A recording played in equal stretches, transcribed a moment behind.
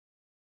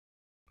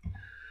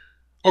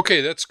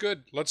Okay, that's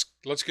good. Let's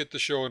get the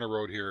show on the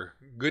road here.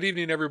 Good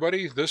evening,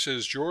 everybody. This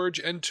is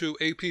George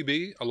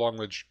N2APB along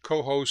with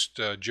co-host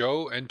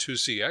Joe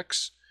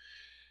N2CX,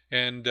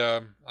 and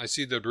I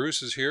see that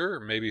Bruce is here.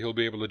 Maybe he'll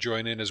be able to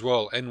join in as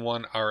well.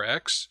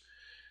 N1RX,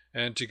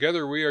 and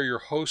together we are your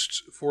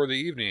hosts for the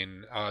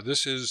evening.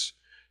 This is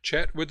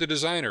Chat with the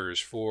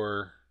Designers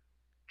for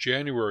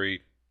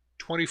January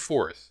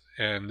 24th,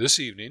 and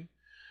this evening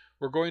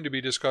we're going to be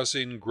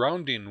discussing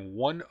Grounding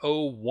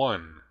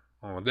 101.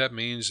 What that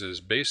means is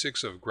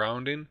basics of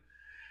grounding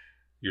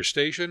your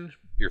station,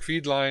 your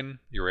feed line,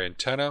 your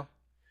antenna,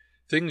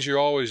 things you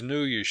always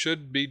knew you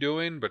should be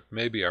doing but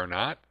maybe are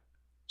not,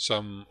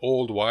 some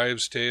old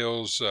wives'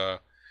 tales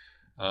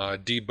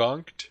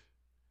debunked,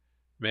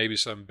 maybe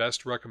some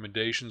best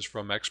recommendations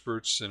from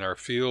experts in our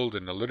field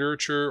in the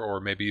literature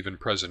or maybe even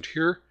present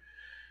here,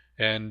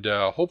 and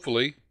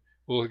hopefully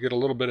we'll get a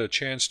little bit of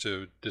chance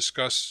to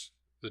discuss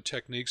the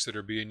techniques that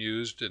are being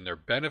used and their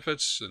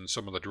benefits and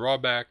some of the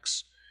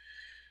drawbacks,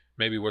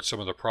 maybe what some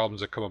of the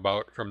problems that come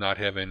about from not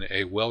having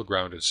a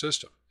well-grounded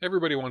system.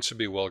 Everybody wants to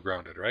be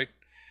well-grounded, right?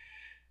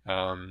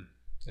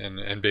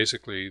 And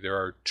basically there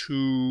are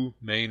two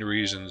main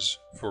reasons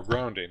for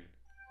grounding.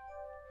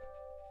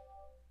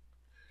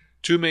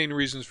 Two main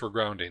reasons for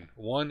grounding.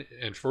 One,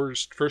 and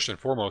first and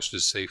foremost,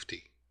 is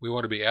safety. We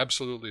want to be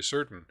absolutely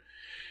certain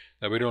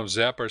that we don't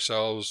zap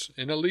ourselves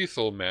in a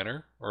lethal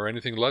manner or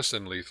anything less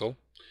than lethal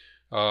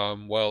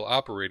while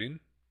operating,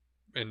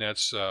 and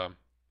that's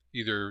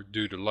either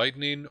due to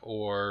lightning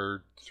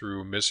or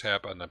through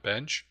mishap on the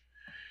bench.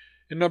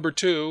 And number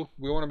two,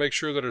 we want to make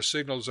sure that our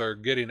signals are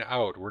getting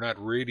out. We're not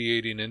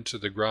radiating into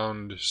the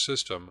ground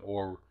system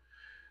or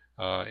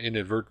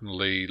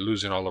inadvertently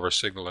losing all of our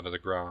signal into the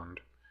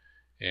ground.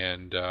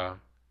 And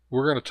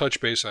we're going to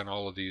touch base on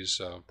all of these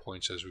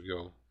points as we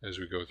go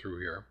through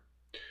here.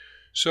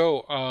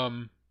 So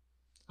I'm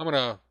going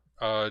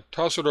to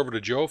toss it over to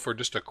Joe for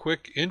just a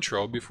quick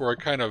intro before I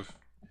kind of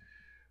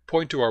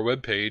point to our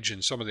webpage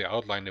and some of the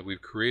outline that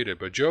we've created.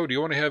 But Joe, do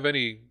you want to have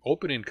any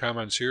opening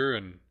comments here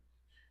and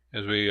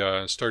as we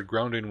start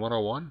Grounding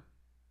 101?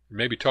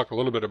 Maybe talk a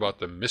little bit about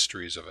the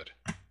mysteries of it.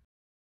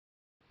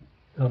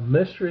 The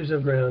mysteries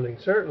of grounding,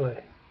 certainly.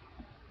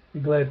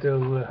 Be glad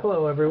to.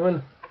 Hello,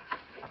 everyone.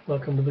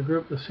 Welcome to the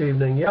group this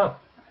evening. Yeah,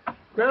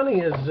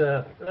 grounding is,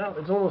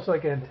 it's almost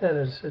like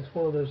antennas. It's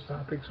one of those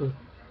topics with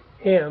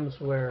hams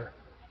where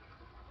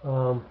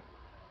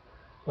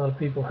a lot of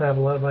people have a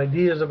lot of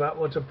ideas about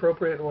what's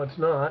appropriate and what's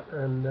not,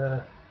 and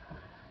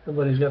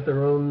everybody's got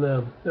their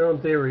own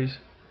theories.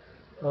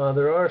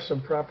 There are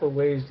some proper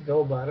ways to go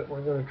about it.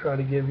 We're going to try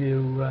to give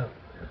you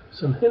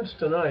some hints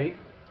tonight.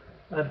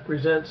 I'd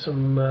present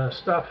some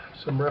stuff,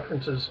 some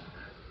references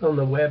on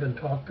the web and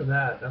talk to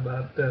that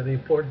about the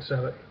importance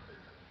of it.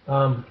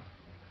 A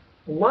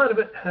lot of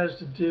it has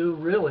to do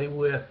really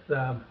with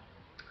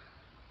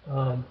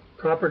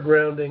proper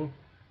grounding,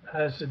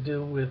 has to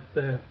do with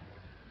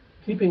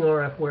keeping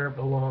RF where it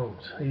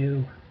belongs.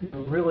 You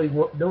really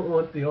don't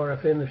want the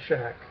RF in the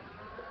shack.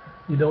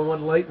 You don't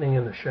want lightning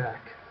in the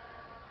shack.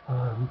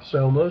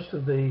 So most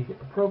of the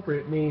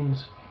appropriate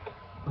means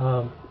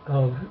of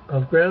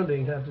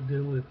grounding have to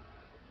do with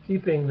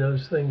keeping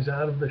those things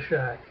out of the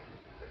shack.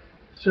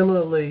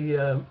 Similarly,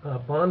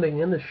 bonding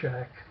in the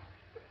shack,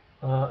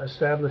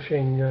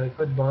 establishing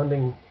good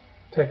bonding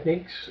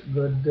techniques,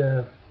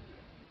 good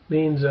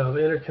means of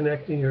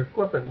interconnecting your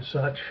equipment and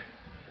such,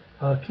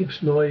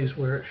 keeps noise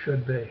where it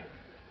should be.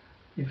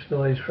 Keeps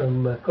noise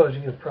from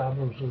causing you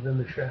problems within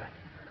the shack,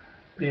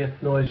 be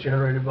it noise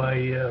generated by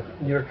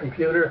your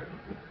computer,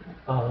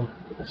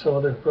 some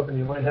other equipment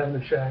you might have in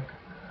the shack,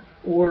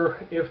 or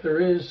if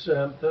there is,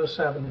 does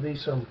happen to be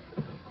some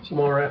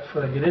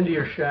RF get into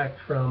your shack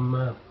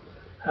from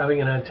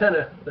having an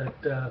antenna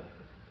that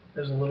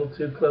is a little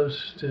too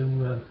close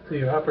to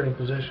your operating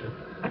position.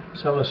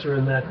 Some of us are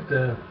in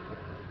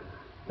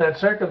that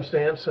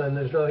circumstance, and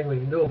there's nothing we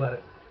can do about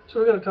it. So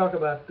we're going to talk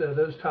about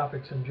those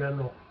topics in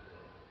general.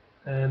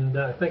 And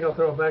I think I'll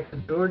throw it back to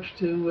George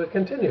to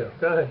continue.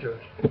 Go ahead,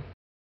 George.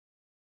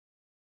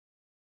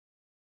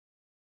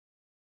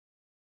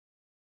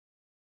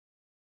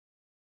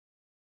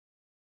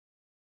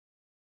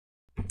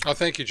 Oh,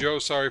 thank you, Joe.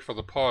 Sorry for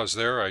the pause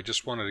there. I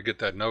just wanted to get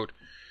that note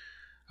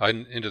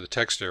into the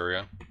text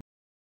area.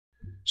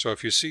 So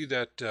if you see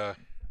that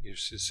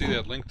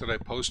link that I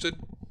posted,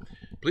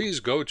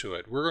 please go to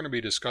it. We're going to be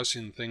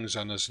discussing things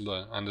on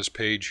this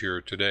page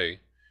here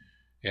today,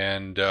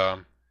 and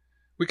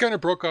we kind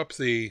of broke up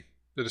the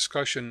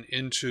discussion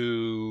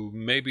into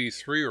maybe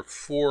 3 or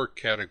 4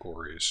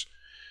 categories.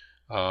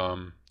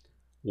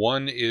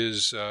 One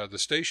is the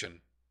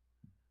station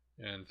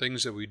and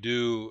things that we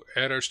do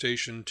at our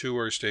station, to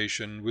our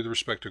station, with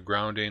respect to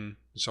grounding,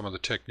 some of the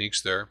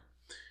techniques there.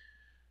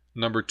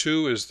 Number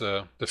 2 is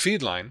the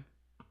feed line.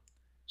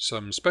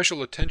 Some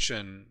special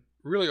attention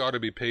really ought to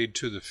be paid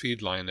to the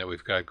feed line that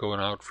we've got going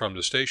out from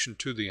the station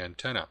to the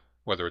antenna,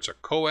 whether it's a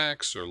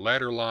coax or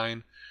ladder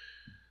line,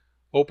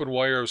 open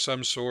wire of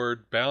some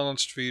sort,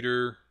 balanced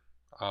feeder,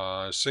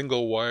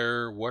 single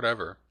wire,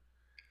 whatever.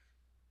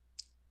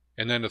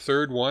 And then the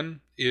third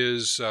one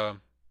is, of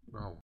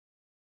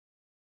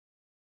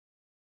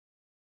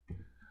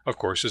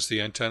course, it's the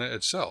antenna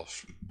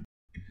itself.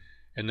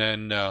 And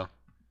then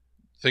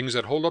things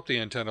that hold up the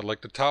antenna,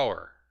 like the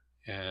tower,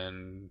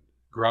 and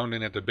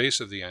grounding at the base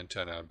of the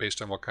antenna,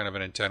 based on what kind of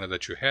an antenna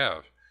that you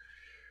have.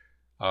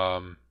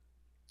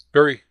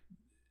 Very,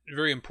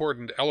 very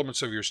important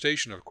elements of your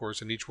station, of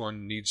course, and each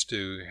one needs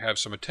to have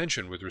some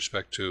attention with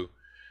respect to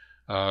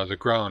the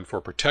ground for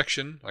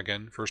protection,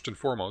 again, first and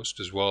foremost,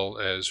 as well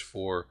as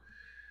for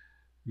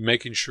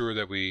making sure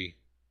that we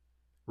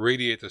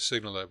radiate the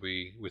signal that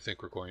we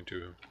think we're going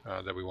to,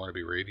 that we want to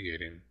be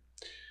radiating.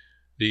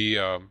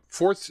 The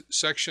fourth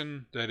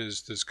section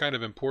that's kind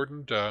of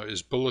important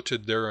is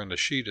bulleted there on the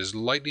sheet is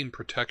lightning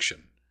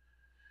protection.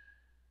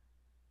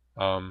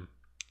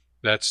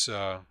 That's,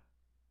 I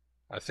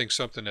think,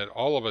 something that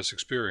all of us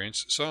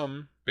experience.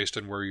 Some, based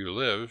on where you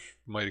live,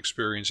 might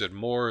experience it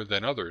more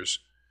than others.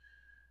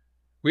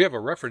 We have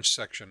a reference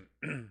section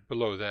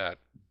below that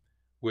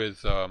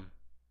with a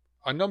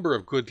number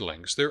of good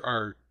links. There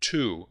are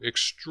 2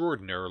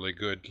 extraordinarily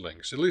good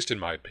links, at least in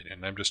my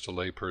opinion. I'm just a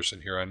lay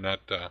person here. I'm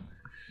not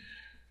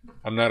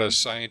a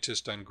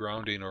scientist on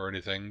grounding or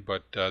anything,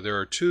 but there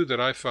are 2 that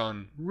I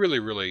found really,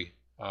 really,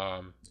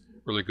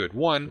 really good.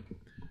 One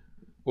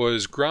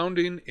was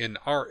Grounding in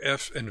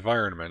RF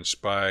Environments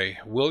by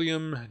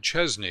William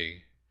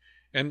Chesney,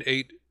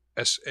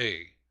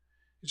 N8SA.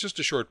 It's just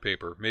a short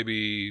paper,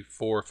 maybe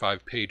 4 or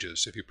 5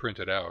 pages if you print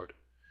it out.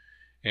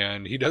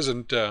 And he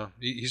doesn't,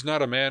 he's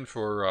not a man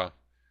for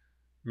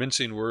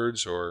mincing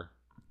words or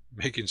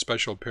making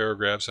special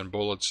paragraphs and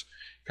bullets.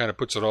 He kind of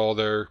puts it all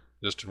there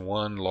just in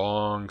one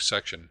long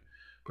section.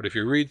 But if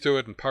you read through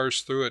it and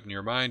parse through it in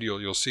your mind,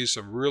 you'll see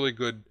some really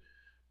good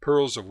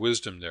pearls of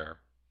wisdom there.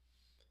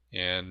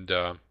 And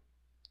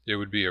it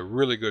would be a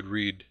really good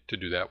read to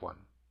do that one.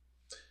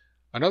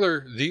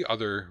 The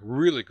other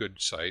really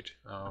good site,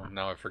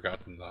 now I've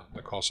forgotten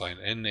the call sign,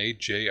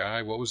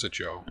 NAJI, what was it,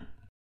 Joe?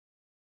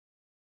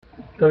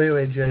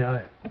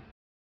 WAJI.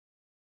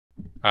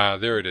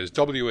 There it is,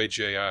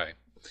 WAJI.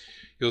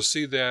 You'll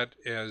see that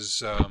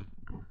as,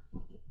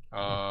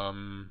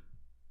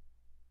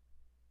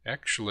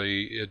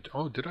 actually,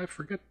 did I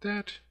forget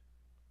that?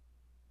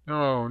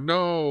 Oh,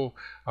 no,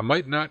 I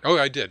might not. Oh,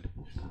 I did.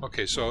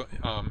 Okay, so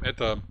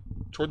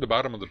toward the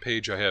bottom of the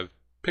page, I have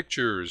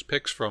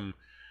pics from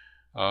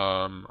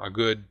a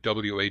good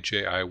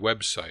WAJI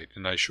website,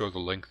 and I show the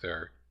link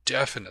there.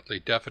 Definitely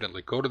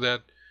go to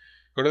that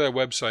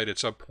website at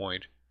some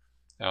point,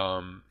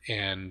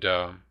 and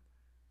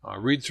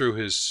read through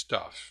his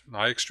stuff.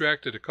 I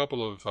extracted a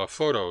couple of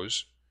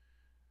photos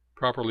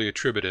properly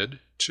attributed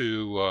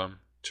to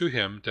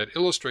him that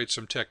illustrate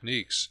some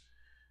techniques.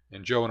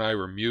 And Joe and I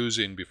were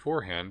musing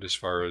beforehand as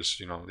far as,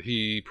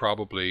 he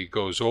probably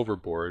goes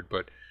overboard,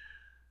 but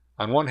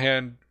on one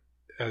hand,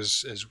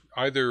 as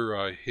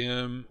either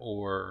him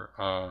or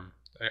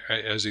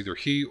as either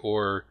he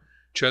or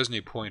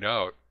Chesney point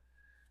out,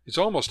 it's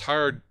almost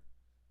hard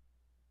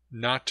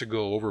not to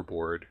go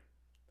overboard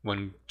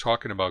when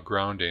talking about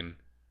grounding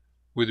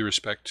with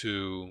respect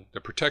to the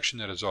protection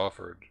that is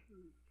offered.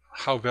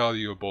 How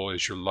valuable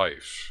is your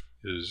life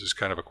is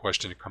kind of a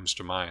question that comes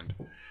to mind.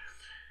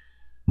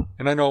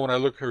 And I know when I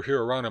look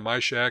here around in my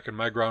shack and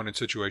my grounding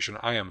situation,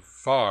 I am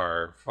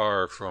far,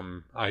 far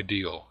from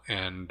ideal.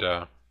 And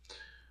a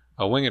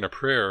wing and a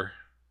prayer,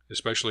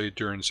 especially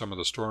during some of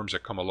the storms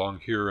that come along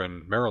here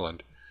in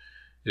Maryland,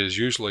 is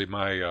usually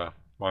my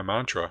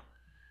mantra.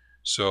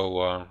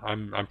 So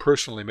I'm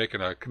personally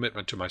making a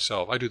commitment to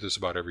myself. I do this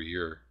about every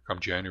year, come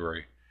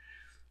January.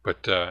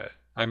 But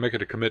I'm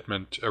making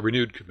a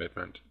renewed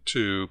commitment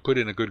to put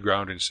in a good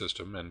grounding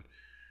system. And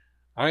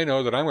I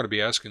know that I'm going to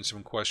be asking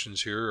some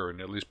questions here, or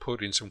at least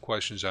putting some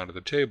questions onto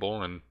the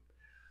table, and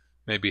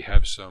maybe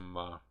have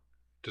some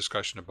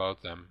discussion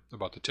about them,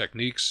 about the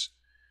techniques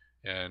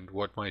and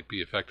what might be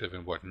effective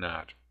and what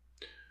not.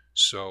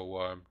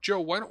 So,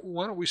 Joe, why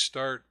don't we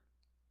start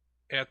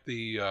at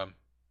the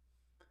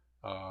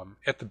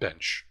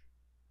bench?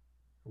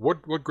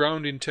 What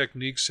grounding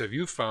techniques have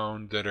you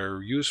found that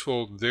are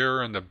useful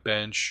there on the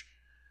bench?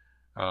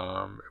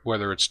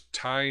 Whether it's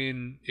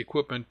tying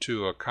equipment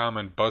to a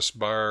common bus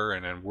bar,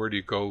 and then where do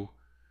you go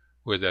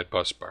with that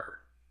bus bar?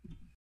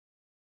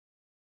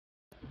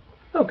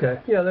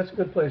 Okay, yeah, that's a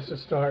good place to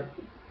start.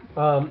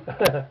 I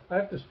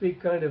have to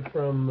speak kind of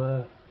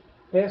from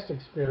past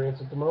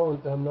experience. At the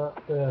moment, I'm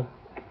not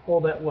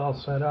all that well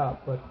set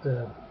up, but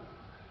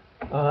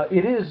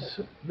it is,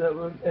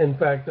 in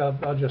fact,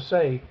 I'll just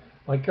say,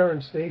 my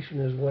current station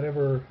is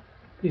whatever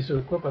piece of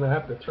equipment I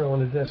have to throw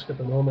on a desk at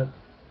the moment.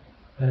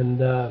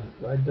 And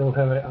I don't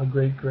have a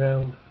great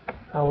ground.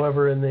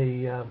 However, in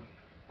the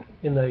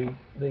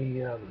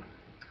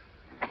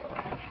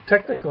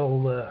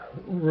technical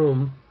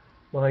room,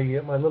 my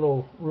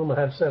little room I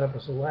have set up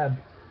as a lab,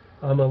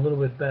 I'm a little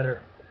bit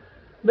better.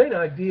 The main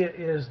idea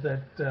is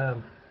that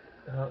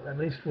at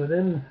least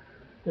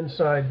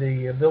inside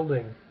the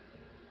building,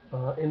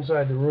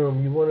 inside the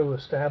room, you want to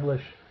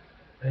establish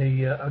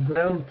a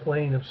ground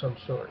plane of some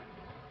sort,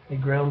 a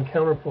ground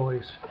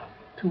counterpoise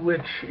to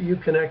which you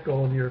connect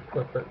all of your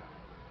equipment.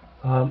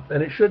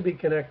 And it should be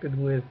connected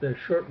with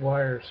short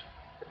wires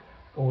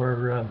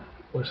or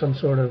some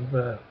sort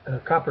of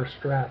copper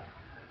strap.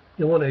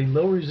 You want a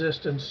low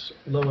resistance,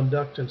 low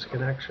inductance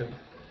connection.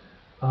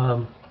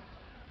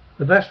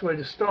 The best way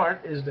to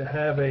start is to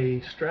have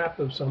a strap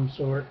of some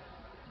sort,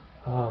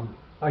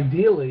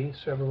 ideally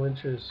several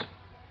inches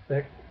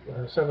thick,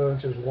 several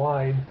inches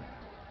wide.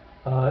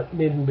 It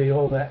needn't be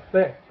all that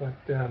thick, but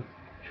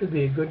should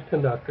be a good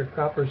conductor.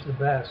 Copper's the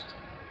best.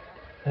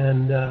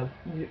 And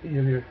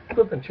your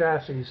equipment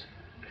chassis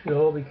should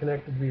all be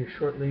connected via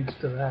short leads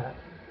to that.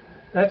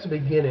 That's the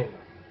beginning.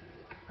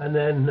 And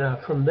then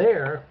from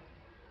there,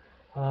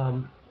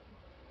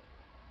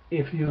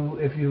 if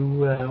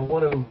you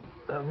want to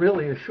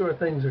really assure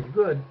things are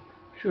good,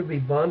 should be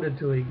bonded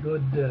to a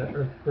good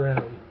earth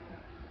ground.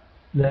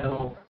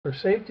 Now, for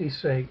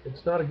safety's sake,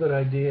 it's not a good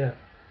idea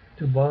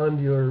to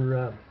bond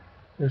your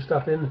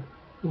stuff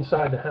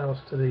inside the house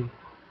to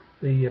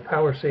the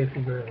power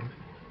safety ground.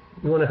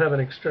 You want to have an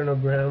external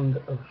ground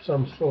of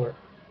some sort,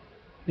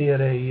 be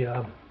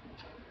it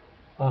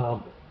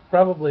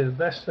probably the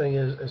best thing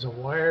is a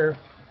wire,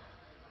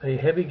 a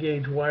heavy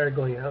gauge wire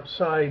going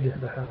outside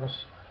the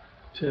house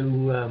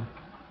to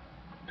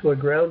a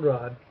ground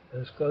rod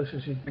as close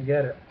as you can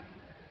get it.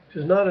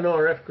 Which is not an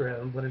RF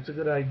ground, but it's a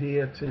good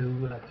idea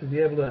to be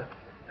able to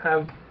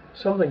have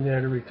something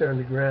there to return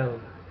to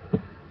ground.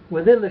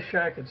 Within the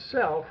shack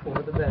itself,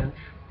 or the bench,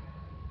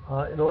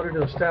 in order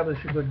to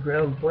establish a good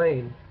ground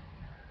plane,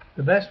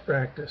 the best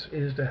practice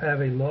is to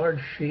have a large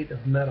sheet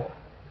of metal.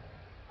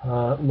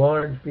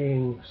 Large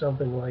being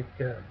something like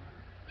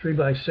 3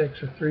 by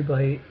 6 or 3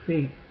 by 8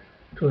 feet,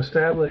 to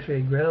establish a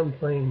ground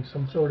plane,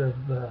 some sort of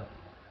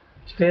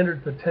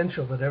standard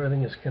potential that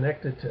everything is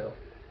connected to,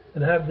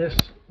 and have this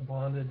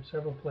bonded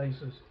several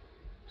places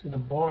to the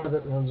bar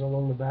that runs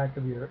along the back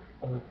of your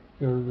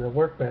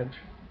workbench.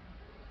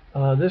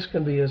 This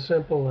can be as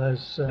simple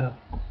as,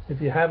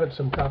 if you have it,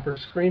 some copper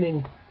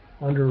screening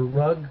under a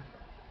rug.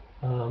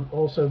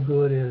 Also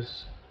good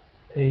is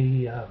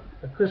a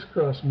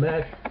crisscross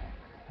mesh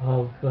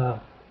of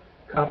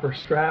copper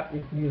strap.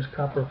 You can use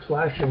copper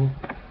flashing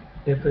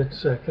if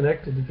it's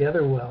connected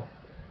together well.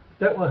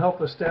 That will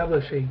help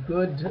establish a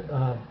good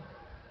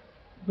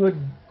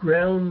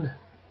ground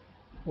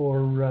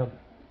for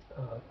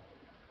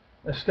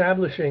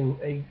establishing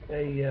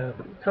a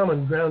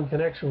common ground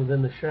connection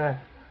within the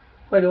shack.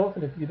 Quite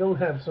often, if you don't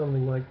have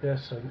something like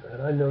this, and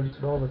I notice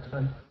it all the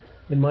time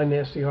in my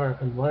nasty RF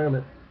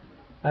environment,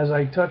 as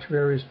I touch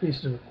various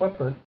pieces of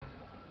equipment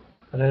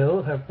that I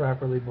don't have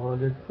properly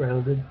bonded,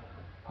 grounded,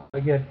 I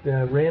get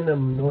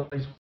random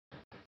noise.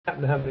 I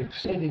happen to have an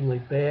exceedingly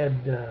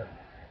bad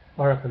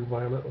RF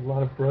environment with a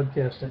lot of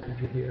broadcast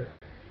energy here.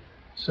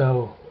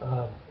 So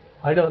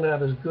I don't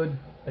have as good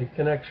a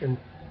connection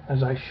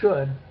as I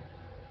should,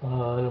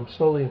 and I'm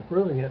slowly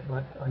improving it,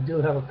 but I do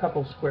have a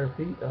couple square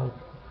feet of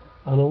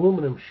an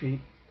aluminum sheet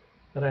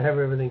that I have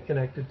everything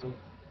connected to.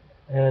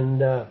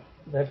 And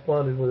that's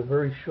bonded with a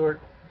very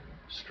short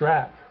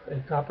strap,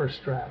 a copper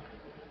strap,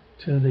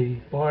 to the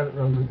bar that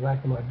runs in the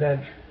back of my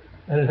bench.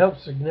 And it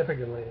helps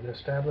significantly in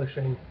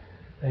establishing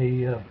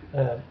a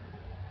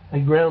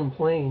ground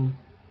plane,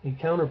 a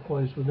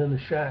counterpoise within the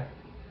shack.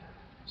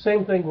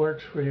 Same thing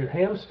works for your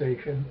ham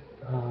station.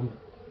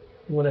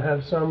 You want to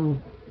have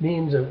some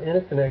means of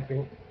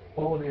interconnecting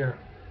all of your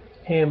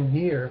ham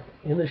gear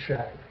in the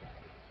shack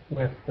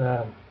with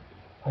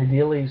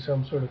ideally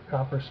some sort of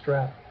copper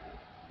strap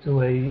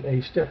to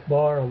a stiff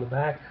bar on the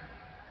back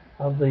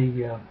of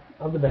the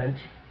bench.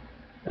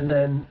 And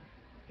then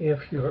if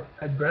you're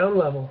at ground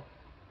level,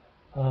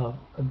 a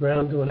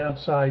ground to an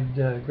outside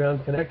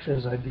ground connection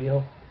is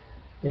ideal.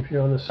 If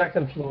you're on the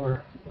second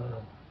floor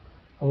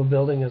of a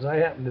building, as I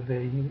happen to be,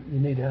 you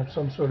need to have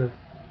some sort of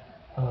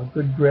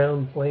good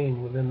ground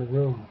plane within the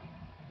room.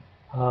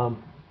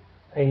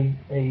 A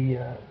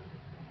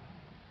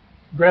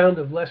ground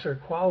of lesser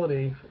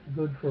quality,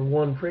 good for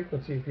one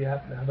frequency if you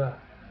happen to have a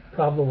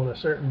problem with a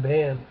certain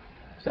band,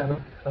 is to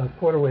have a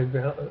quarter wave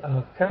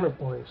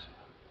counterpoise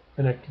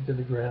connected to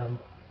the ground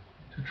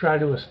to try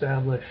to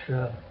establish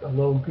a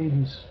low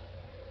impedance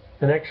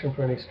connection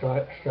for any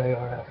stray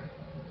RF.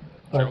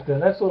 But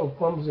that's a little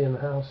clumsy in the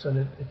house, and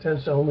it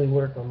tends to only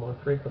work on one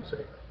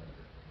frequency.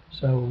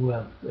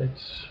 So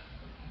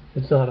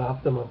it's not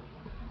optimum.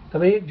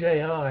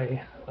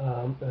 WJI,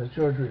 as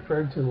George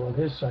referred to on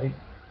his site,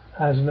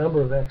 has a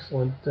number of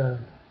excellent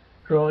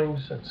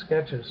drawings and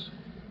sketches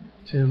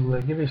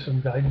to give you some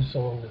guidance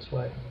along this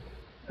way.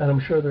 And I'm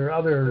sure there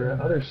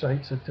are other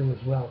sites that do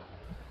as well.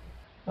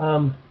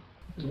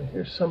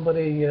 Here's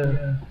somebody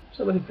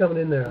coming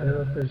in there. I don't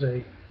know if there's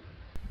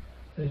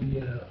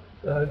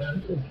it's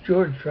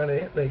George trying to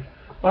hit me.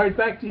 All right,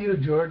 back to you,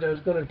 George. I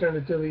was going to turn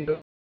it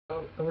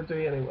over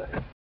to you anyway.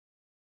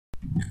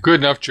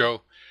 Good enough,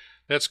 Joe.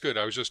 That's good.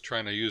 I was just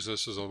trying to use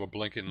this as a little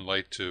blinking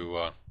light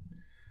to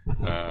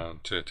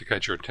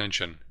catch your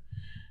attention.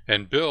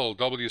 And Bill,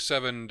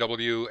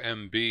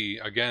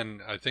 W7WMB,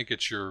 again, I think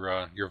it's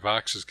your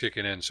Vox is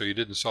kicking in, so you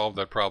didn't solve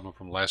that problem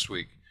from last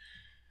week.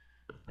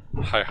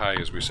 Hi, hi,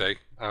 as we say.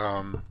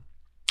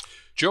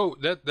 Joe,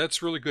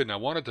 that's really good. And I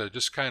wanted to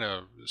just kind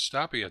of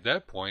stop you at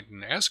that point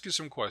and ask you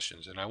some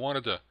questions. And I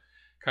wanted to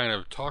kind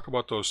of talk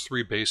about those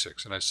three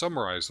basics. And I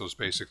summarized those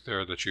basics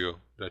there that you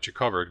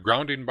covered: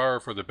 grounding bar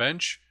for the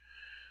bench,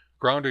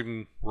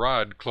 grounding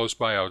rod close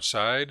by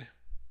outside,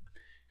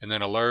 and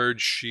then a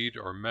large sheet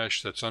or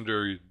mesh that's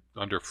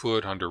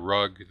underfoot, under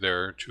rug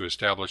there to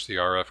establish the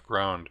RF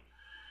ground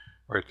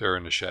right there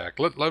in the shack.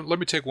 Let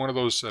me take one of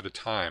those at a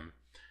time.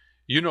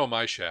 You know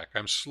my shack.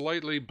 I'm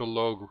slightly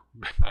below,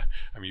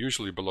 I'm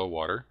usually below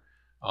water.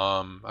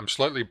 I'm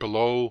slightly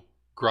below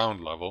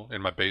ground level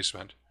in my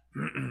basement.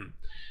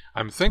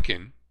 I'm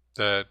thinking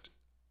that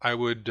I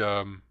would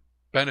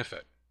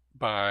benefit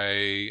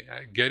by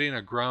getting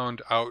a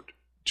ground out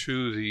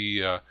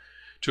to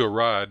to a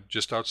rod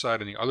just outside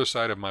on the other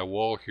side of my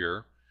wall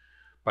here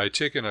by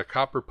taking a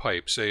copper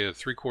pipe, say a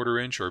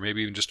 3/4 inch or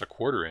maybe even just a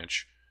 1/4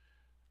 inch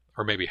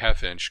or maybe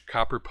 ½ inch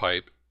copper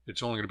pipe.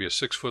 It's only going to be a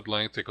 6-foot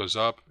length. It goes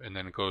up and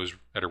then it goes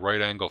at a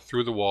right angle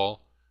through the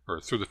wall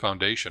or through the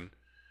foundation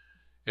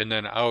and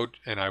then out,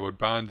 and I would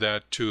bond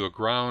that to a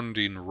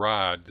grounding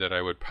rod that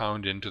I would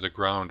pound into the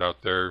ground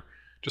out there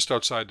just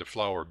outside the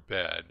flower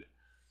bed.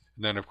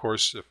 And then of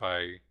course if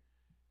I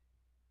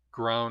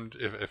ground,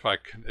 if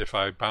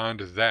I bond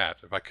that,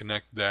 if I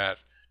connect that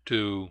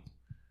to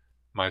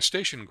my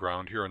station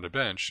ground here on the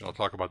bench, I'll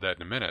talk about that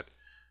in a minute,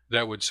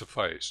 that would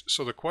suffice.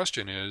 So the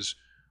question is,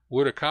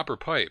 would a copper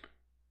pipe,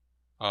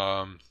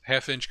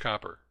 ½ inch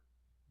copper,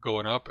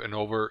 going up and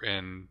over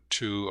and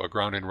to a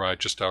grounding rod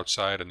just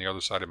outside on the other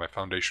side of my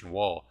foundation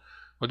wall,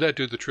 would that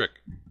do the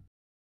trick?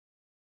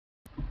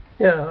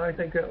 Yeah, I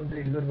think that would be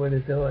a good way to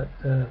do it.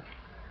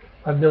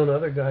 I've known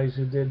other guys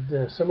who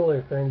did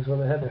similar things when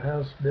they had their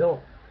house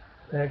built.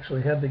 They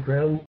actually had the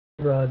ground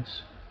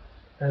rods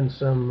and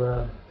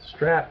some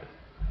strap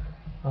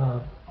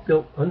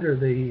built under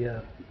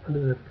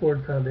the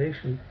poured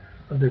foundation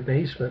of their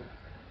basement,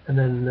 and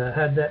then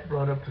had that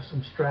brought up to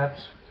some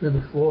straps through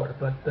the floor.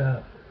 But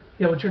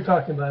yeah, what you're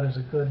talking about is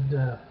a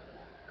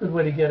good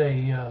way to get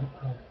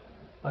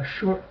a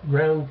short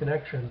ground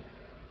connection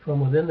from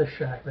within the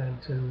shack then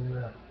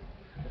to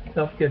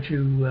help get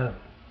you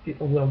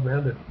well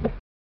grounded.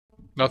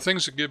 Now,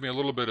 things that give me a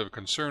little bit of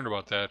concern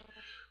about that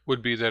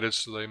would be that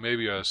it's like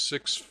maybe a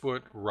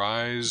 6-foot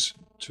rise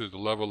to the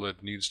level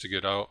it needs to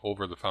get out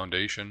over the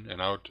foundation and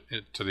out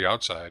to the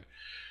outside,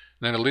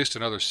 and then at least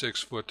another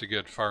 6 foot to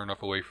get far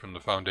enough away from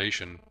the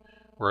foundation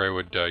where I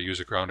would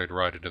use a grounded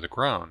rod into the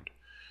ground.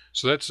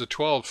 So that's the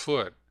 12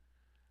 foot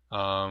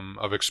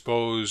of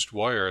exposed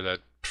wire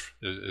that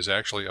is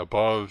actually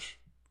above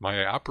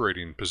my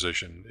operating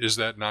position. Is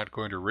that not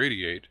going to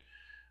radiate,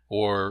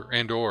 or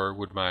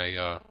would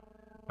my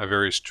my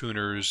various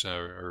tuners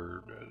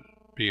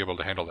be able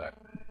to handle that?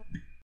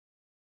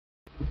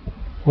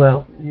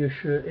 Well, you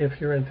should,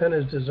 if your antenna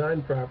is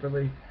designed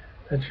properly,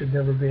 that should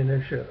never be an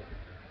issue,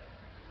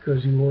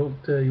 because you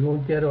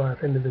won't get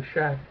RF into the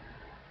shack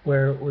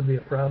where it would be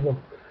a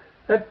problem.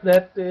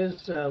 That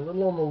is a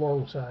little on the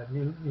long side.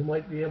 You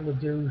might be able to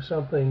do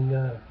something.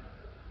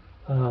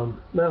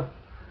 No,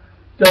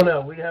 don't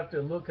know. We'd have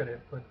to look at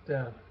it,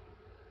 but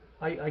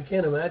I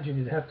can't imagine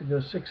you'd have to go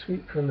 6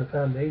 feet from the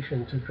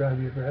foundation to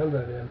drive your ground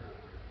rod in.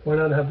 Why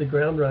not have the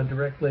ground rod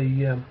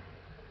directly on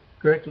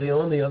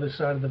the other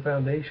side of the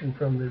foundation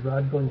from the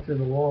rod going through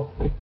the wall?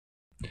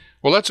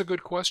 Well, that's a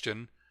good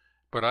question,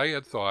 but I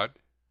had thought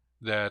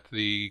that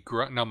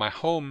now my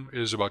home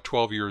is about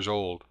 12 years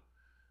old,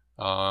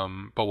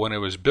 but when it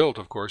was built,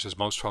 of course, as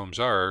most homes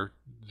are,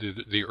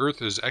 the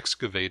earth is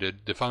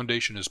excavated, the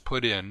foundation is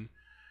put in,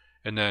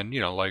 and then,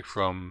 like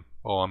from,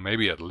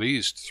 maybe at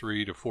least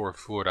 3 to 4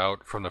 foot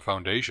out from the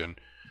foundation,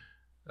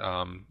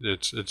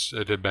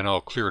 it had been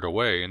all cleared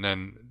away, and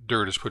then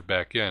dirt is put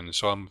back in.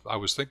 So I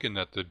was thinking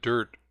that the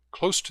dirt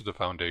close to the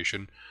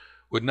foundation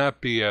would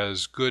not be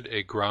as good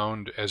a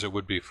ground as it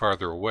would be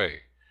farther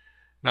away.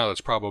 Now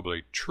that's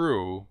probably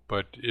true,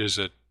 but is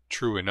it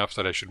true enough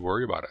that I should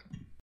worry about it?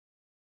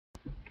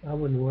 I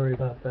wouldn't worry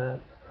about that.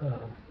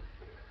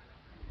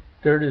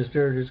 Dirt is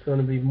dirt. It's going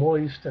to be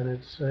moist, and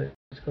it's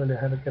going to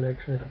have a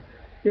connection.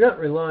 You're not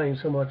relying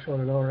so much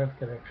on an RF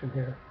connection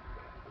here.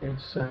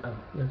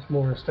 It's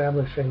more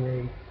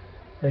establishing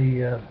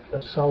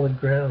a solid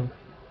ground.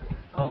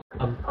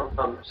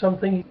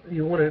 Something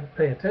you want to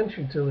pay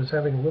attention to is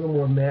having a little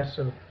more mass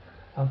of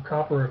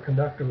copper or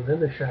conductor within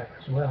the shack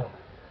as well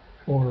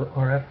for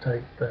RF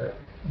type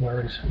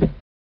wires.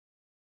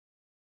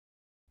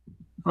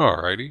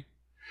 Alrighty.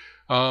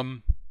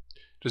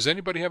 Does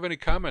anybody have any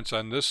comments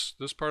on this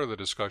part of the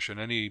discussion?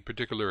 Any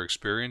particular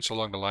experience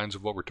along the lines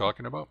of what we're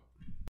talking about?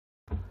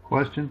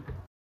 Question?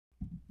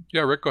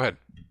 Yeah, Rick, go ahead.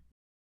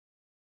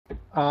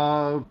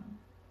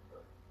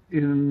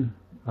 In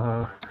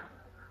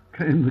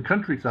the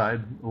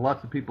countryside,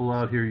 lots of people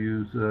out here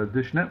use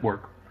Dish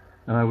Network,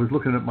 and I was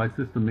looking at my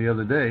system the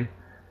other day,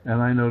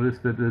 and I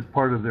noticed that as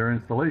part of their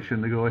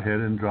installation, to go ahead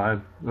and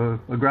drive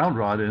a ground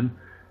rod in,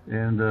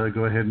 and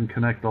go ahead and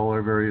connect all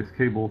our various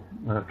cable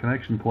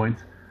connection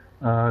points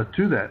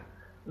to that.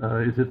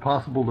 Is it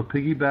possible to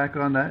piggyback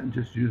on that and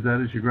just use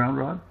that as your ground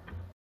rod?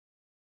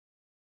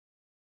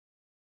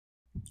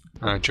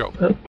 Joe.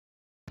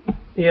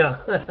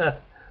 Yeah.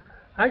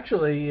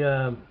 Actually,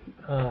 I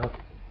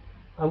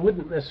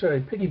wouldn't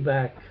necessarily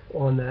piggyback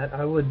on that.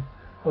 I would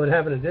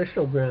have an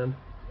additional ground.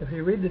 If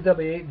you read the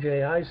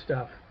W8JI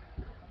stuff,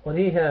 what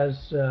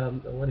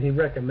he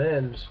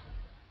recommends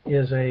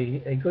is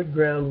a good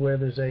ground where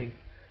there's a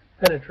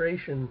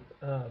penetration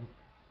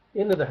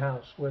into the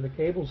house where the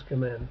cables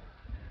come in,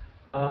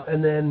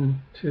 and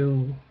then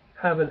to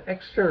have an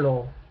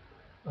external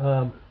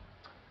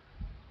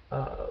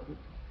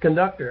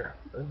conductor,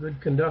 a good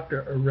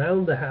conductor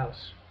around the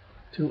house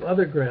to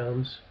other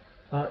grounds,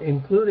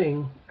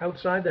 including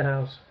outside the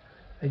house,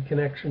 a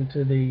connection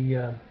to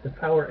the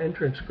power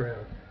entrance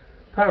ground.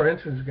 Power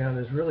entrance ground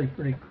is really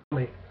pretty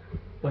crummy,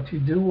 but you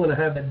do want to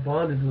have it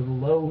bonded with a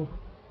low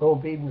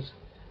impedance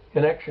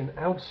connection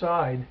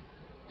outside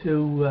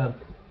to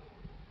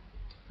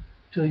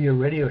your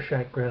Radio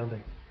Shack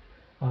grounding.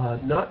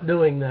 Not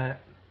doing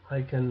that,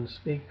 I can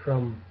speak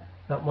from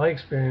not my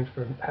experience,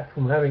 but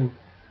from having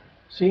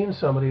seen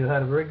somebody who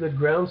had a very good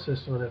ground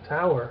system in a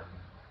tower,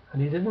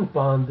 and he didn't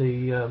bond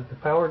the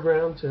power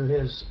ground to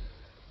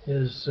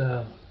his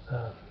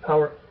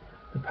power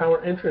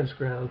entrance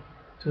ground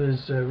to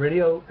his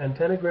radio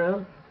antenna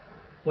ground.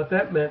 What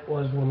that meant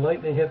was when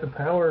lightning hit the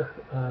power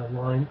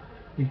line,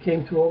 he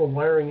came through all the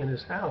wiring in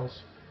his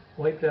house,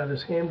 wiped out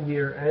his hand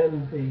gear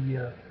and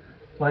the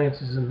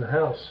appliances in the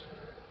house.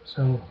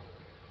 So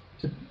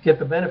to get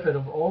the benefit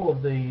of all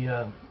of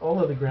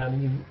the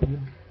grounding, you'd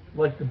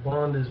like to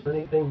bond as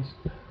many things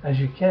as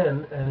you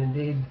can, and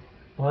indeed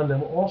bond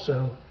them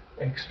also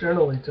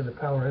externally to the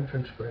power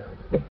entrance ground.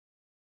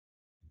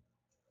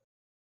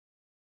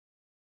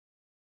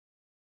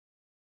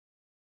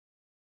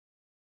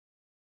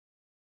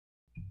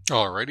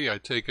 Alrighty, I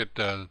take it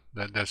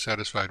that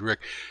satisfied Rick.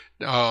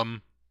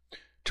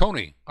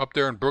 Tony, up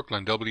there in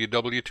Brooklyn,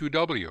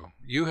 WW2W,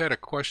 you had a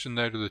question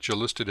there that you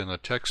listed in the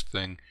text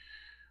thing.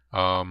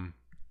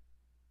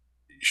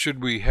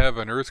 Should we have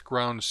an earth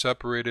ground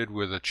separated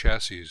with a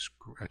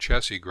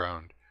chassis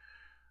ground,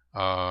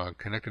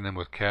 connecting them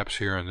with caps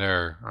here and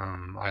there?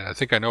 I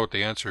think I know what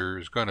the answer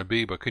is going to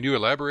be, but can you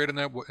elaborate on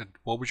that?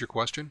 What was your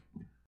question?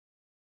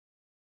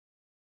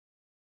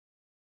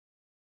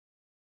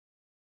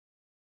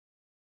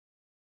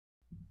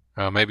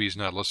 Maybe he's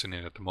not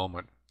listening at the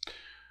moment.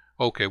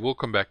 Okay, we'll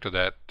come back to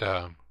that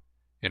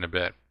in a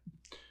bit.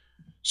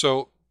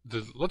 So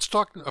let's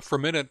talk for a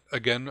minute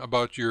again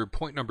about your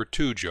point number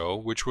 2, Joe,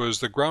 which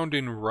was the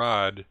grounding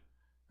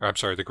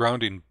the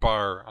grounding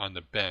bar on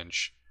the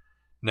bench.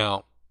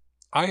 Now,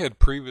 I had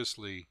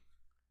previously,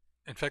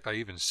 in fact, I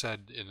even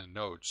said in the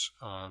notes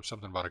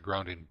something about a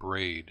grounding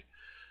braid.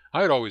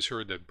 I had always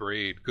heard that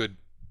good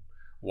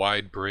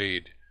wide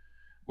braid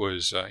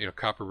was,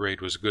 copper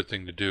braid was a good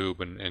thing to do,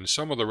 and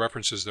some of the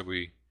references that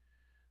we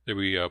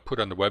put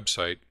on the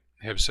website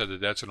have said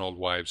that that's an old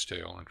wives'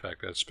 tale. In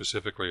fact, that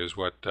specifically is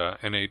what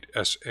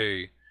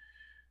N8SA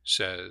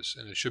says,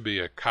 and it should be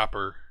a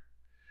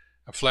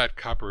flat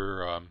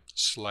copper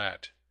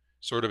slat,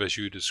 sort of as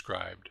you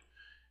described.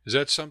 Is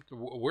that something?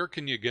 Where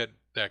can you get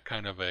that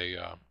kind of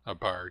a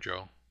bar,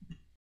 Joe?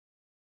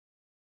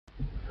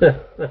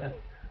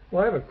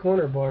 Well, I have a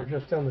corner bar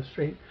just down the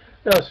street.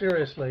 No,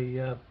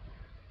 seriously,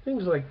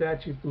 things like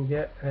that you can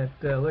get at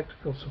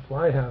electrical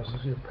supply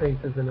houses. You pay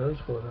through the nose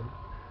for them.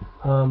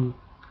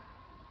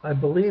 I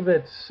believe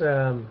it's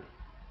the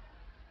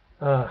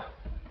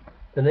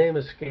name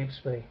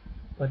escapes me,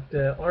 but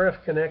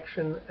RF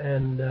Connection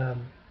and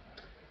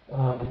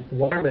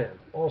Waterman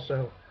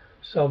also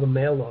sell the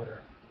mail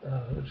order,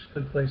 which is a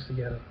good place to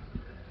get them.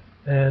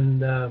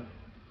 And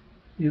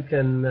you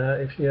can,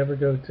 if you ever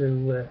go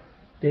to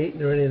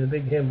Dayton or any of the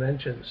big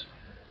conventions,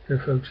 there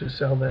are folks who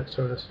sell that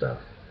sort of stuff.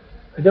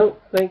 I don't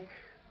think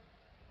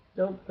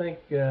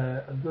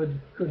a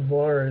good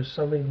bar is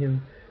something you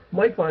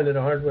might find at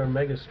a hardware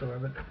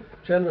megastore, but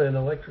generally an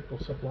electrical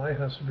supply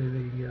house would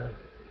be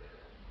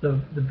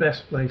the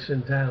best place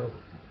in town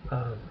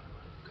to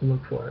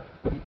look for it.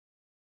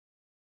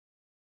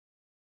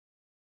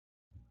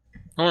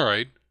 All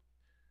right.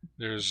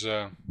 There's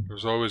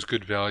always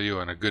good value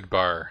in a good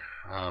bar,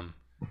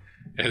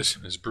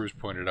 as Bruce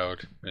pointed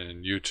out,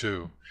 and you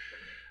too.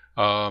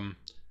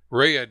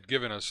 Ray had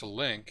given us a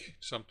link,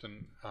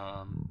 something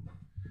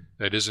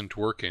that isn't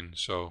working,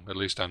 so at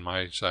least on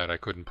my side I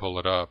couldn't pull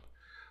it up.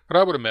 But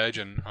I would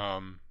imagine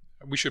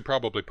we should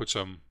probably put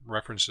some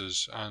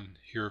references on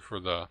here for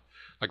the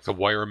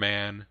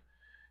Wireman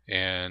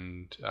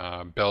and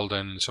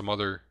Belden, some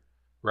other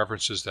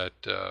references that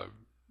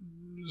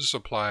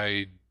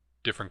supply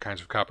different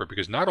kinds of copper,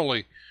 because not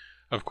only,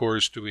 of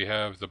course, do we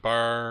have the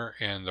bar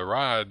and the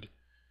rod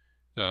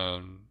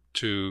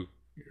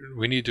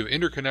we need to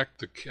interconnect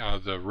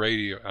the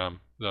radio,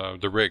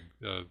 the rig,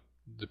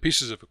 the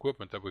pieces of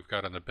equipment that we've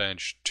got on the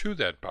bench to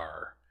that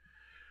bar.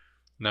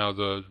 Now,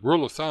 the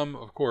rule of thumb,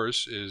 of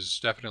course, is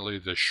definitely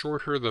the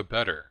shorter the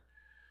better.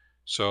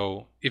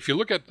 So if you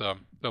look at the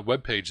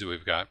web page that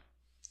we've got,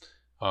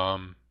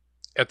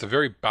 at the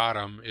very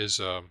bottom is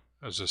a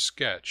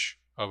sketch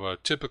of a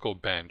typical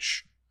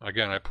bench.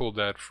 Again, I pulled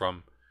that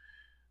from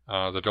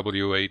the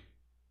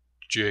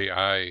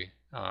W8JI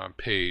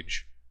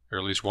page, or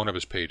at least one of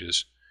his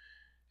pages,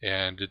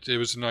 and it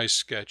was a nice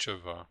sketch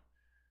of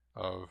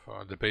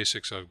the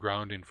basics of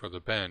grounding for the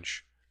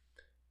bench.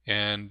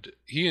 And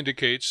he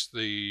indicates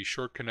the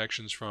short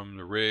connections from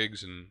the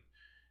rigs and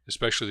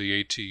especially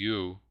the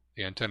ATU,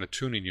 the antenna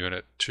tuning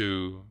unit,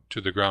 to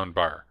the ground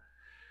bar.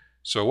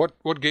 So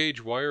what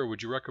gauge wire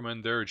would you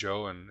recommend there,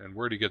 Joe, and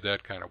where do you get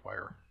that kind of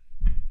wire?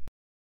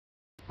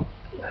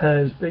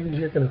 As big as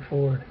you can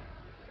afford.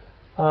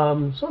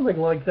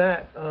 Something like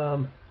that.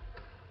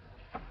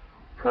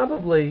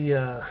 Probably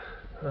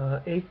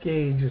 8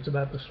 gauge is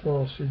about the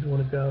smallest you'd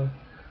want to go.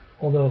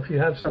 Although if you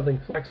have something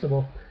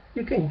flexible,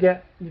 you can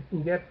get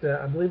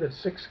I believe it's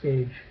 6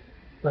 gauge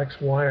flex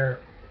wire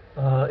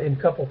in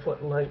couple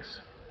foot lengths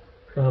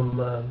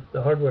from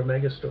the hardware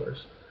mega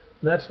stores.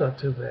 And that's not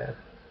too bad.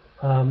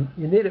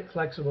 You need it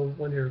flexible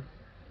when you're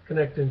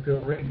connecting to a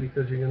rig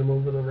because you're going to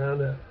move it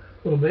around a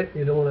little bit.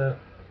 You don't want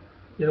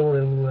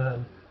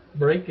to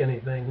break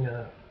anything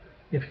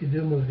if you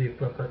do move the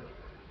equipment.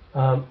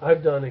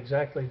 I've done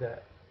exactly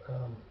that.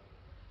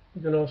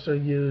 You can also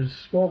use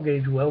small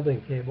gauge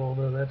welding cable,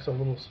 although that's a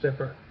little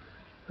stiffer.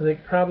 I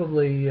think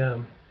probably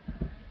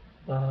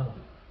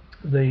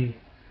the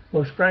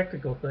most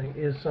practical thing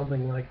is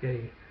something like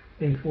a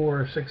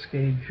 4 or 6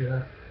 gauge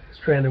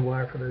stranded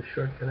wire for those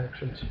short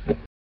connections.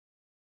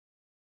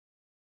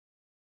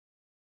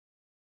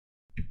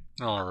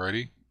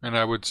 Alrighty, and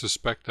I would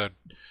suspect that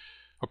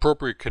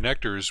appropriate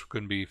connectors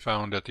can be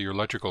found at the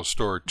electrical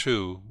store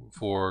too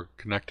for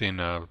connecting.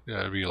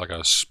 It'd be like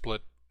a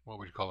split. What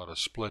would you call it? A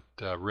split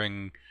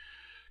ring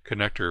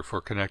connector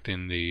for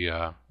connecting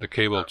the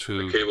cable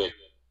to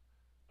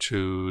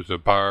the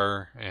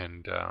bar,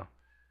 and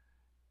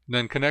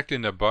then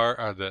connecting the bar,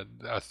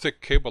 a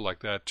thick cable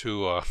like that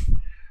to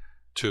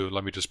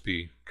let me just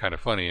be kind of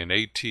funny, an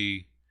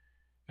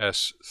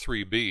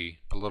ATS3B,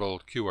 a little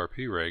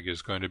QRP rig,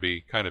 is going to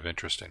be kind of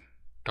interesting,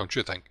 don't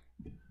you think?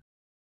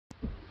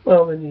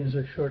 Well, then use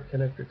a short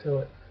connector to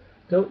it.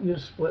 Don't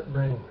use split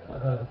ring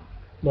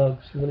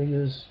lugs. You want to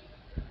use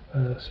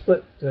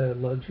split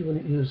lugs. You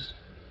want to use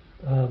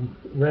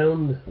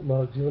round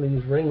lugs. You want to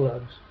use ring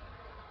lugs,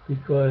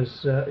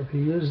 because if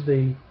you use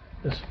the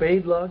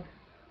spade lug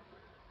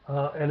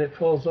and it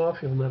falls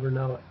off, you'll never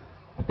know it.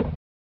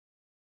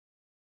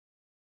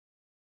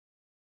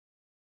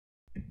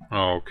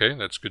 Okay,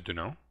 that's good to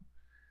know.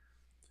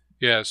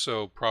 Yeah,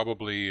 so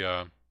probably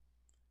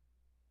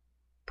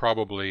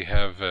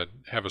have a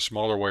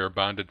smaller wire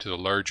bonded to the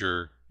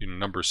larger,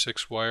 number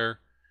 6 wire,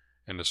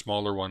 and the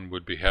smaller one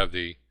would be have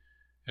the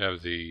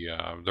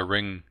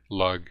ring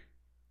lug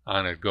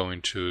on it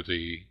going to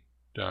the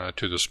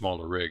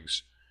smaller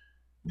rigs.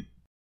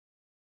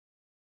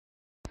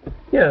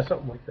 Yeah,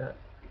 something like that.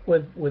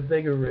 With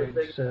bigger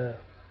rigs, you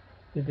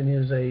can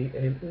use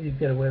you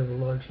get away with a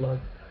large lug.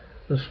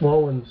 The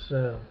small ones,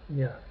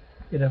 yeah,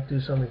 you'd have to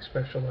do something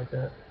special like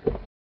that.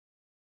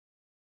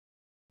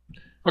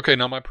 Okay,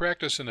 now my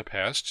practice in the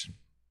past,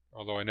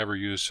 although I never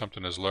used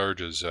something as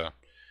large as a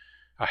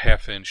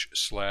half-inch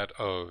slat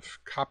of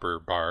copper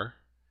bar,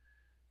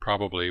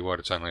 probably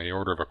it's on the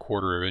order of a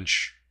quarter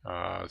inch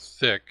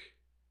thick,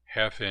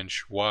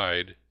 half-inch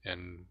wide,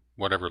 and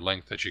whatever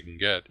length that you can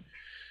get.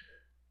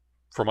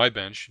 For my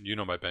bench,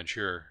 my bench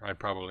here, I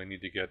probably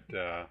need to get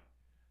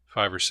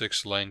 5 or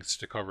 6 lengths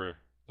to cover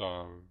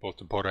both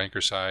the boat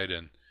anchor side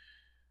and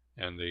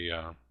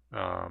the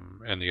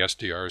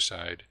SDR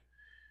side.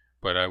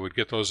 But I would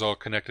get those all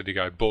connected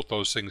together, bolt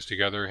those things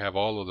together, have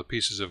all of the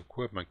pieces of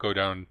equipment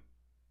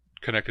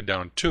connected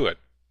down to it.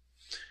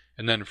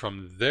 And then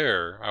from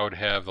there, I would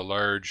have the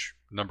large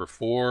number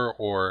 4,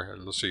 or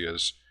let's see,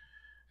 as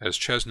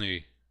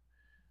Chesney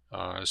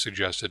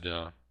suggested,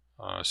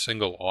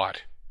 single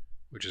aught,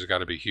 which has got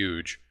to be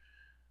huge.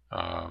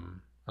 A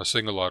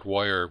single aught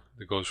wire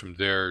that goes from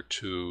there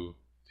to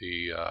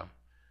the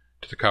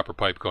copper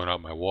pipe going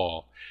out my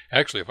wall.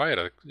 Actually, if I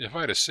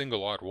had a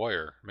single aught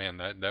wire, man,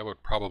 that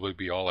would probably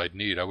be all I'd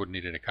need. I wouldn't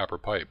need any copper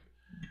pipe.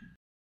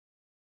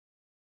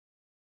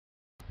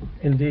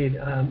 Indeed.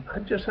 I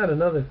just had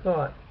another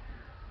thought.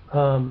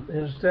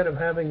 Instead of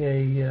having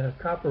a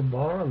copper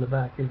bar on the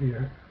back of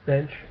your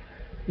bench,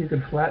 you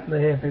could flatten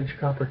the half-inch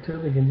copper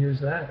tubing and use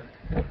that.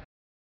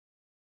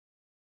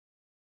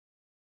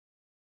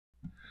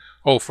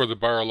 Oh, for the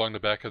bar along the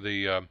back of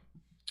the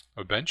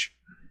bench?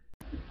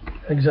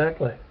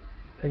 Exactly.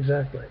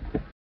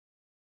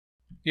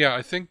 Yeah,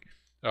 I think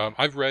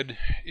I've read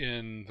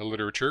in the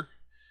literature,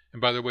 and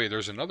by the way,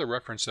 there's another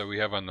reference that we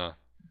have on the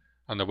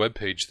web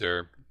page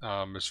there.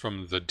 It's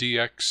from the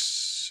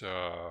DX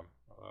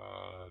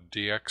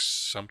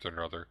something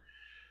or other,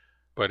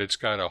 but it's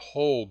got a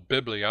whole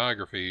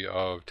bibliography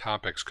of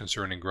topics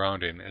concerning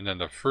grounding, and then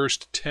the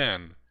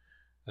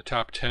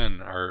top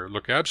 10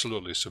 look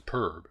absolutely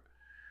superb.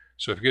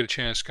 So if you get a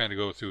chance to kind of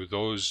go through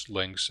those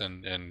links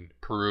and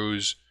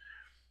peruse.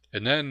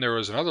 And then there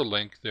was another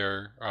link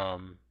there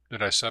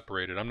that I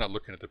separated. I'm not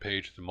looking at the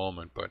page at the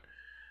moment, but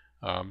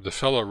The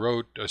fellow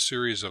wrote a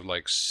series of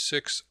like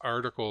 6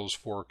 articles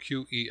for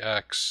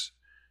QEX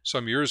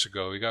some years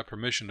ago. He got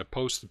permission to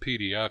post the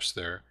PDFs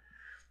there.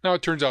 Now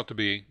it turns out to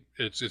be,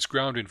 it's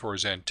grounding for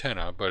his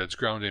antenna, but it's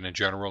grounding in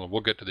general, and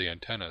we'll get to the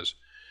antennas.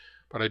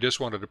 But I just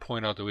wanted to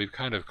point out that we've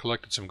kind of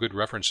collected some good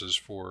references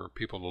for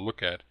people to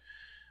look at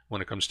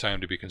when it comes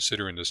time to be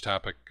considering this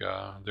topic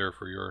there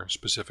for your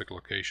specific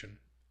location.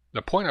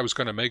 The point I was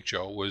going to make,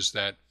 Joe, was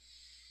that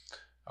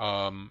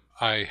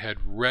I had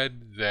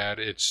read that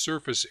its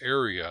surface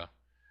area,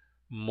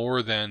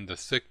 more than the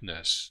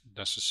thickness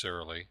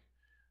necessarily,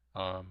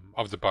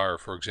 of the bar,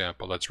 for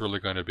example, that's really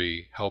going to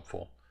be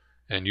helpful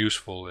and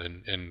useful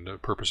in the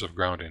purpose of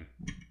grounding.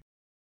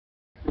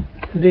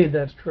 Indeed,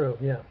 that's true,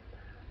 yeah.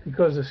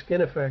 Because the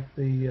skin effect,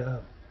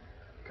 the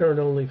current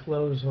only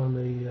flows on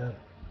the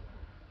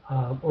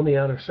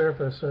outer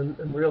surface,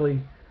 and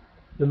really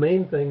the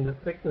main thing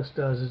that thickness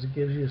does is it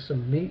gives you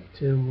some meat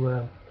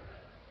to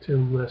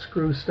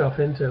screw stuff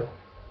into.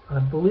 I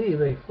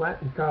believe a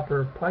flattened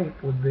copper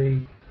pipe would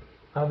be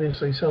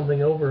obviously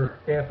something over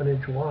half an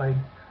inch wide,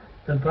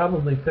 and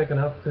probably thick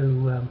enough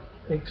to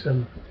take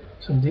some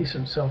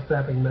decent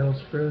self-tapping metal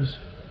screws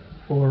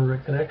for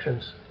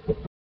connections.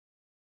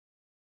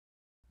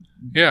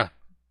 Yeah,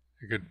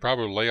 you could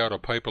probably lay out a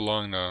pipe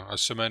along a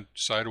cement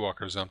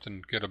sidewalk or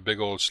something, get a big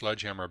old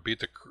sledgehammer, beat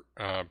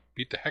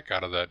the heck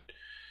out of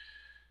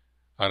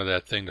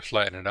that thing to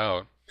flatten it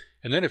out.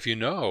 And then if you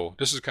know,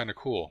 this is kind of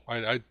cool,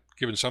 I've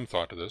given some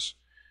thought to this,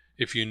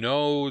 if you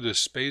know the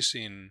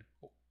spacing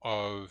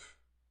of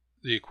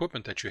the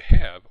equipment that you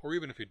have, or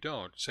even if you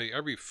don't, say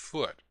every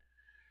foot,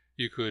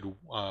 you could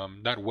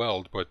not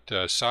weld,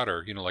 but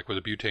solder, like with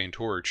a butane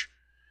torch.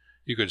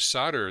 You could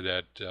solder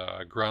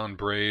that ground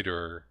braid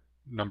or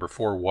number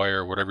 4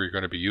 wire, whatever you're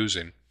going to be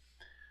using.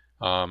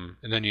 And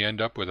then you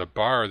end up with a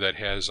bar that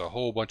has a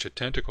whole bunch of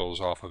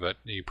tentacles off of it,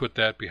 and you put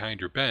that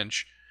behind your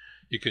bench.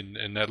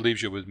 And that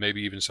leaves you with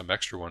maybe even some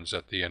extra ones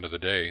at the end of the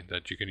day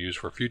that you can use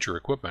for future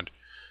equipment.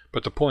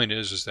 But the point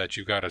is that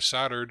you've got it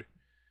soldered,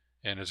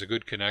 and it's a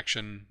good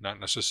connection, not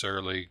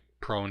necessarily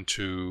prone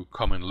to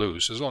coming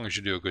loose, as long as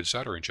you do a good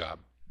soldering job.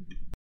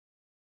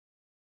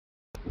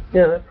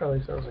 Yeah, that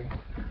probably sounds like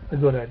a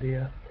good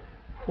idea.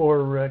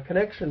 For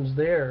connections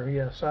there,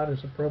 yeah,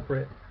 solder's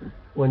appropriate.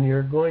 When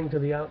you're going to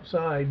the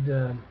outside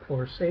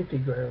for safety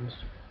grounds,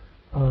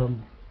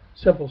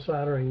 simple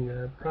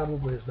soldering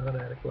probably is not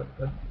adequate.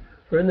 But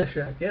for in the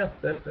shack, yeah,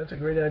 that's a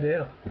great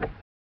idea.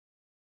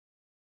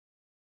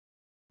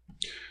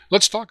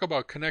 Let's talk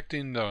about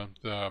connecting the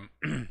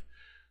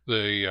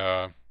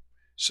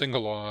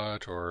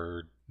single-aught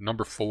or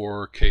number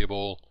 4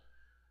 cable,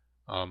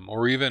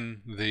 or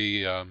even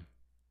the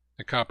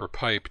copper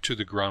pipe to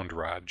the ground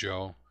rod,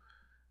 Joe.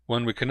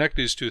 When we connect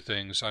these two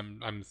things,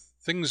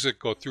 things that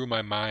go through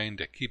my mind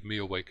that keep me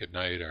awake at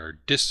night are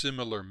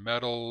dissimilar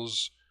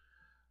metals.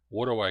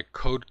 What do I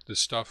coat the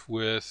stuff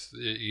with,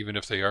 even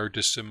if they are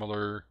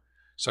dissimilar,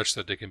 such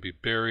that they can be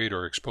buried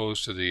or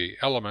exposed to the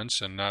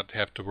elements and not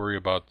have to worry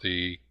about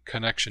the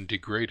connection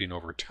degrading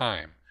over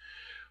time?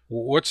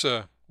 What's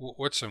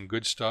some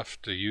good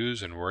stuff to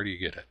use, and where do you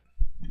get it?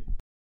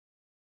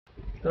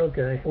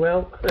 Okay,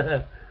 well,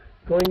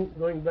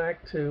 going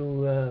back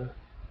to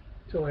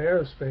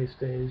aerospace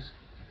days,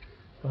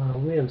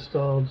 we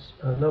installed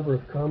a number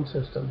of comm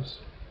systems,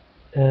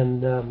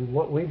 and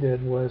what we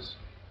did was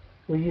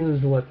we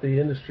used what the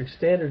industry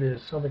standard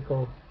is, something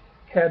called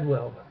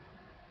Cadweld,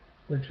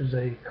 which is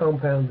a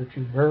compound that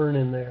you burn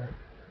in there,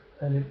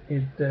 and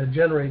it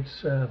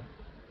generates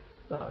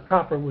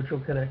copper, which will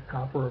connect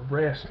copper or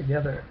brass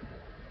together.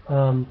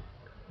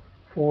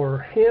 For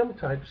ham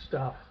type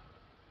stuff,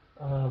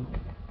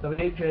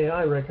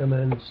 AJI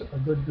recommends a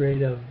good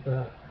grade of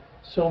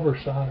silver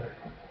solder,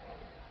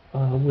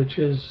 which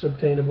is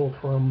obtainable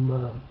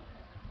from,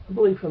 I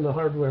believe, from the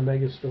hardware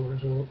mega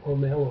stores or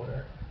mail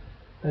order.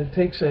 And it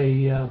takes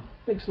a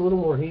little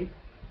more heat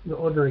than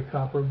ordinary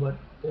copper, but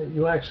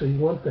you actually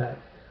want that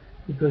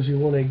because you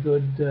want a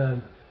good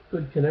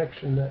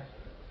connection that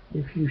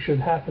if you should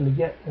happen to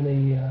get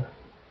any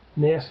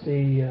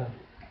nasty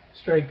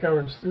stray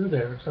currents through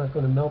there, it's not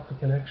going to melt the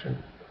connection.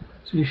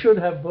 So you should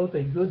have both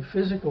a good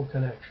physical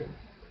connection,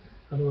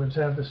 in other words,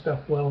 have the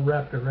stuff well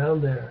wrapped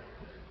around there,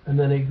 and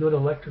then a good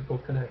electrical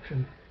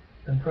connection.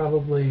 And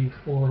probably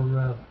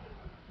for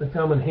the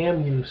common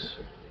ham use,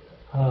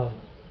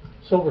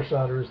 silver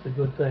solder is the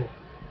good thing.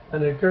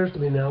 And it occurs to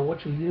me now,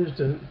 what you use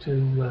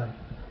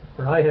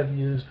or I have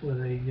used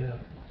with a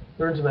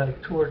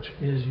Bernzomatic torch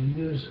is you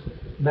use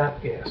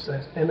MAP gas,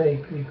 that's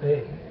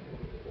MAPP,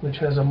 which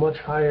has a much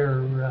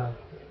higher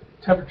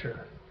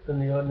temperature than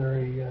the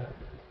ordinary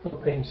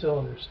propane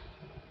cylinders.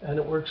 And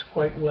it works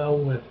quite well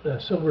with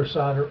silver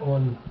solder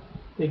on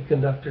big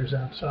conductors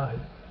outside.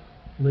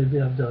 Believe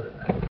me, I've done it.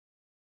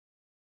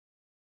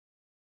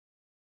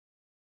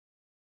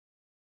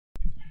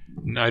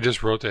 I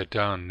just wrote that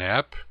down.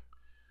 NAP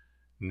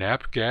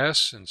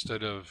gas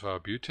instead of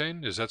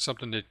butane? Is that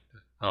something that...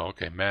 Oh,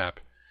 okay, MAP.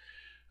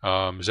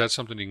 Is that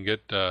something you can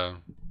get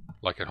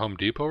like at Home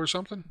Depot or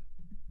something?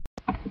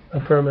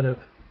 Affirmative.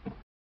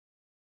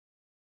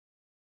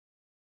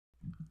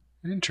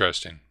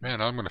 Interesting.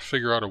 Man, I'm going to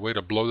figure out a way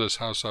to blow this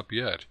house up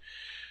yet.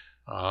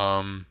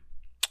 I'll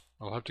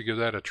have to give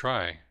that a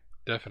try.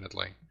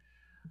 Definitely.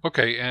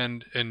 Okay,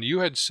 and you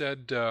had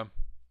said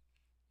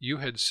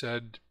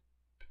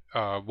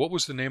what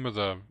was the name of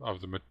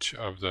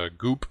the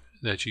goop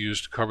that you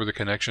used to cover the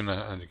connection?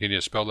 Can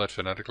you spell that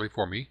phonetically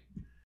for me?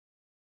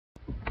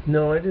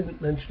 No, I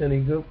didn't mention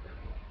any goop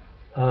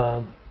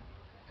to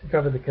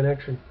cover the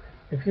connection.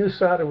 If you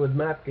solder with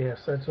MAP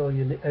gas, that's all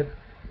you need.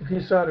 If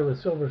you solder with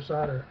silver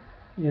solder,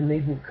 you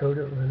needn't coat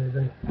it or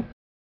anything.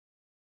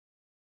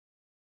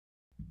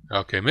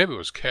 Okay, maybe it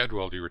was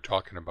Cadwell you were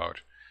talking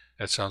about.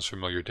 That sounds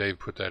familiar. Dave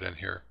put that in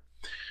here.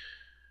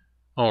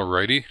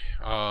 Alrighty.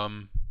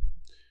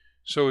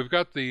 So we've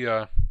got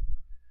the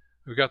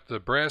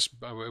brass.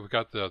 We've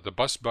got the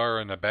bus bar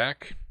in the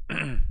back.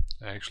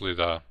 Actually,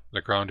 the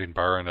grounding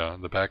bar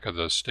in the back of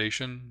the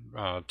station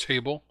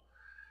table.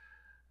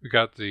 We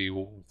got the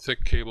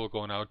thick cable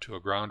going out to a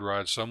ground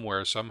rod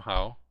somewhere,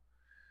 somehow.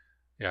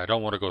 Yeah, I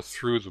don't want to go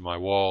through my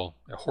wall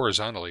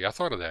horizontally. I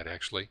thought of that,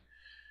 actually.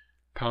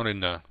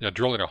 Drilling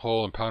a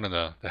hole and pounding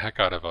the heck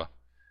out of a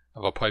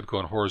pipe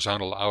going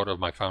horizontal out of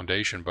my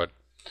foundation, but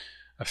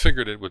I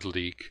figured it would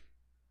leak,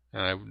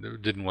 and I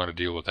didn't want to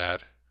deal with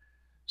that.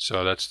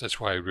 So that's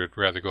why I would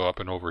rather go up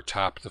and over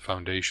top the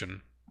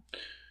foundation.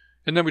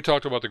 And then we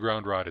talked about the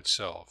ground rod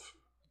itself.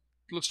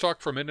 Let's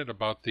talk for a minute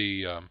about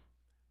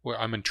well,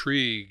 I'm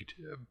intrigued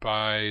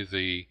by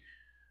the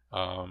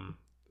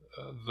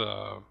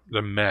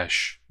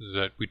mesh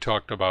that we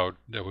talked about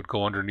that would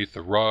go underneath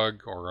the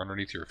rug or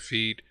underneath your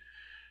feet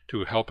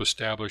to help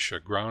establish a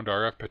ground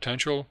RF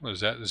potential.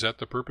 Is that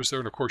the purpose there?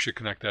 And of course, you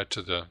connect that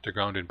to the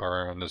grounding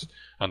bar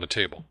on the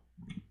table.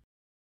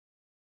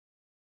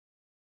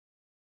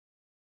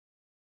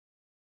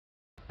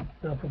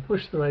 Now, if we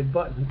push the right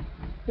button,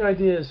 the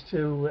idea is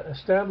to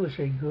establish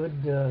a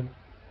good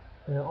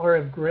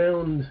RF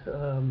ground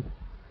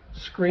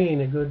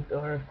screen, a good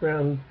RF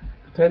ground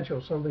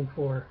potential, something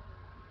for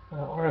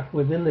RF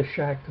within the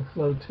shack to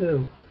flow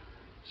to,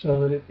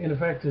 so that in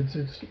effect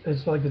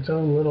it's like its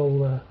own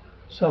little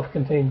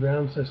self-contained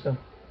ground system.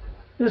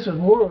 This is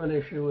more of an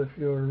issue if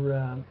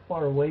you're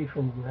far away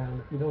from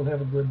ground, if you don't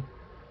have a good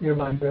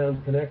nearby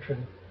ground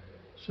connection,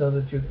 so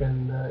that you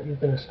can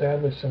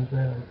establish some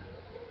ground.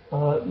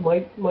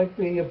 Might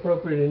be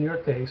appropriate in your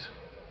case,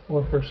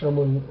 or for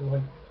someone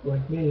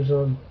like me who's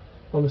on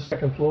the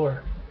second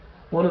floor.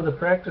 One of the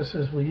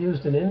practices we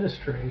used in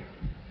industry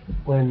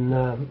when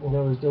I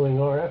was doing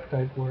RF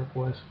type work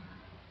was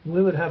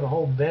we would have a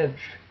whole bench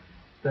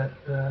that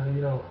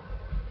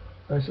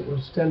it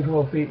was 10,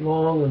 12 feet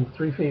long and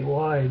 3 feet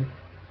wide,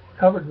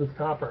 covered with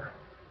copper,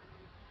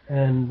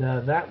 and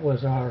that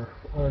was our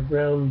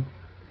ground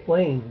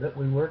plane that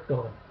we worked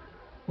on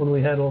when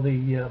we had all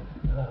the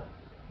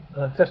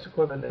test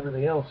equipment and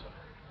everything else.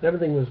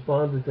 Everything was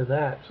bonded to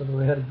that, so that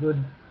we had a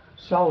good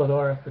solid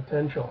RF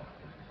potential.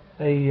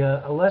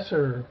 A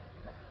lesser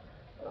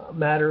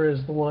matter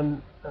is the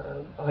one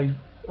I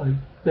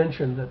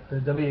mentioned that the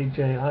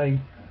WHAI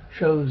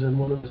shows in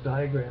one of his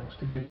diagrams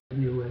to give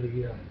you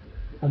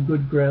a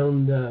good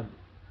ground,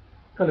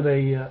 kind of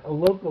a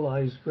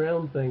localized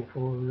ground thing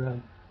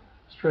for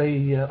stray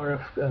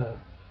RF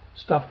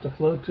stuff to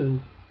flow to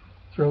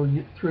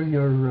through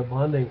your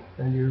bonding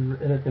and your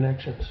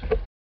interconnections.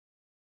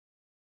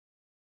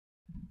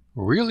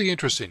 Really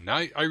interesting.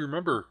 I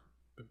remember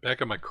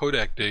back in my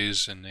Kodak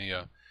days and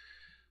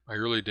my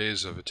early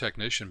days of a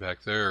technician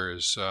back there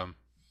is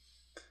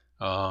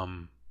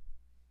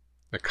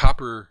the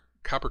copper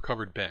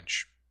covered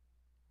bench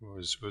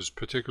was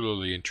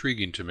particularly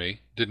intriguing to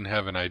me. Didn't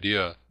have an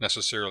idea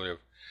necessarily of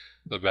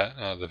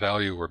the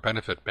value or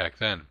benefit back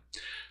then.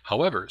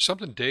 However,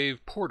 something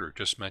Dave Porter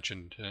just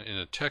mentioned in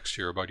a text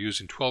here about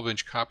using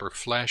 12-inch copper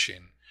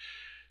flashing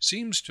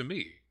seems to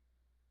me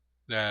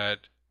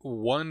that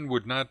one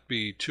would not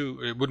be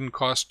it wouldn't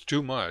cost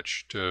too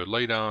much to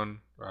lay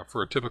down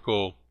for a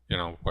typical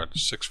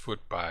 6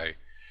 foot by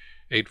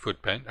 8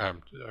 foot bench,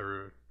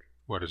 or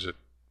what is it,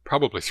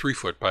 probably 3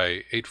 foot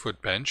by 8 foot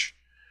bench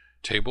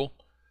table,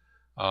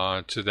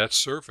 to that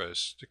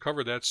surface, to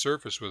cover that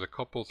surface with a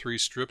couple 3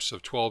 strips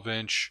of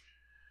 12-inch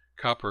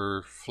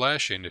copper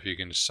flashing. If you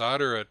can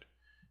solder it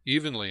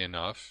evenly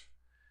enough,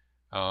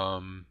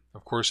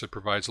 of course it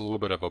provides a little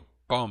bit of a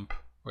bump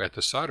at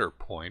the solder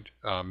point.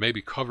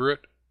 Maybe cover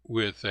it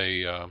with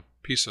a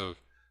piece of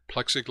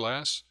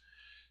plexiglass,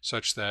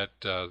 such that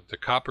the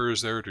copper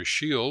is there to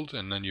shield,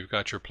 and then you've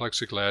got your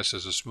plexiglass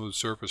as a smooth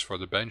surface for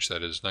the bench.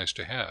 That is nice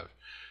to have.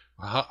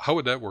 How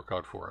would that work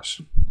out for us?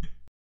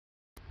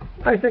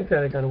 I think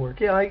that it got to work.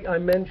 Yeah, I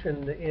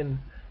mentioned in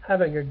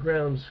having a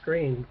ground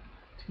screen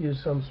to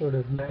use some sort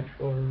of mesh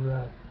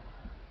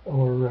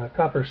or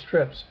copper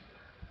strips.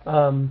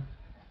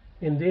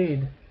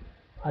 Indeed,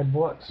 I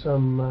bought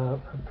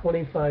some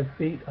 25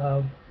 feet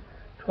of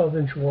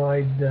 12-inch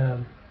wide,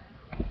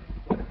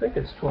 I think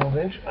it's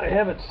 12-inch. I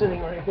have it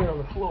sitting right here on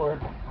the floor.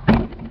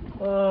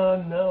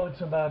 No,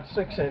 it's about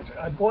 6-inch.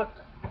 I bought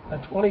a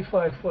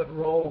 25-foot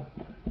roll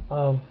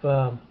of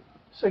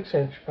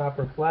 6-inch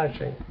copper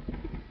flashing,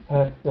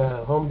 at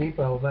Home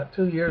Depot about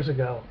 2 years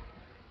ago,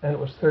 and it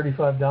was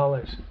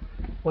 $35.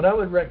 What I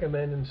would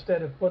recommend,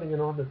 instead of putting it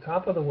on the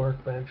top of the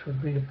workbench,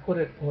 would be to put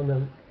it on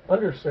the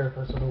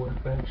undersurface of the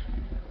workbench.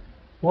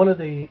 One of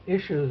the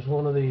issues,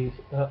 one of the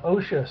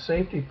OSHA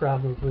safety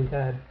problems we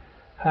had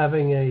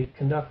having a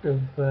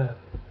conductive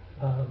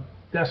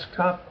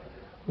desktop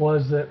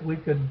was that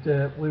we'd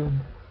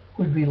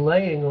be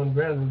laying on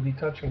ground, we'd be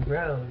touching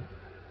ground,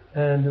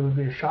 and there would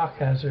be a shock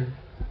hazard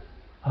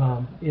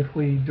if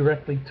we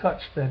directly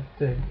touched that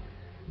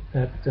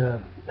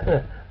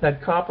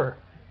copper,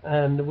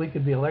 and we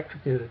could be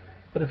electrocuted.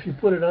 But if you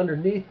put it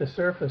underneath the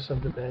surface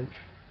of the bench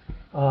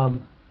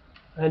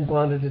and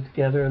bonded it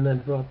together and then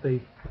brought the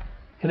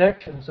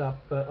connections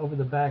up over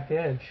the back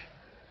edge,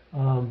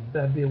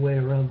 that'd be a way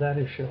around that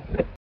issue.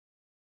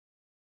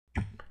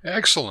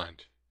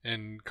 Excellent.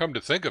 And come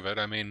to think of it,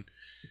 I mean,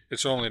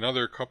 it's only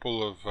another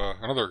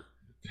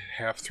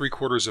half,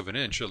 3/4 of an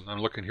inch. I'm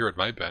looking here at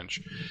my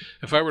bench.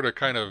 If I were to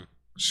kind of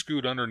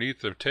scoot underneath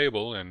the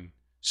table and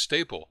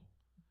staple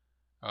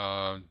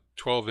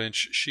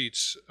 12-inch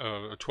sheets,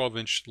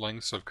 12-inch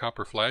lengths of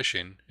copper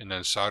flashing, and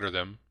then solder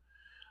them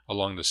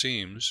along the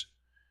seams,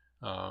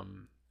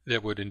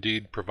 that would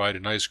indeed provide a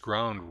nice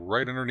ground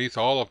right underneath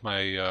all of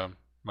my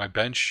my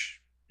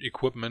bench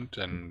equipment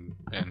and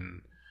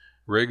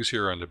rigs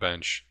here on the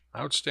bench.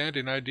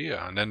 Outstanding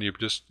idea. And then you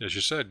just, as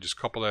you said, just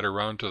couple that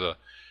around to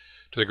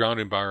the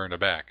grounding bar in the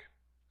back.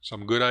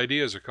 Some good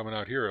ideas are coming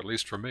out here, at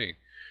least for me.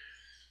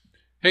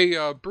 Hey,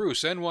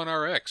 Bruce,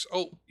 N1RX.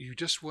 Oh, you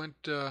just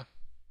went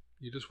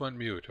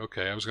mute.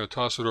 Okay, I was going to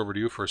toss it over to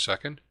you for a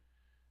second.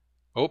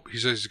 Oh, he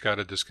says he's got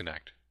to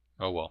disconnect.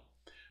 Oh, well.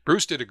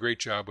 Bruce did a great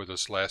job with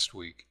us last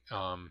week,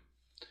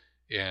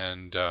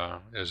 and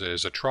as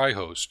a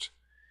tri-host,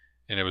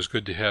 and it was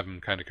good to have him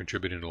kind of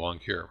contributing along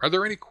here. Are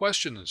there any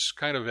questions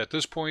kind of at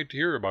this point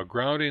here about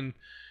grounding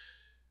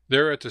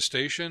there at the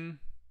station,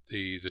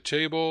 the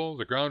table,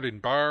 the grounding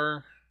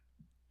bar,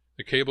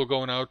 the cable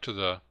going out to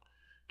the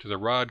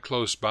rod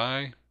close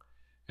by?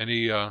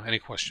 Any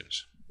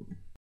questions?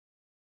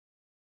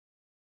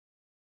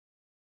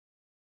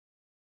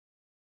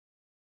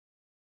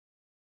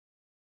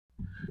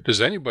 Does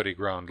anybody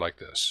ground like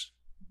this?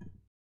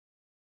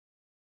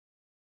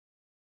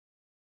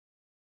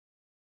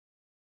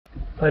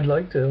 I'd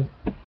like to.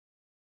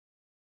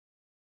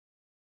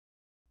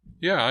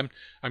 Yeah,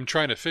 I'm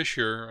trying to fish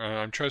here.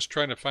 I'm just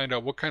trying to find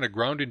out what kind of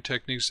grounding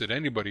techniques that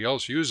anybody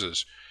else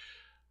uses.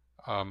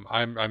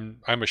 I'm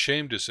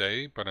ashamed to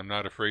say, but I'm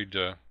not afraid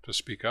to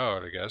speak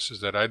out, I guess, is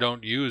that I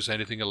don't use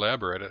anything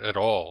elaborate at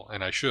all,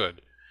 and I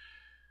should.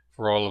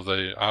 For all of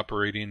the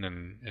operating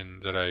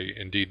and that I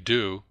indeed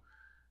do,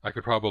 I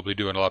could probably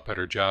do a lot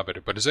better job at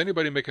it. But does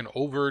anybody make an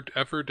overt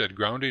effort at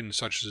grounding,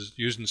 such as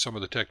using some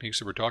of the techniques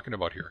that we're talking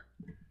about here?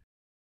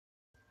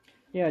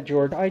 Yeah,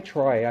 George, I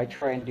try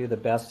and do the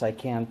best I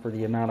can for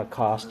the amount of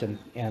cost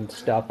and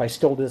stuff. I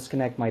still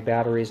disconnect my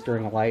batteries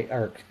during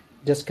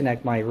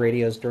disconnect my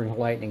radios during a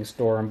lightning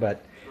storm,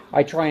 but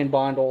I try and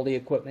bond all the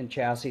equipment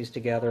chassis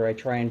together. I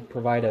try and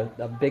provide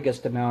a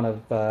biggest amount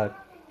of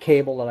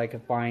cable that I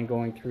could find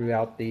going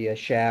throughout the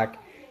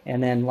shack,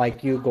 and then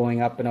like you,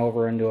 going up and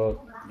over into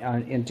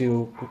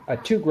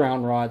two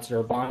ground rods that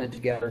are bonded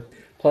together,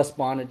 plus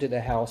bonded to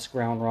the house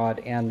ground rod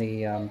and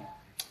the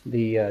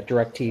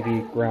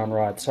DirecTV ground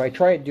rod. So I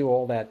try to do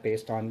all that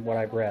based on what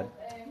I've read.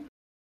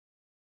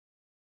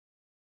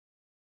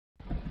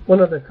 One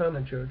other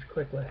comment, George,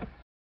 quickly.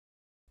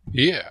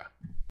 Yeah.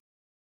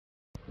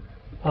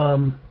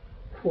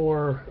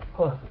 For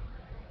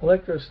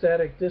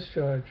electrostatic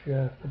discharge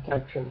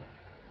protection,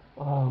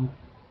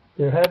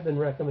 there have been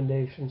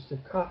recommendations to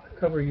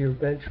cover your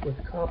bench with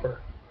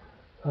copper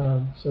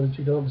so that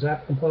you don't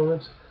zap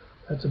components.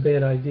 That's a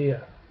bad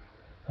idea.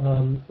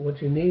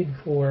 What you need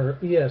for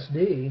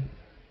ESD,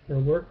 for a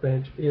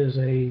workbench, is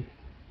a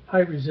high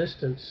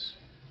resistance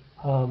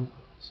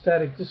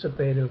static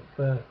dissipative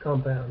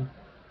compound,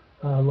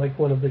 like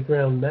one of the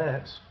ground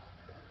mats,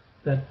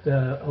 that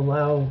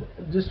allow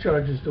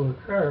discharges to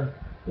occur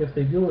if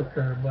they do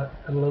occur, but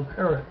at a low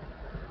current.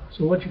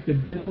 So what you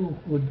could do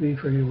would be,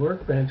 for your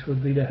workbench,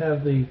 would be to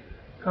have the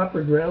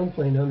copper ground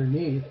plane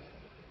underneath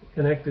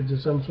connected to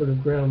some sort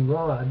of ground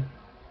rod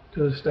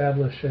to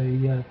establish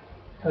a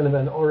kind of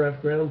an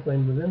RF ground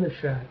plane within the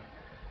shack.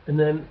 And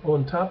then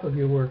on top of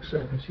your work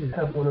surface, you'd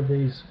have one of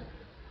these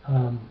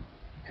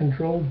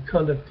controlled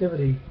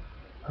conductivity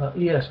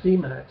ESD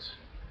mats,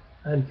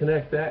 and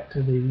connect that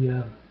to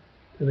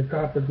the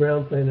copper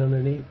ground plane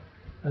underneath,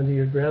 under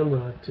your ground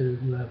rod,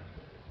 to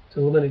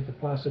eliminate the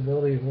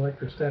possibility of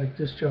electrostatic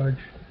discharge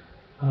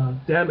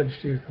damage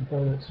to your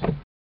components.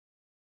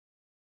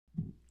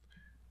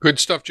 Good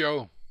stuff,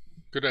 Joe.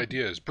 Good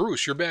ideas.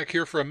 Bruce, you're back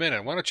here for a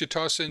minute. Why don't you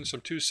toss in some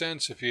 2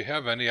 cents, if you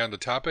have any, on the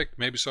topic,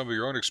 maybe some of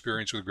your own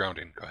experience with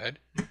grounding. Go ahead.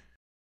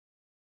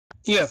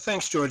 Yeah,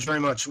 thanks, George, very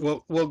much.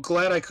 Well,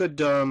 glad I could,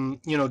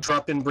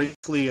 drop in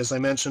briefly. As I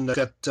mentioned, I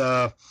got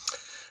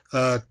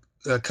a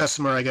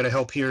customer I got to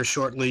help here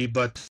shortly,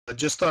 but I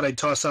just thought I'd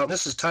toss out, and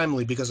this is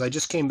timely because I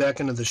just came back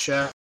into the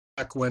shack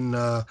when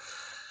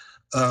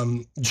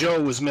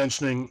Joe was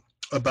mentioning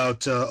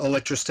about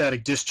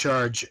electrostatic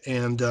discharge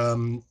and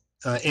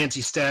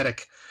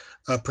anti-static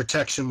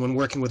protection when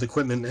working with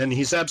equipment, and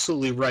he's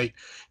absolutely right.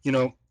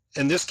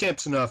 And this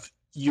can't enough.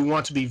 You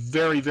want to be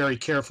very, very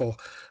careful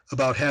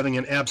about having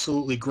an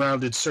absolutely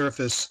grounded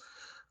surface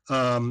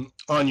on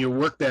your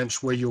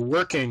workbench where you're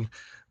working.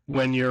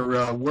 When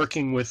you're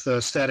working with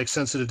static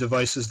sensitive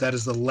devices, that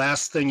is the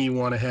last thing you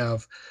want to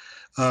have.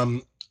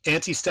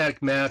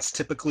 Anti-static mats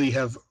typically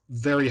have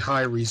very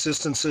high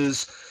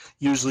resistances,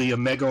 usually a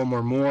megohm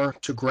or more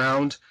to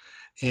ground,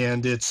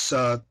 and it's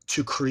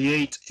to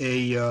create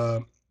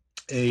a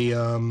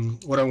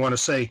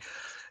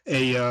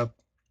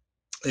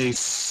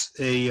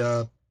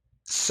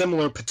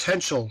similar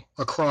potential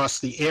across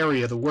the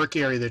area, the work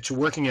area that you're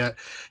working at.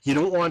 You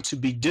don't want to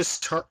be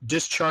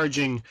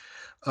discharging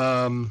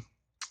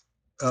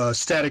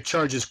static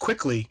charges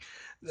quickly.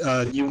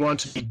 You want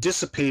to be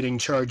dissipating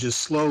charges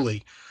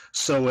slowly.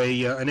 So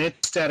an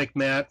anti-static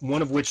mat,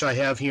 one of which I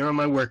have here on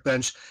my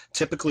workbench,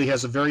 typically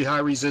has a very high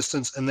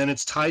resistance, and then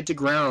it's tied to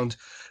ground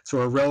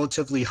through a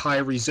relatively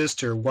high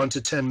resistor, 1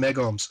 to 10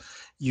 megohms.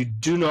 You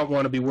do not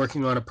want to be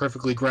working on a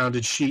perfectly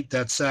grounded sheet.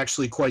 That's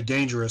actually quite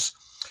dangerous.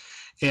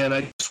 And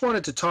I just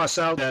wanted to toss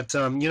out that,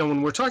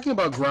 when we're talking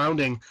about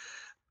grounding,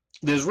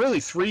 there's really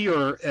 3,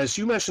 or as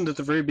you mentioned at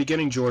the very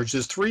beginning, George,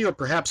 there's 3 or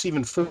perhaps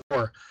even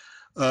 4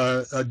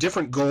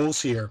 different goals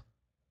here.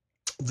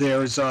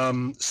 There's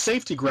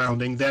safety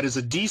grounding, that is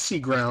a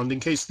DC ground in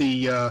case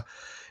we're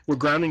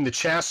grounding the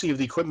chassis of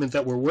the equipment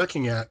that we're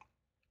working at,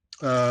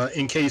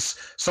 in case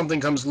something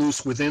comes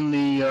loose within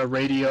the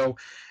radio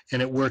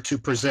and it were to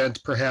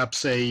present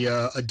perhaps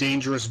a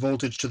dangerous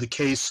voltage to the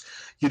case.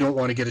 You don't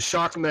want to get a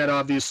shock from that,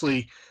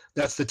 obviously.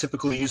 That's the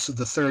typical use of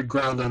the third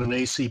ground on an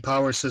AC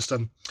power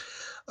system.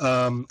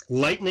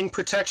 Lightning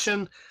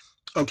protection.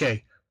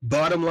 Okay,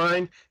 bottom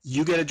line,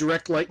 you get a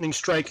direct lightning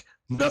strike,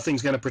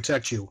 nothing's going to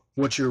protect you.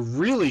 What you're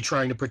really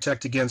trying to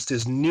protect against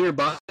is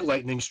nearby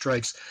lightning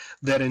strikes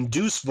that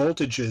induce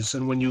voltages.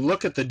 And when you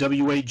look at the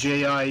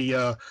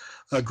W8JI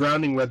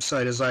grounding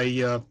website, as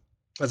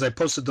I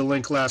posted the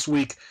link last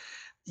week,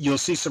 you'll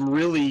see some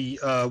really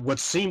what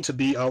seem to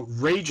be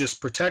outrageous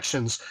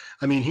protections.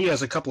 I mean, he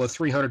has a couple of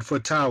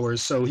 300-foot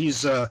towers, so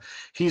he's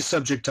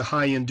subject to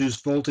high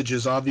induced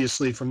voltages,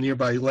 obviously, from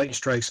nearby lightning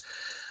strikes.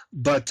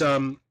 But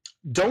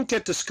don't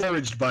get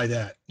discouraged by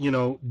that.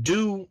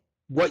 Do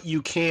what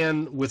you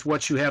can with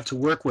what you have to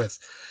work with.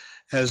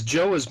 As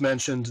Joe has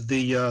mentioned,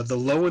 the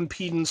low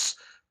impedance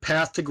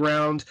path to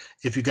ground,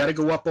 if you got to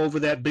go up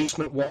over that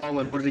basement wall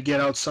in order to get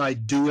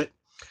outside, do it.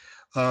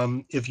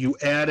 If you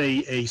add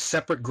a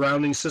separate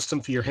grounding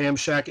system for your ham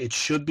shack, it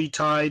should be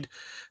tied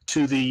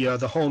to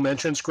the home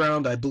entrance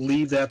ground. I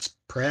believe that's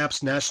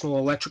perhaps National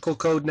Electrical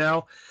Code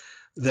now,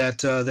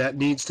 that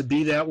needs to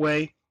be that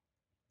way.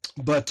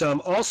 But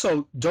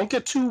also, don't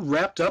get too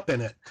wrapped up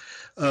in it.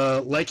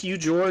 Like you,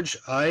 George,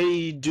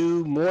 I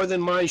do more than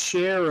my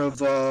share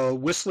of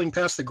whistling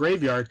past the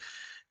graveyard,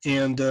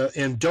 and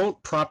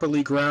don't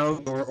properly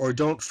ground or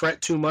don't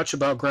fret too much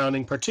about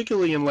grounding,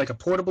 particularly in like a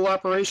portable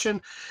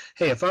operation.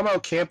 Hey, if I'm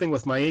out camping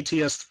with my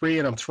ATS-3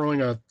 and I'm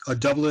throwing a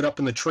doublet up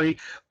in the tree,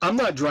 I'm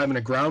not driving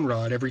a ground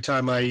rod every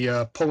time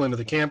I pull into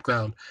the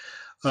campground.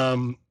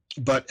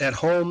 But at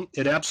home,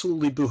 it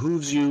absolutely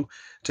behooves you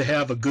to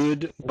have a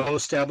good,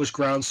 well-established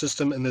ground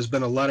system, and there's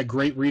been a lot of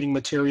great reading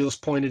materials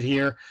pointed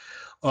here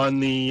on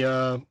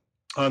the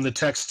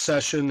text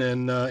session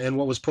and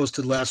what was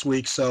posted last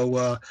week.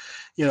 So,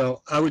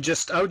 I would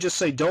just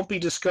say don't be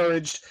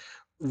discouraged.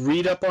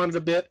 Read up on it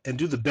a bit and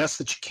do the best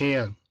that you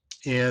can.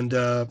 And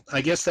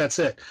I guess that's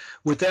it.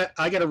 With that,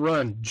 I got to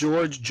run.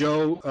 George,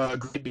 Joe,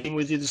 great being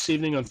with you this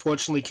evening.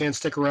 Unfortunately, can't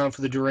stick around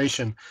for the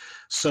duration.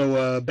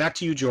 So back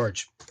to you,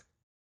 George.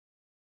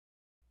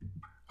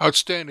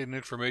 Outstanding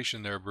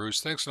information there, Bruce.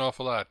 Thanks an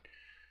awful lot.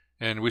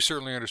 And we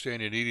certainly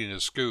understand you needing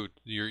to scoot.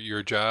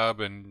 Your job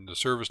and the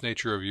service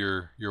nature of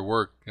your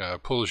work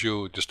pulls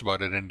you just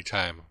about at any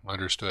time.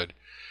 Understood.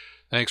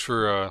 Thanks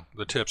for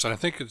the tips. And I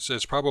think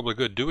it's probably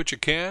good. Do what you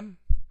can.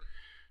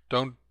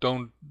 Don't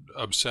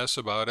obsess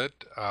about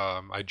it.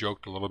 I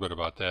joked a little bit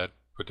about that,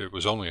 but it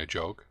was only a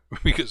joke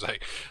because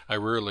I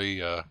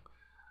rarely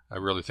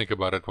think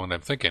about it when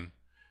I'm thinking.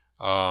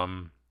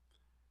 But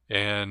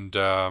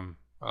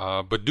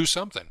do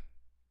something.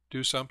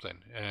 Do something.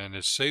 And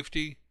it's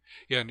safety.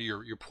 Yeah, and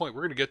your point,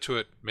 we're going to get to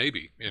it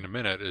maybe in a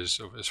minute, as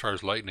far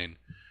as lightning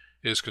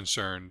is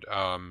concerned.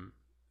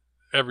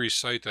 Every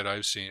site that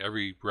I've seen,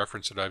 every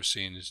reference that I've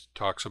seen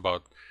talks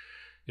about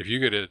if you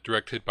get a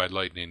direct hit by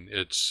lightning,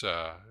 it's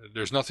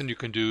there's nothing you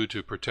can do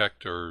to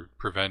protect or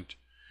prevent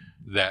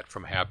that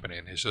from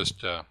happening. It's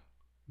just,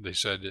 they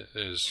said,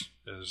 as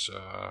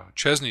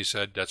Chesney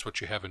said, that's what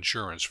you have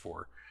insurance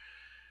for.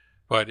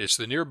 But it's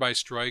the nearby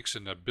strikes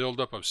and the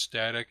buildup of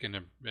static,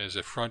 and as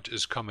a front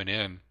is coming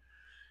in,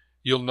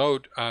 you'll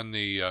note on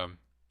the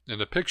in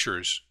the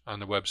pictures on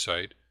the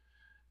website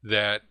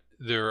that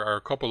there are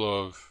a couple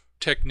of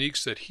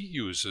techniques that he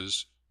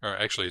uses, or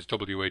actually it's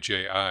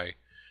WHAI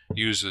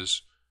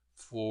uses,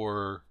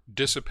 for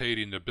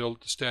dissipating the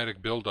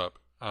static buildup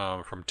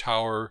from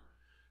tower,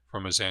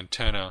 from his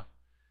antenna,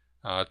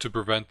 to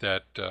prevent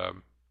that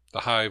the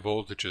high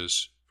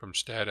voltages from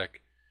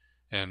static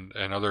and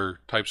other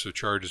types of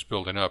charges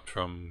building up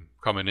from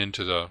coming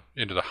into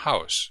the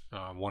house.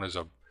 One is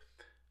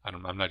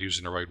I'm not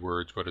using the right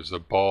words, but it's the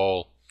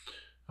ball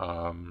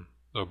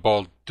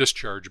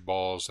discharge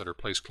balls that are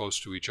placed close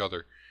to each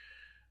other.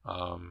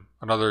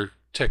 Another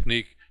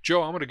technique,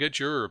 Joe, I'm going to get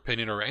your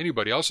opinion or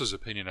anybody else's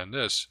opinion on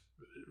this.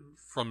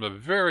 From the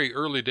very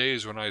early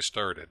days when I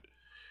started,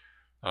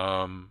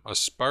 a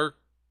spark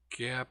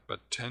gap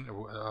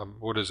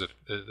what is it?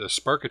 A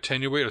spark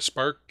attenuate, a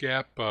spark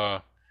gap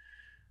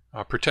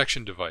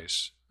protection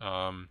device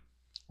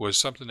was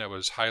something that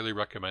was highly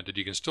recommended.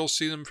 You can still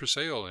see them for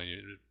sale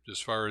as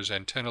far as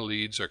antenna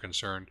leads are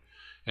concerned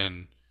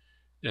and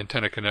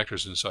antenna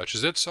connectors and such.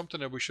 Is that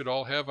something that we should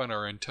all have on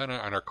our antenna,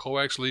 on our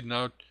coax leading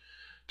out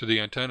to the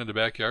antenna in the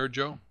backyard,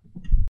 Joe?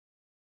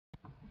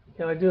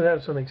 Yeah, I do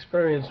have some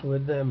experience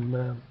with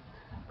them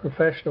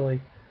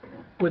professionally.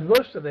 With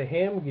most of the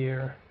ham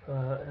gear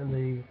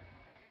and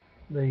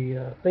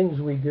the things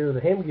we do,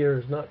 the ham gear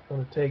is not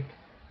going to take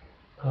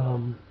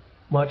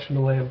much in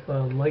the way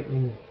of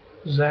lightning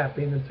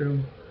zapping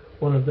through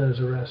one of those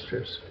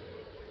arresters.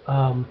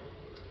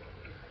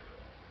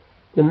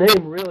 The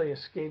name really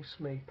escapes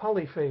me.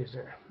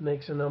 Polyphaser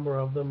makes a number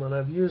of them, and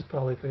I've used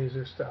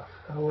polyphaser stuff.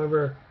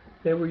 However,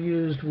 they were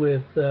used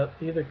with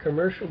either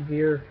commercial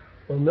gear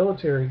or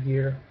military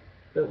gear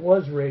that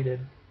was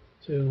rated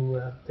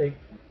to take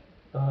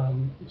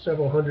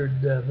several hundred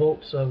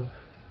volts of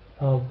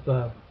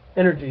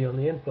energy on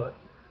the input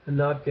and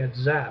not get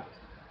zapped.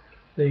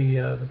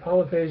 The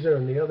polyphaser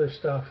and the other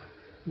stuff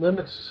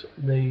limits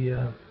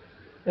the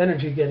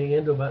energy getting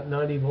into about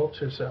 90 volts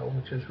or so,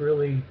 which is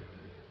really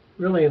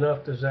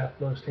enough to zap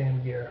most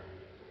hand gear.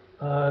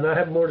 And I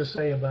have more to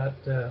say about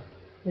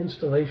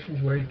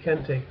installations where you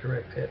can take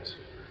direct hits,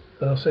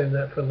 but I'll save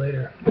that for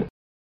later.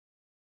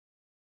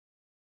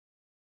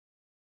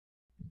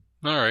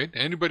 All right.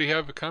 Anybody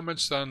have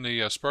comments on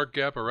the spark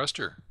gap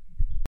arrestor?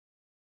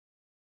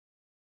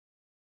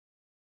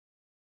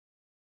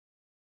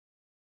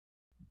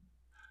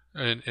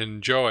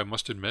 And Joe, I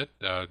must admit,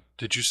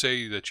 did you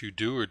say that you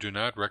do or do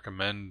not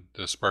recommend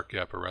the spark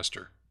gap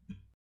arrestor?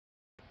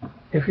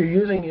 If you're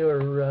using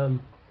your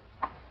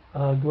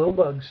glow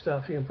bug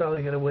stuff, you can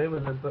probably get away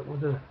with it, but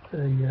with the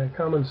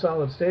common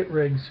solid state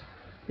rigs,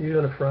 you're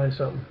going to fry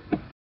something.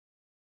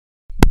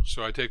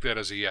 So I take that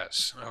as a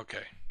yes.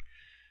 Okay.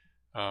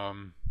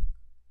 And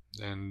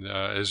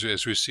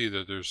as we see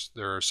that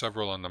there are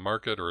several on the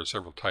market, or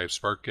several types,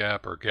 spark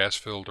gap or gas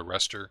filled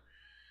arrestor.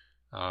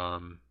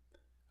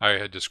 I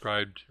had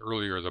described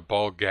earlier the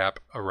ball gap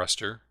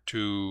arrestor,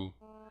 two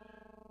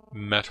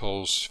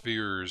metal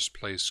spheres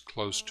placed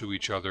close to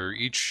each other.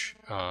 Each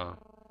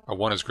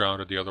one is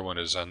grounded, the other one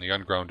is on the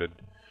ungrounded,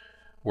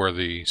 where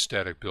the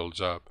static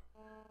builds up.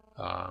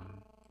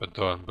 But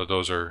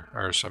those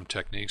are some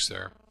techniques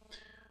there.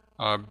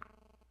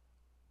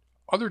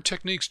 Other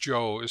techniques,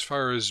 Joe, as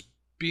far as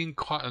being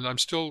caught, and I'm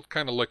still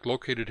kind of like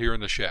located here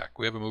in the shack.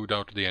 We haven't moved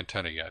out to the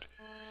antenna yet.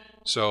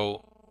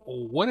 So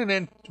when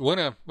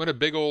a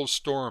big old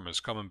storm is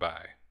coming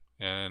by,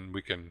 and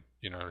we can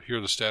hear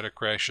the static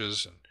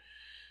crashes,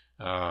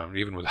 and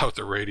even without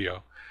the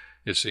radio,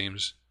 it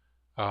seems.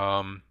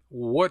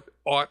 What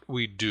ought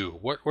we do?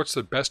 What's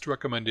the best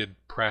recommended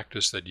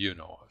practice that you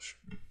know of?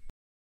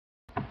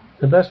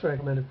 The best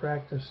recommended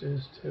practice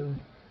is to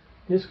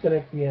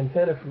disconnect the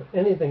antenna from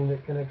anything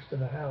that connects to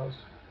the house.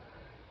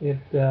 It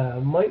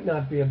might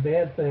not be a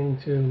bad thing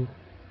to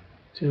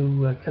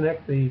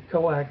connect the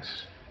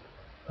coax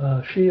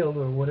shield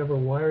or whatever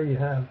wire you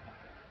have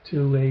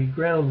to a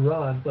ground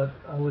rod, but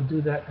I would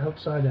do that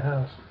outside the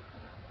house,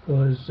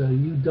 because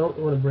you don't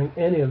want to bring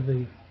any of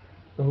the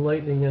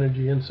lightning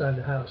energy inside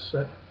the house.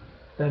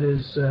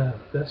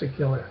 That's a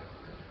killer,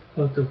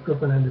 both to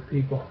equipment and to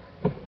people.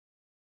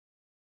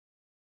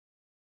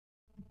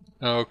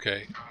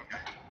 Okay.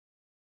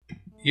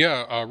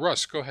 Yeah,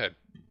 Russ, go ahead.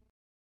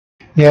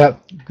 Yeah,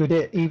 good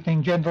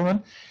evening,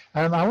 gentlemen.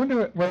 I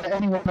wonder whether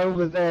anyone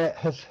over there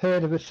has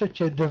heard of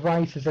such a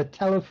device as a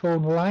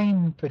telephone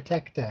line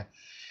protector,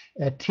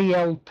 a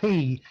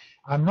TLP.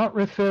 I'm not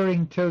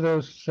referring to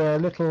those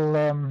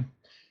little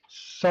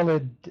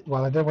solid,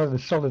 well, I don't know whether they're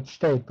solid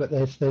state, but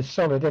they're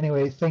solid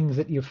anyway, things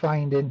that you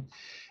find in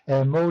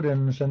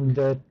modems and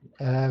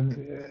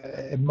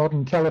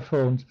modern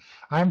telephones.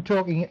 I'm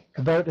talking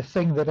about a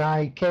thing that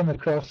I came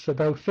across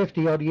about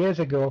 50 odd years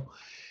ago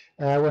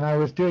when I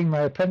was doing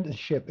my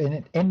apprenticeship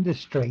in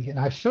industry, and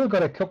I've still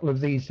got a couple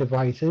of these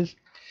devices.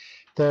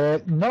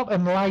 They're not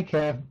unlike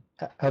a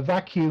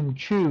vacuum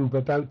tube,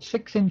 about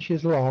 6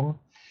 inches long,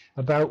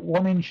 about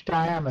 1 inch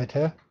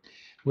diameter,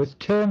 with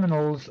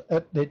terminals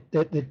at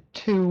the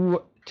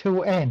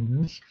two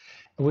ends,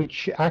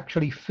 which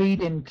actually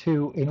feed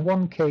into, in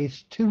one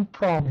case, 2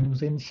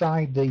 prongs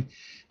inside the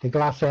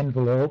glass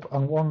envelope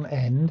on one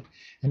end,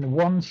 and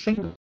one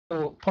single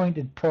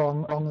pointed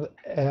prong on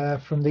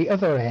from the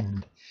other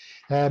end,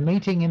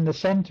 meeting in the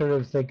center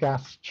of the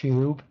gas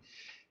tube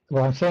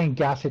well, I'm saying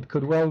gas. It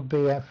could well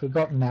be. I've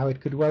forgotten now. It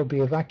could well be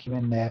a vacuum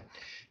in there.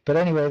 But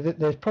anyway,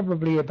 there's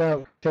probably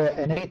about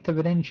an eighth of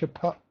an inch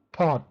apart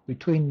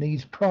between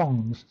these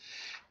prongs.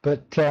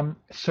 But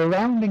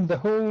surrounding the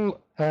whole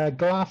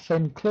glass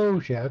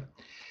enclosure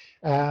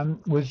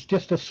was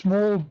just a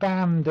small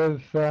band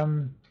of a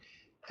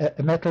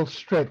metal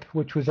strip,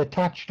 which was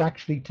attached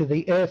actually to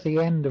the earthy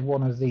end of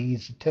one of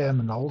these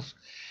terminals.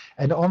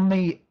 And on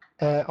the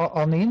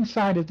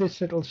inside of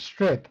this little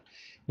strip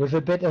was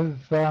a bit of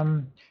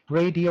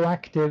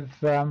radioactive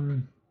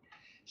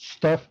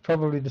stuff,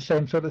 probably the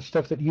same sort of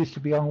stuff that used to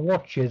be on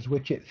watches,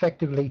 which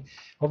effectively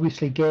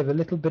obviously gave a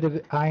little bit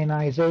of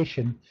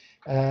ionization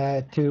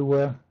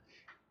to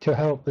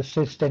help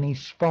assist any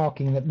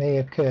sparking that may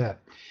occur.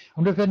 I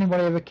wonder if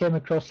anybody ever came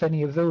across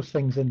any of those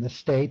things in the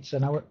States,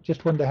 and I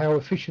just wonder how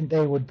efficient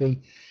they would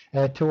be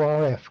to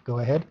RF. Go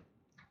ahead.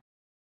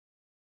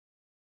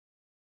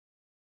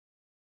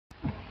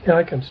 Yeah,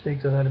 I can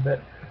speak to that a bit.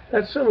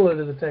 That's similar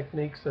to the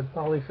techniques that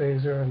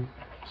Polyphaser and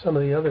some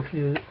of the other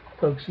few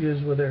folks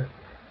use with their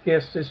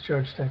gas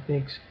discharge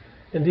techniques.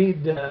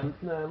 Indeed, a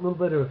little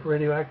bit of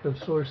radioactive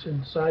source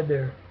inside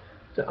there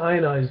to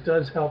ionize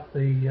does help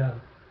the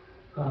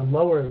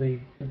lower the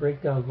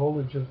breakdown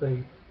voltage of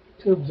the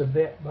tubes a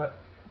bit, but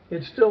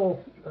it's still,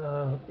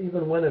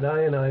 even when it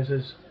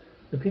ionizes,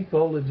 the peak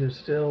voltage is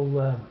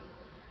still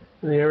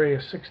in the area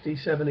of 60,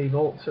 70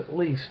 volts at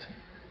least,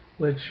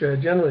 which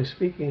generally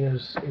speaking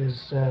is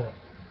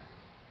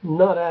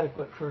not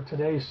adequate for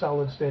today's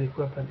solid state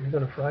equipment. You're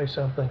going to fry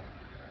something.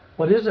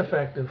 What is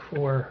effective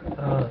for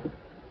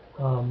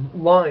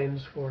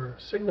lines, for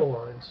signal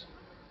lines,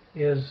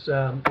 is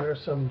there are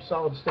some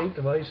solid state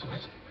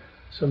devices,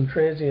 some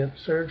transient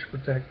surge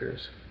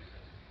protectors,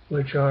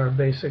 which are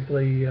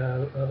basically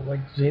like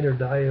Zener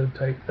diode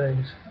type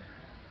things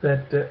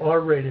that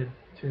are rated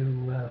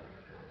to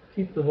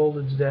keep the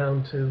voltage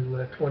down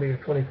to 20 or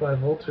 25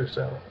 volts or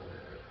so,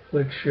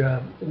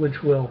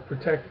 which will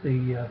protect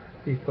the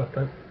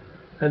equipment.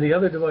 And the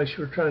other device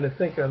you were trying to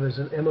think of is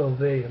an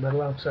MOV, a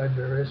metal oxide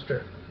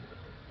varistor.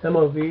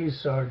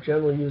 MOVs are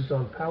generally used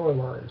on power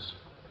lines.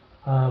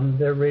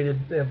 They're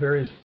rated, they have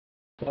various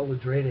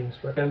voltage ratings,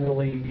 but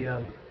generally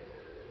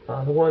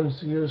the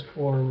ones used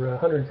for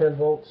 110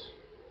 volts,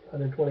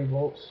 120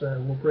 volts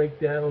will break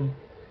down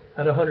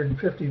at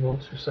 150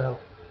 volts or so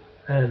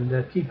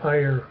and keep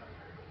higher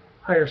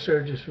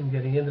surges from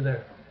getting into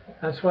there.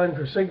 That's fine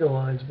for signal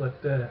lines, but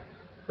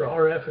for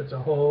RF it's a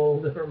whole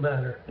different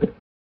matter.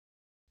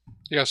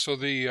 Yeah, so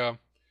the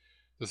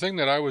thing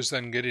that I was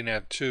then getting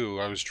at too,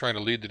 I was trying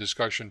to lead the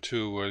discussion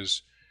to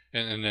was,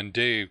 and then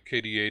Dave,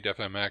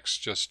 KD8FMX,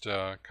 just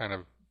kind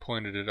of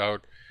pointed it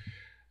out.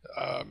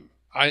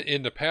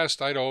 In the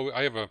past, I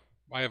have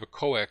a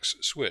coax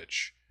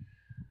switch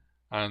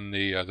on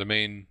the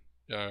main,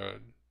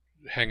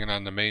 hanging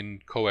on the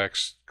main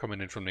coax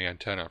coming in from the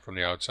antenna from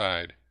the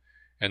outside,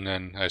 and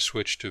then I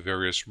switched to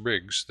various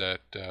rigs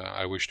that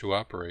I wish to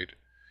operate.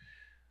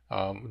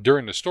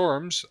 During the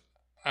storms,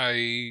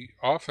 I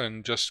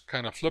often just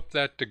kind of flip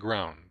that to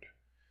ground,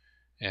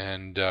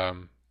 and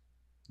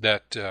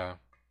that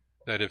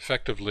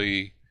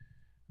effectively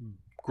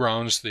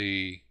grounds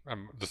the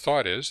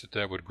thought is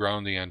that would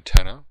ground the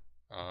antenna.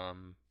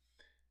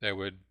 That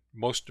would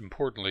most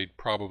importantly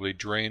probably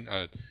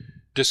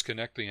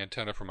disconnect the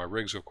antenna from my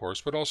rigs, of course,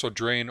 but also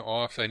drain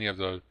off any of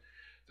the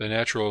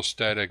natural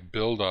static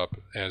buildup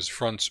as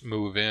fronts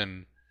move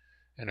in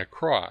and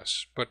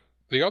across. But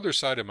the other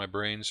side of my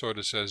brain sort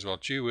of says, well,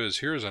 gee whiz,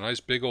 here's a nice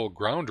big old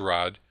ground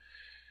rod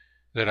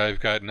that I've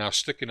got now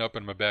sticking up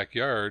in my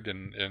backyard,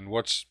 and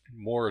what's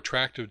more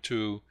attractive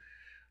to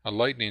a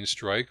lightning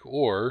strike,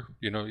 or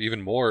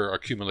even more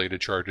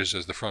accumulated charges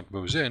as the front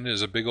moves in,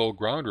 is a big old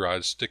ground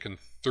rod sticking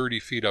 30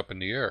 feet up in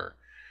the air.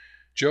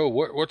 Joe,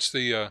 what's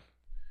the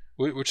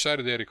which side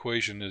of that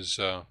equation is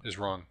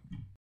wrong?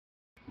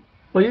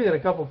 Well, you got a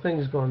couple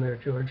things going there,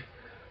 George.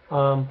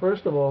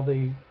 First of all,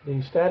 the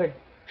static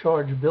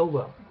charge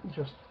buildup,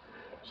 just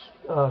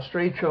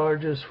stray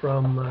charges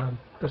from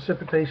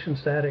precipitation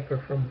static or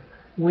from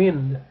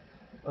wind,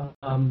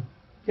 can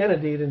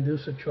indeed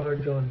induce a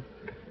charge on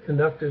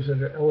conductors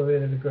that are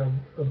elevated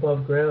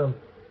above ground.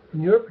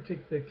 In your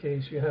particular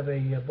case, you have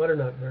a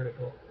butternut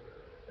vertical,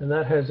 and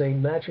that has a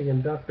matching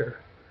inductor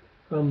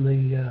from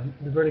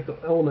the vertical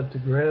element to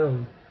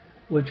ground,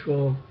 which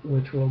will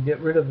get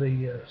rid of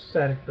the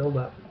static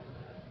buildup.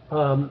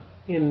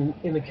 In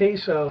the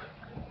case of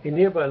a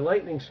nearby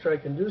lightning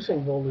strike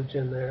inducing voltage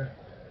in there,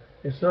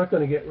 it's not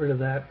going to get rid of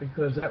that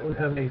because that would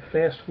have a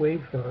fast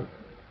wave front,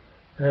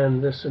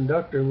 and this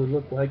inductor would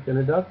look like an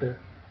inductor,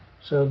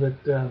 so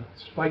that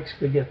spikes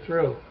could get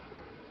through,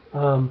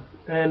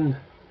 and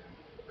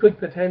could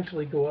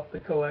potentially go up the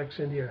coax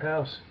into your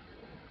house.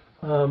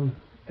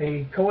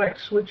 A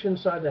coax switch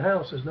inside the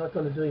house is not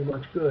going to do you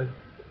much good.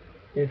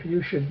 If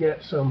you should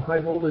get some high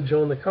voltage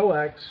on the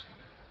coax,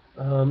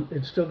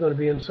 it's still going to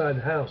be inside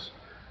the house.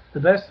 The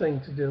best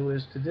thing to do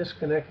is to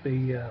disconnect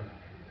we're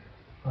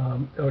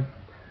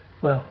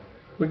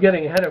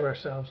getting ahead of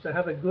ourselves. To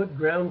have a good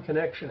ground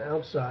connection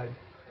outside,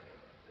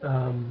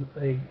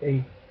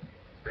 a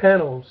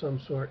panel of some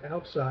sort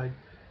outside,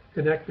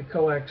 connect the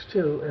coax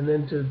to, and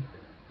then to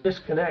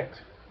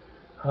disconnect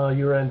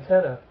your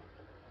antenna,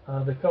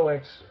 the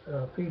coax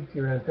feed to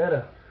your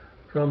antenna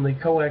from the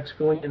coax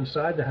going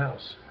inside the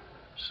house,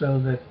 so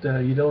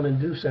that you don't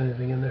induce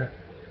anything in there.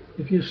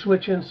 If you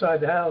switch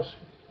inside the house,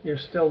 you're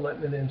still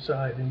letting it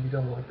inside, and you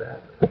don't want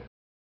that.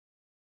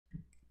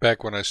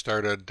 Back when I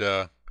started,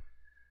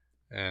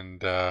 in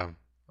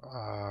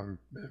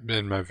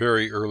my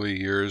very early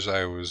years,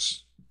 I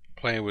was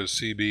playing with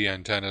CB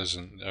antennas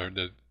and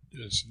the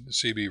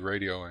CB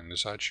radio and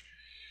such.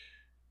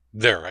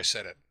 There, I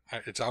said it.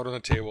 It's out on the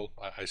table.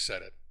 I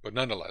said it. But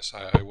nonetheless,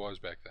 I was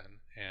back then.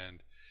 And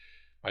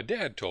my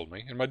dad told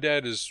me, and my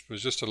dad was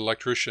just an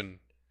electrician.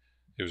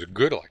 He was a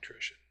good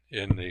electrician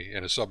in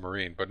a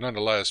submarine. But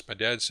nonetheless, my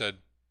dad said,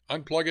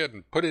 unplug it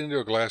and put it into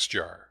a glass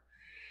jar.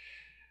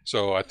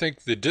 So I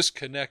think the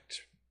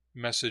disconnect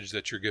message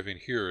that you're giving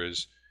here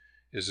is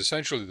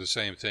essentially the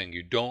same thing.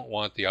 You don't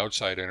want the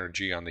outside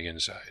energy on the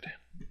inside.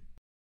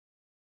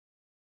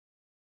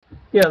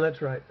 Yeah,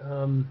 that's right.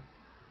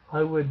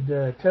 I would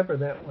temper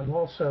that one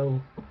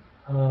also.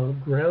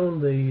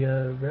 Ground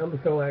the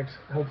coax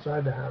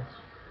outside the house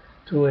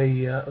to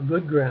a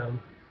good ground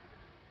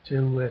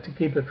to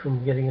keep it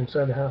from getting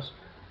inside the house.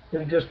 If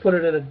you just put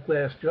it in a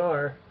glass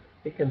jar,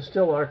 it can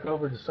still arc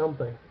over to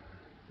something.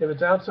 If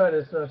it's outside,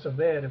 it's not so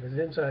bad. If it's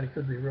inside, it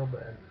could be real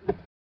bad.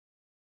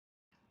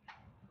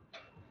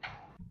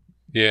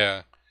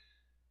 Yeah.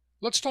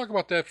 Let's talk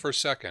about that for a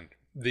second.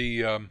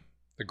 The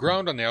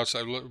ground on the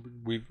outside,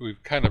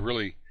 we've kind of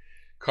really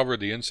covered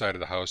the inside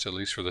of the house, at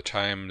least for the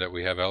time that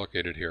we have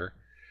allocated here.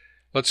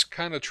 Let's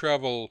kind of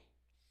travel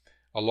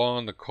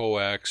along the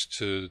coax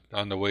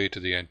on the way to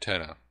the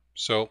antenna.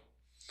 So,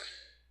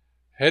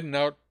 heading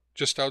out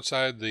just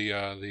outside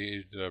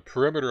the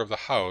perimeter of the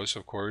house,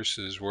 of course,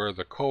 is where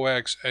the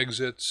coax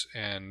exits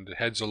and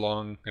heads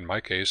along, in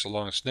my case,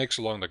 snakes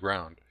along the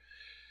ground.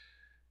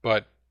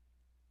 But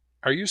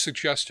are you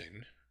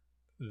suggesting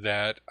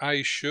that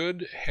I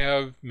should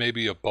have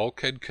maybe a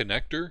bulkhead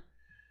connector,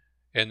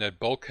 and that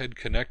bulkhead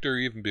connector,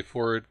 even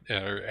before it,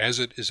 or as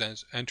it is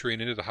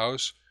entering into the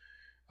house,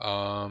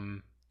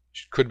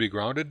 could be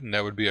grounded, and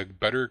that would be a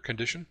better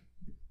condition?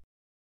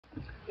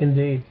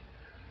 Indeed.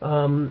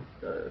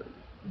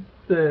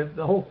 The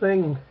whole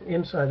thing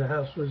inside the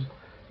house was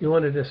you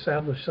wanted to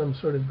establish some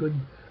sort of good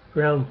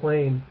ground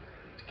plane.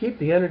 To keep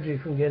the energy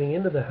from getting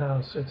into the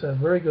house, it's a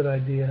very good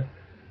idea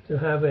to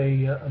have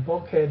a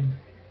bulkhead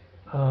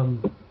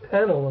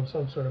panel of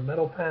some sort of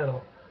metal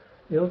panel.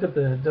 You look at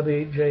the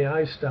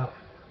W8JI stuff,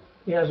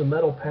 he has a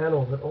metal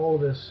panel that all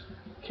of this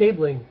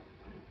cabling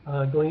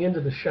going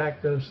into the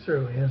shack goes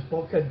through. He has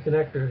bulkhead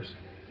connectors,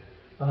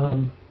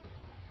 and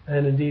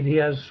indeed he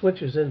has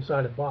switches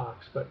inside a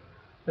box, but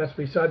that's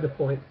beside the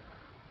point.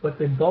 But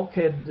the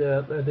bulkhead,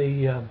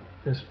 the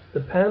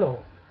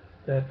panel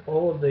that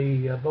all of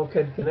the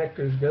bulkhead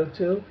connectors go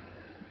to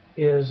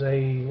is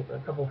a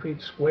couple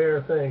feet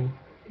square thing.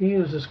 He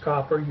uses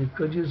copper. You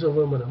could use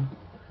aluminum,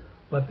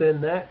 but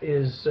then that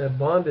is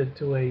bonded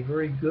to a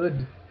very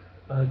good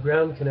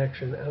ground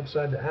connection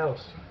outside the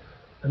house,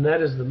 and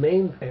that is the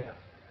main path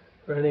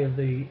for any of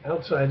the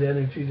outside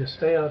energy to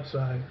stay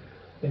outside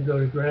and go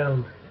to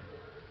ground.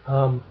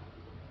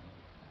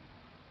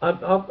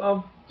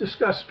 I'll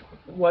discuss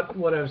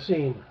what I've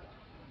seen.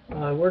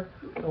 I worked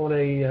on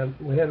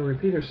we had a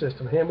repeater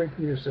system, ham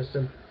repeater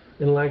system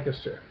in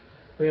Lancaster.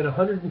 We had a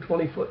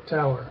 120-foot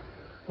tower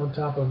on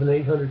top of an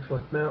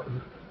 800-foot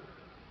mountain,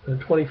 a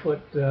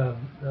 20-foot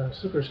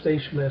super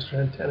station master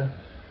antenna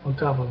on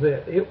top of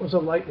it. It was a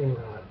lightning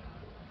rod.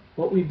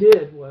 What we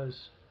did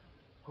was,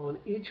 on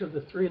each of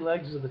the three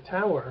legs of the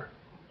tower,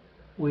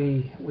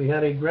 we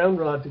had a ground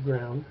rod to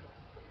ground,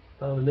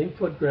 an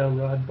 8-foot ground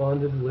rod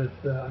bonded with,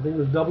 I think it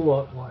was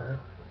double-aught wire.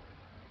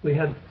 We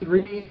had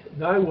 3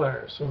 guy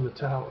wires on the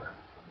tower.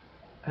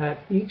 At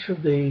each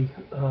of the,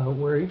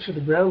 where each of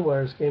the ground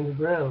wires came to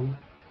ground,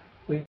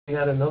 we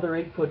had another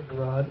 8-foot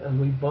rod, and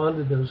we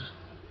bonded those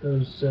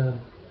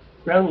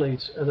ground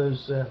leads,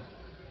 those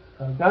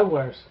guy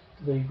wires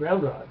to the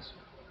ground rods.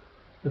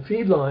 The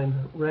feed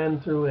line ran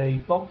through a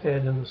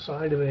bulkhead in the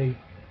side of a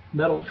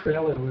metal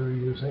trailer we were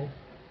using.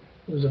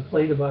 It was a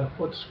plate about a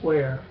foot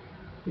square.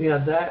 We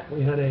had that.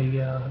 We had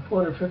a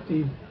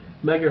 450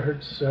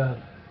 megahertz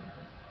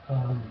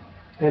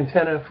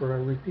antenna for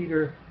a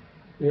repeater.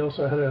 We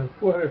also had a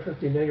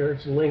 450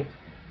 megahertz link.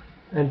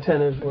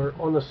 Antennas were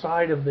on the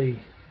side of the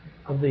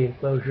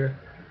enclosure,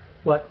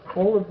 but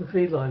all of the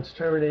feed lines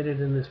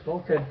terminated in this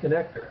bulkhead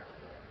connector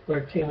where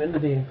it came into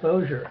the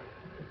enclosure,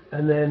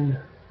 and then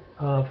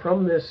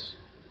from this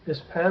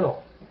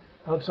panel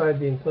outside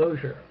the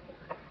enclosure,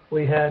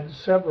 we had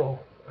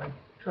several. I'm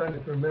trying to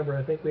remember.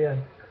 I think we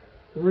had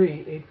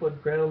 3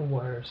 8-foot ground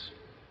wires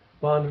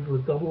bonded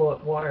with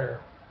double-aught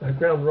wire,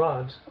 ground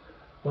rods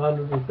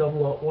bonded with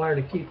double-aught wire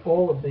to keep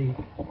all of the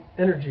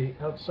energy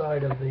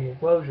outside of the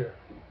enclosure.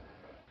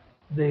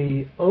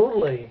 The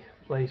only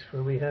place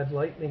where we had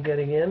lightning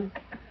getting in,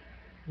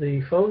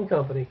 the phone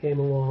company came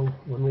along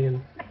when we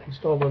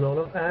installed an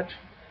auto patch.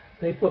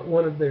 They put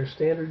one of their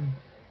standard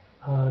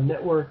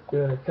network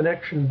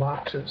connection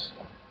boxes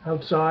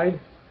outside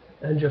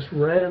and just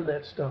ran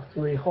that stuff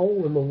through a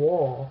hole in the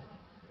wall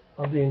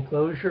of the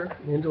enclosure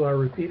into our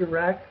repeater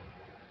rack.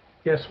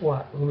 Guess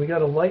what? When we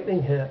got a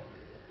lightning hit,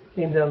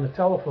 came down the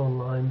telephone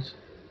lines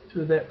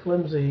through that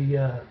flimsy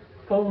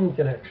phone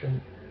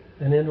connection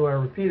and into our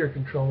repeater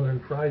controller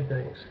and fried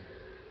things.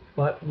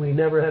 But we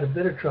never had a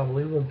bit of trouble,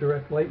 even with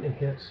direct lightning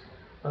hits,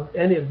 of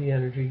any of the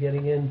energy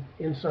getting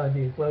inside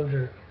the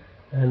enclosure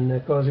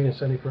and causing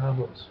us any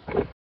problems.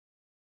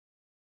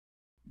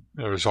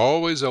 There's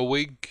always a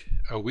weak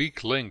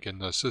link in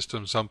the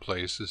system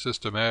someplace. It's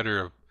just a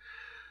matter of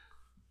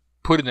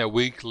putting that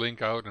weak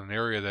link out in an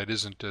area that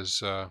isn't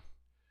as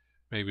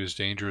maybe as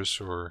dangerous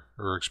or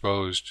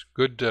exposed.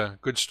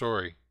 Good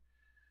story.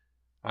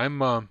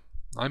 I'm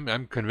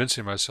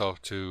convincing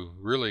myself to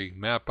really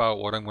map out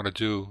what I'm going to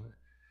do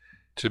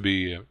to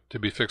be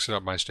fixing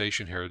up my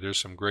station here. There's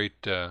some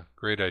great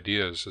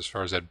ideas as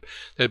far as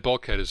that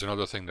bulkhead is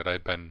another thing that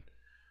I've been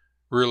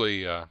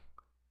really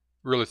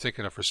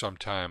thinking of for some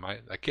time. I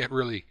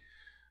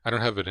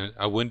don't have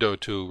a window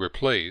to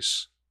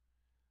replace,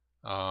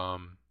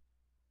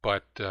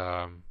 but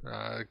I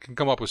can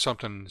come up with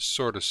something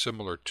sort of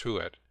similar to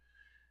it.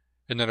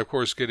 And then of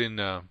course getting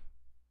some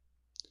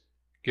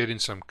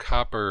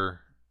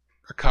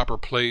a copper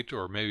plate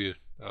or maybe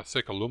a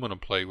thick aluminum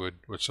plate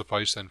would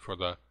suffice then for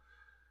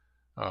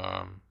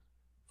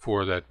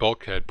that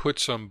bulkhead. Put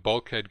some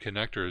bulkhead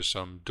connectors,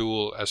 some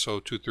dual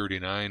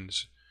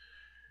SO239s,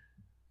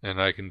 and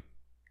I can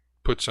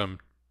put some,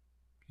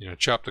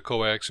 chop the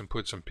coax and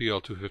put some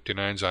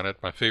PL259s on it.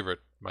 My favorite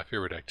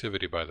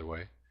activity, by the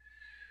way.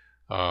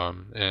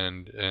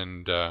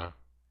 And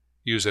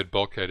use that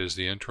bulkhead as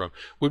the interim.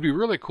 Would be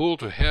really cool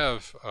to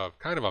have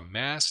kind of a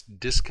mass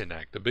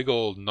disconnect, a big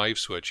old knife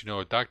switch,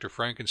 a Dr.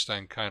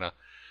 Frankenstein kind of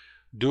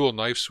dual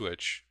knife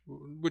switch,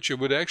 which you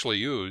would actually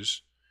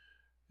use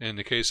in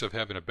the case of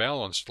having a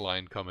balanced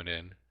line coming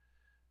in.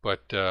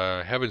 But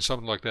having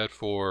something like that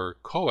for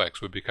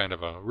coax would be kind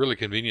of a really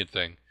convenient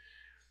thing.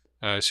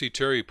 I see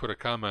Terry put a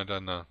comment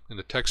in the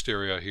text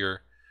area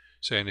here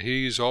saying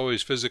he's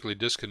always physically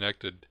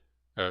disconnected,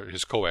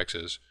 his coax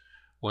is,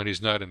 when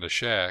he's not in the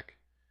shack.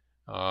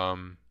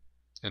 And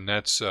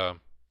that's a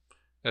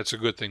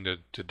good thing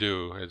to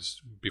do.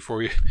 Is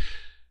before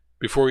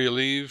you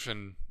leave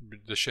and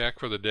the shack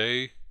for the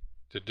day,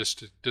 to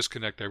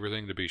disconnect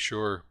everything to be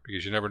sure,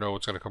 because you never know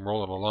what's going to come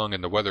rolling along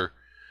in the weather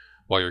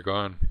while you're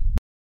gone.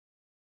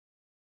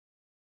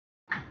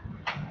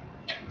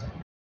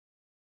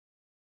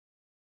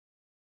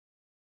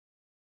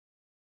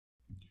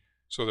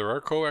 So there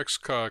are coax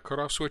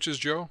cutoff switches,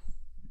 Joe?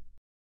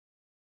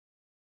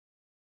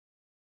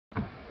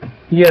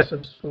 Yes,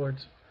 of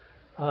sorts.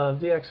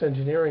 VX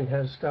Engineering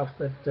has stuff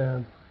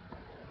that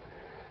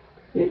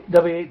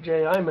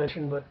W8JI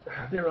mentioned, but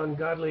they're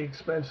ungodly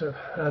expensive.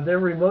 They're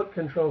remote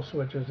control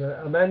switches.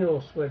 A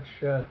manual switch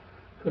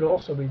could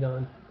also be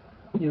done.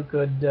 You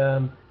could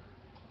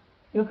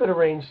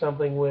arrange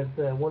something with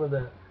one of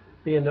the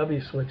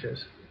B&W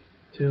switches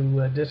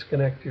to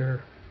disconnect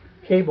your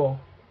cable,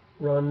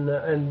 run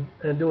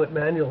and do it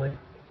manually.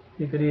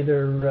 You could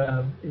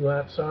either go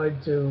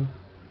outside to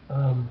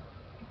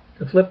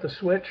flip the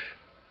switch,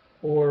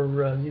 or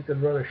you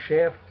could run a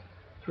shaft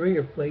through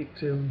your plate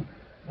to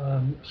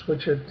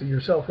switch it to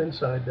yourself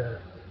inside the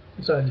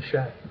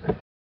shack.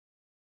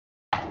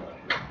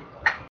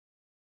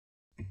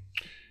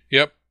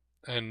 Yep,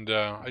 and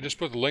I just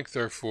put the link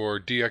there for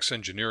DX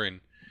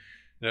Engineering.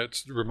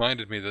 That's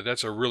reminded me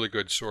that's a really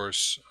good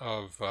source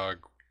of.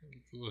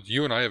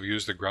 You and I have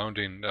used the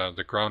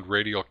ground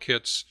radial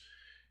kits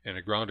and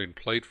a grounding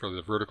plate for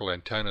the vertical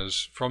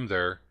antennas from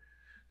there.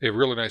 They have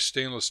really nice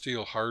stainless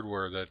steel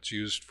hardware that's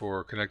used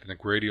for connecting the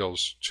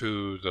radials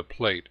to the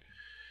plate.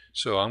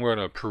 So I'm going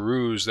to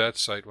peruse that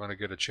site when I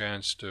get a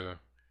chance to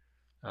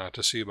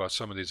see about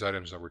some of these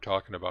items that we're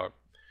talking about.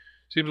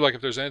 Seems like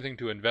if there's anything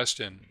to invest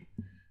in,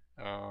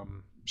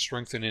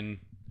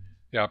 strengthening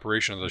the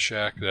operation of the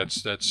shack,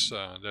 that's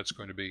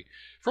going to be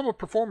from a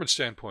performance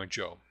standpoint,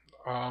 Joe.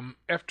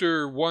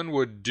 After one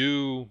would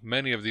do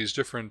many of these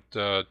different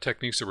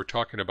techniques that we're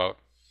talking about,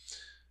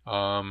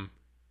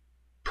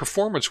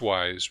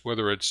 performance-wise,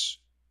 whether it's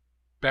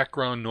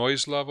background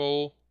noise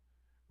level,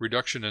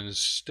 reduction in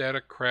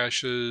static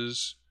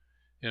crashes,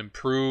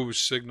 improved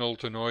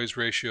signal-to-noise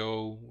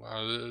ratio,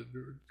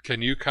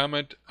 can you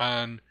comment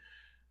on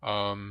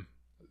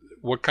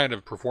what kind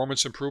of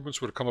performance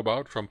improvements would come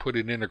about from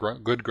putting in a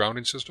good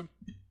grounding system?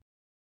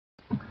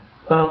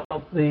 Well,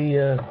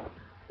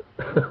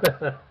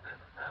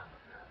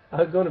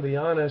 I'm going to be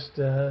honest,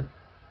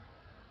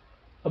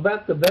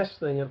 about the best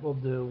thing it will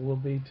do will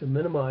be to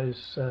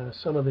minimize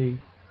some of the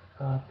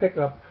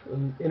pickup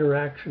and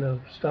interaction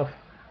of stuff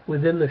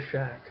within the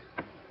shack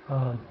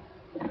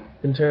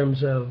in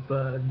terms of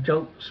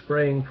junk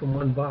spraying from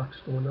one box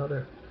to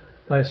another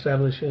by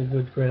establishing a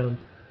good ground.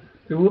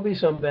 There will be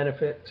some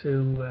benefit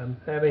to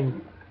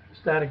having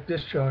static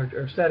discharge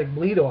or static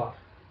bleed off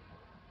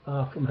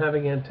from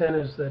having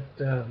antennas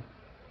that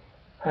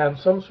have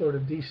some sort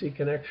of DC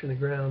connection to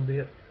ground, be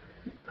it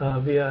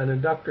via an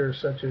inductor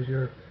such as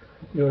your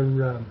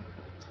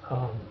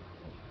um,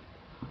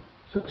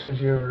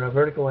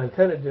 vertical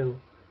antenna do,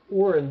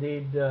 or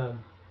indeed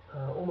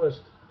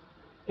almost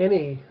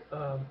any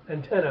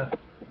antenna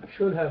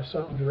should have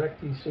some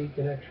direct DC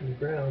connection to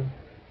ground,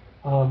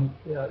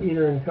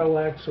 either in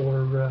coax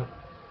or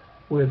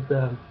with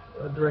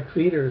direct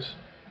feeders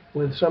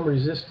with some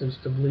resistance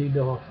to bleed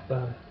off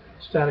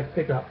static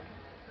pickup,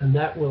 and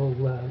that will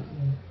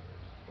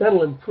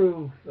that'll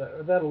improve,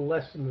 that'll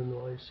lessen the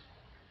noise.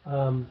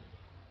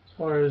 As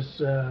far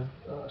as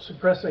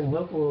suppressing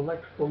local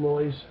electrical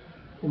noise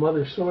from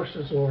other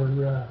sources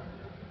or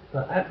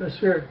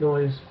atmospheric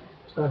noise,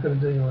 it's not going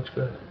to do you much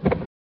good.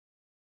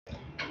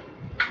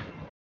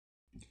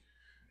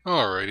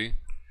 Alrighty.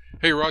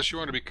 Hey Ross, you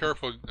want to be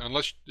careful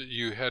unless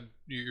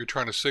you're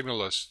trying to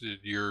signal us that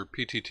your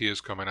PTT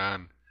is coming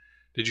on.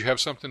 Did you have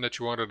something that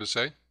you wanted to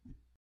say?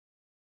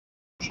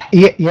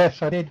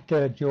 Yes, I did,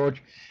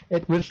 George.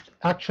 It was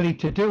actually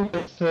to do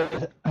with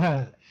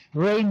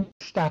rain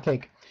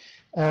static.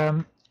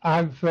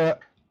 I've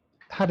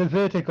had a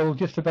vertical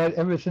just about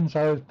ever since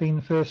I've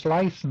been first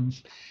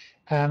licensed,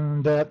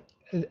 and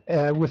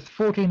with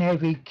 14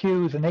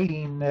 AVQs and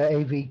 18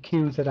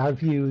 AVQs that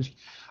I've used,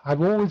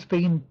 I've always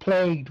been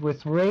plagued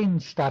with rain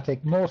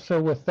static, more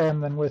so with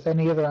them than with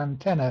any other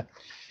antenna.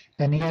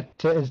 And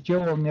yet, as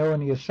Joe will know,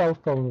 and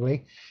yourself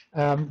probably,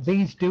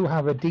 these do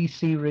have a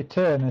DC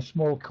return, a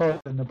small coil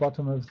in the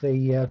bottom of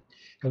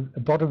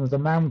the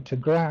mount to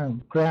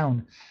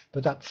ground,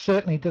 but that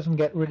certainly doesn't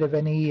get rid of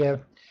any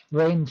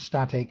rain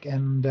static.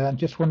 And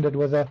just wondered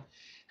whether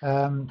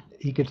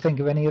you could think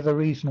of any other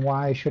reason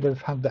why I should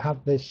have had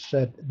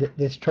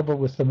this trouble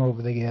with them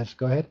over the years.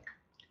 Go ahead.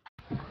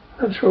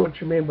 I'm not sure what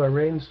you mean by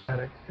rain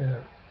static.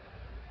 The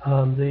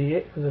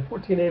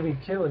 14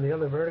 AVQ and the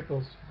other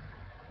verticals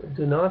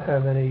do not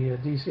have any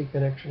DC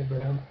connection to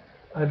ground.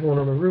 I had one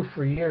on the roof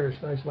for years,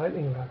 nice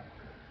lightning rod.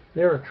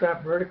 They're a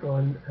trap vertical,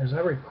 and as I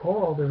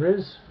recall, there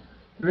is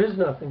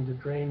nothing to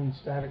drain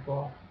static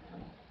off.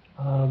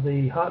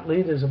 The hot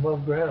lead is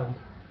above ground.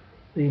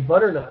 The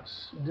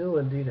butternuts do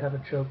indeed have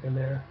a choke in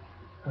there,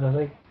 and I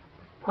think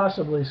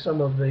possibly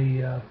some of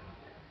the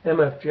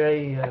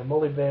MFJ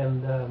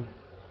multiband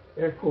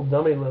air-cooled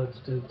dummy loads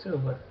do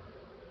too, but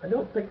I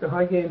don't think the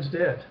high gains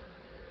did.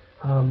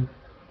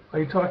 Are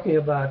you talking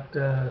about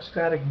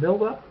static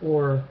buildup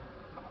or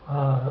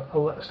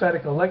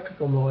static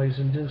electrical noise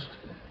induced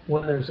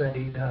when there's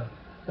a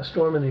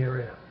storm in the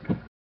area?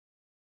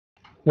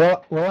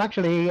 Well,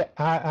 actually,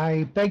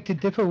 I beg to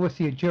differ with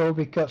you, Joe,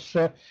 because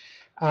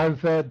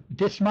I've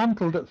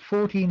dismantled at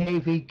 14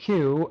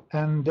 AVQ,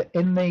 and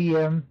in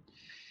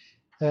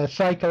the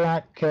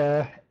Cyclac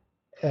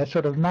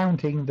sort of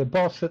mounting, the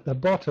boss at the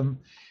bottom,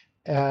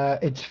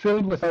 it's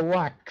filled with a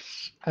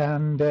wax,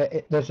 and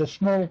there's a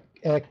small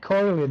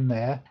coil in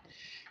there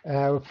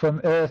from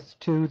earth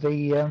to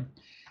the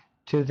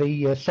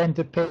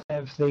center pin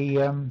of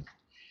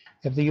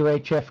the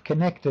UHF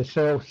connector.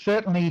 So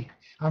certainly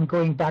I'm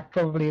going back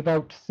probably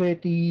about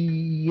 30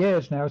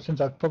 years now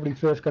since I probably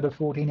first got a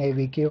 14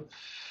 AVQ,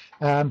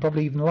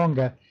 probably even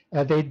longer.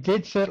 They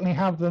did certainly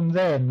have them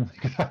then.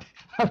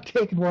 I've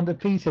taken one to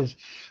pieces,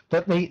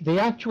 but the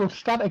actual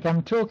static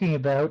I'm talking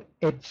about,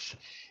 it's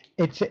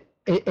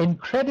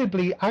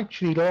incredibly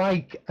actually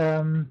like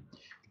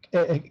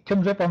it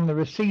comes up on the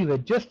receiver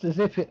just as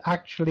if it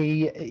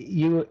actually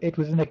it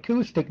was an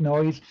acoustic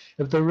noise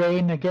of the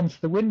rain against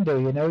the window.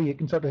 You know, you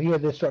can sort of hear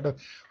this sort of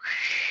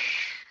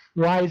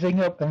rising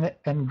up,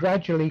 and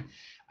gradually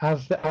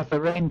as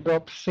the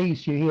raindrops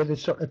cease, you hear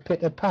this sort of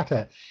pitter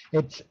patter.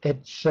 It's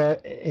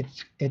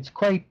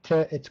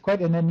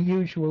quite an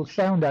unusual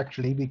sound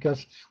actually,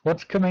 because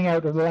what's coming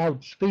out of the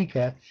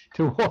loudspeaker,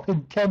 to all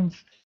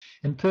intents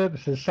and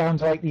purposes,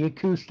 sounds like the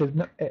acoustic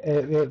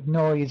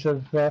noise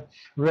of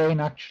rain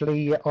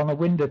actually on a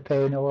window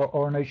pane or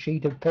on a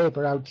sheet of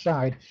paper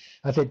outside,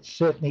 as it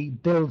certainly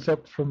builds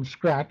up from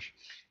scratch.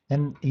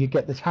 And you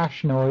get this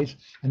hash noise,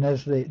 and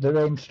as the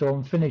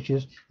rainstorm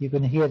finishes, you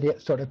can hear the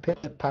sort of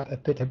pitter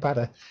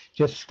patter,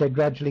 just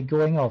gradually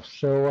going off.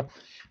 So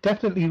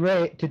definitely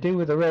to do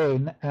with the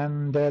rain,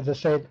 and as I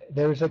said,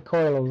 there is a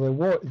coil,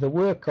 or there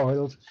were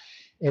coils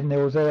in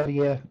those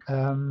earlier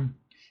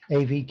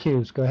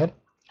AVQs. Go ahead.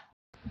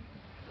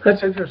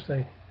 That's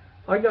interesting.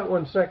 I got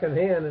one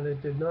secondhand, and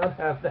it did not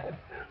have that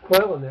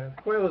coil in there.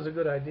 The coil is a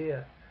good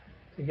idea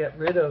to get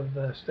rid of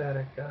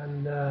static.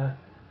 And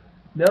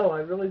no, I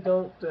really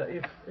don't.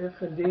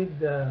 If indeed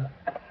the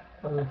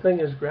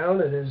thing is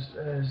grounded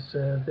as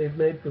they've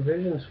made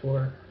provisions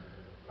for,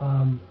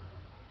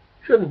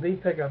 shouldn't be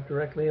pickup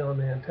directly on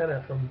the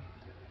antenna from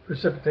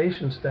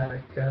precipitation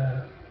static.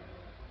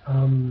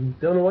 Don't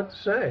know what to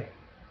say.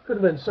 Could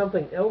have been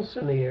something else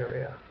in the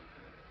area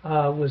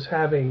was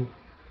having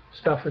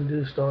stuff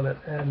induced on it,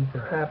 and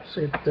perhaps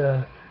it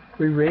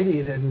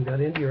re-radiated and got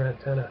into your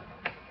antenna.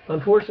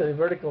 Unfortunately,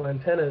 vertical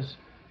antennas,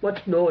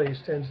 much noise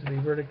tends to be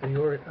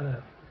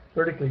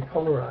vertically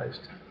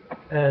polarized,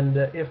 and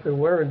if there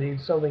were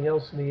indeed something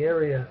else in the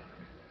area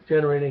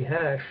generating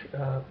hash,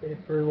 it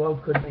very well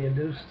could be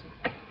induced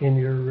in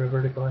your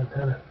vertical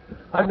antenna.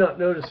 I've not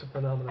noticed a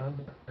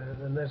phenomenon,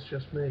 and that's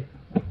just me.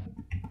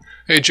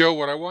 Hey Joe,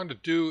 what I wanted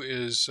to do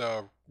is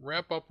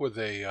wrap up with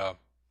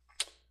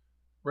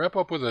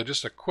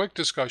just a quick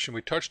discussion.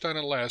 We touched on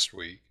it last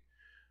week,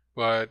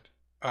 but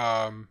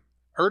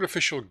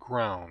artificial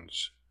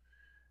grounds.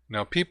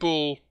 Now,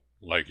 people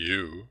like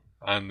you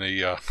on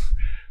the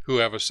who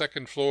have a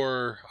second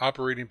floor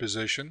operating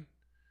position,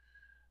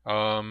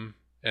 and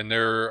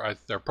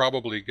they're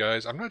probably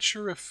guys. I'm not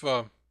sure if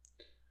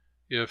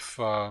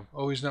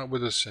he's not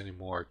with us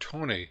anymore.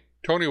 Tony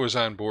was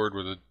on board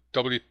with a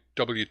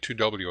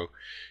W2W.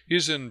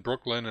 He's in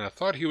Brooklyn, and I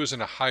thought he was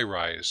in a high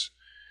rise,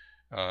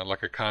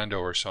 like a condo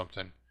or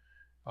something.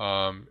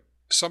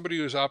 Somebody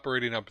who's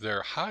operating up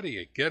there. How do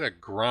you get a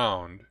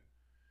ground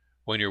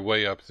when you're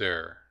way up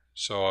there?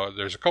 So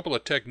there's a couple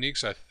of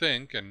techniques, I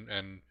think,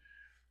 and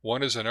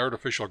one is an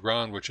artificial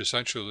ground, which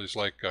essentially is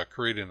like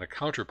creating a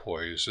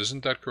counterpoise.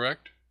 Isn't that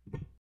correct?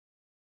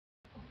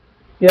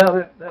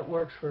 Yeah, that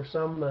works for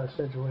some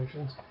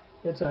situations.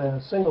 It's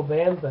a single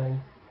band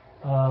thing.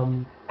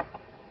 I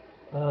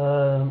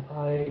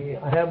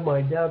have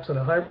my doubts on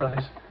a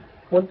high-rise.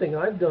 One thing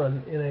I've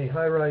done in a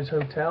high-rise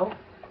hotel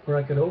where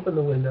I could open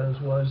the windows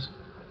was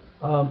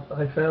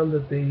I found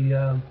that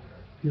the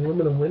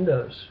aluminum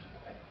windows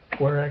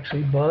were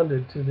actually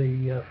bonded to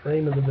the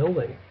frame of the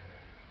building.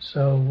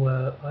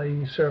 So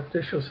I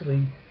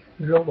surreptitiously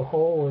drilled a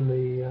hole in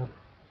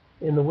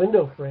the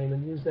window frame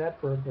and used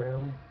that for a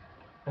ground.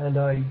 And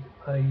I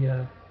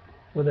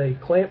with a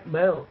clamp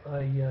mount,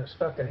 I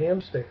stuck a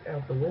hamstick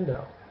out the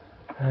window,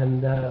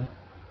 and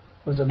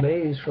was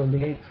amazed from the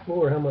 8th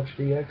floor how much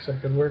DX I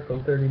could work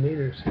on 30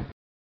 meters.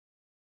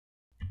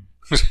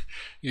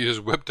 You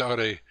just whipped out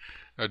a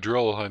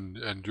drill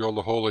and drilled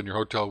a hole in your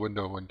hotel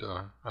window,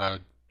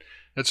 and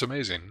that's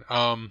amazing.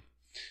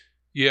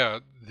 Yeah,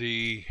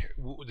 the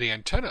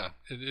antenna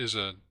is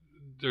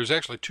there's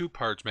actually two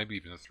parts, maybe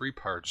even three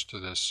parts to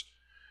this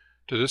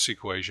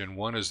equation.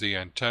 One is the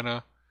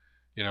antenna,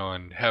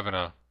 and having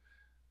a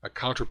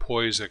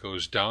counterpoise that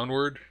goes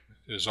downward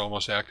is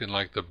almost acting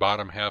like the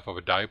bottom half of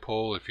a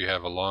dipole. If you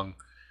have a long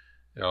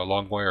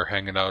wire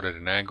hanging out at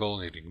an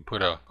angle, you can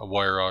put a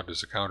wire out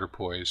as a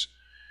counterpoise.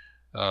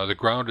 The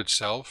ground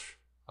itself,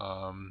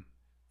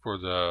 for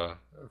the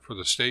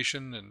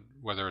station, and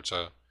whether it's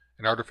an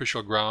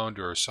artificial ground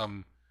or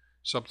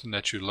something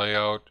that you lay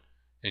out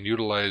and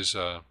utilize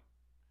a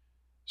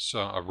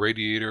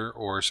radiator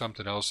or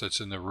something else that's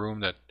in the room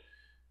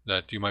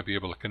that you might be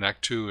able to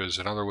connect to, is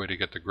another way to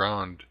get the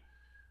ground.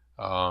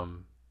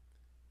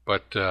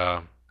 But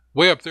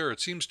way up there, it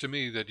seems to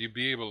me that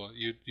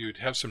you'd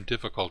have some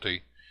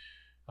difficulty.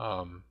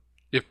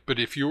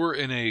 If you were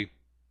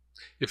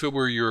if it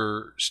were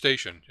your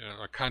station,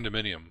 a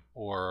condominium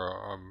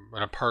or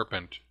an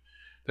apartment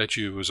that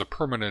was a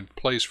permanent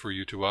place for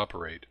you to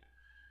operate,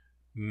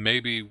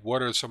 maybe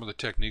what are some of the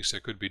techniques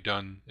that could be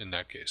done in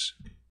that case?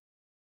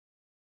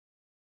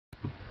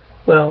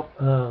 Well,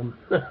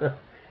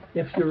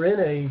 if you're in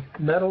a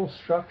metal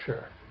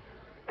structure,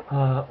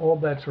 all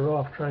bets are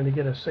off trying to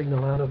get a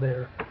signal out of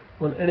there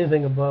on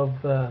anything below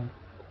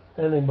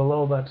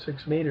about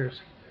 6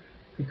 meters,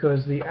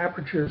 because the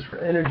apertures for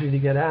energy to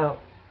get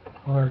out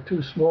are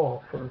too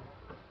small for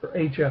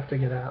HF to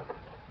get out.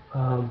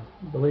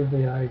 Believe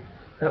me,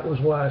 that was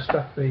why I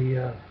stuck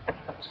the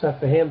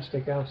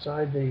hamstick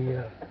outside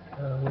the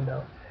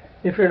window.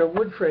 If you're in a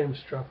wood frame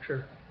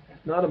structure,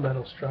 not a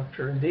metal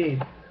structure,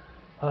 indeed,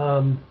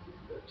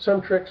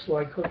 some tricks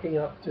like hooking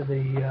up to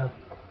the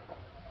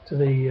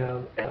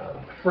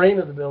frame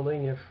of the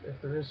building, if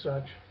there is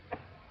such,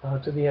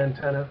 to the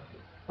antenna.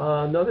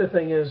 Another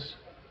thing is,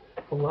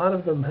 a lot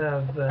of them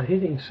have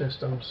heating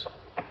systems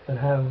that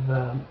have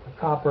a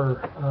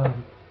copper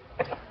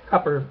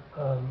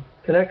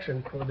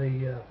connection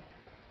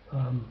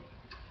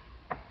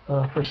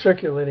for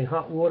circulating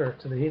hot water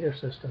to the heater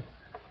system.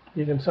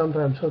 You can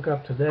sometimes hook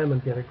up to them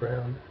and get a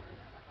ground.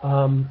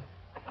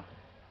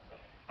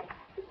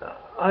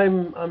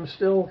 I'm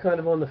still kind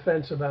of on the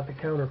fence about the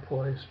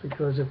counterpoise,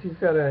 because if you've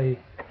got an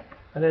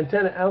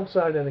antenna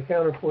outside and a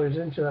counterpoise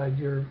inside,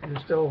 you're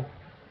still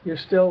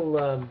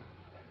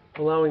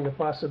allowing the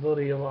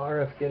possibility of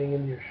RF getting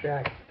into your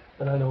shack,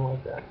 and I don't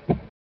want that.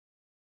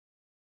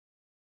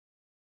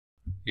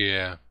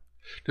 Yeah.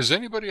 Does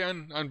anybody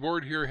on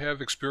board here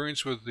have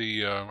experience with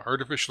the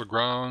artificial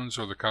grounds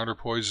or the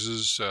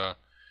counterpoises,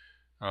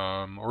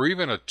 or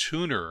even a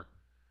tuner?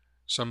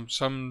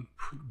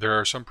 There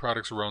are some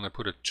products around that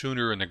put a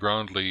tuner in the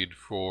ground lead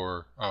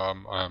for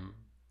an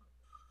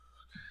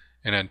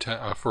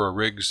antenna for a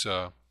rig's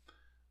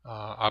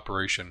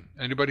operation.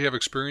 Anybody have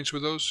experience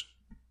with those?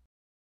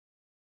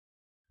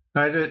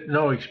 I did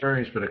no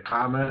experience, but a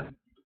comment.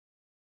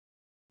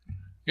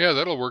 Yeah,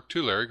 that'll work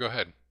too, Larry. Go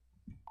ahead.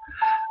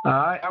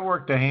 I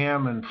worked a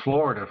ham in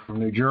Florida from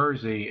New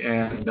Jersey,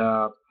 and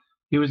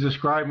he was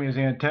describing his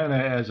antenna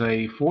as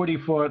a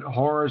 40-foot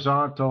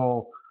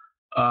horizontal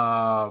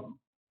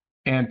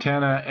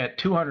antenna at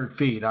 200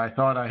 feet. I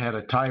thought I had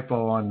a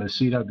typo on the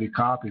CW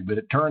copy, but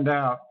it turned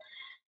out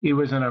he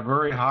was in a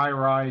very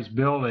high-rise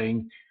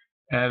building,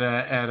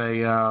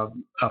 a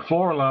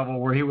floor level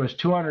where he was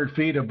 200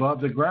 feet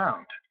above the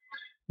ground.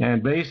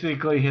 And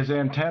basically, his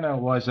antenna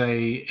was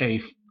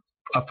a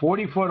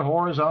 40-foot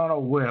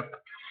horizontal whip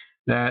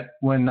that,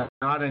 when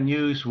not in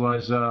use,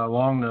 was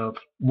along the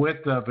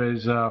width of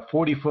his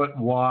 40-foot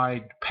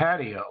wide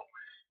patio.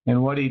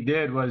 And what he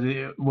did was,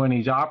 when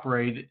he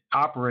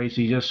operates,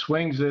 he just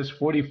swings this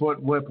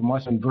 40-foot whip, it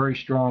must have been very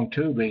strong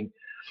tubing,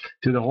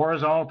 to the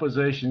horizontal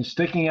position,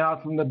 sticking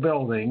out from the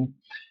building.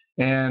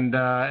 And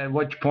at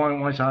which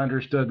point, once I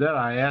understood that,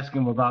 I asked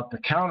him about the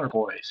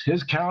counterpoise.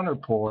 His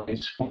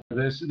counterpoise for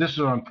this is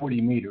on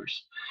 40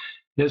 meters.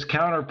 His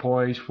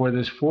counterpoise for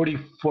this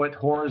 40-foot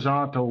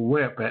horizontal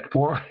whip at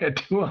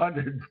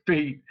 200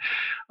 feet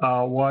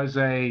was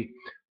a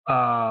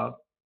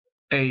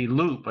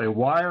loop, a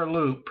wire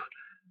loop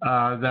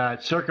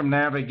that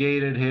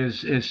circumnavigated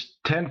his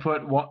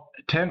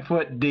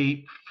 10-foot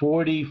deep,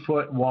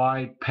 40-foot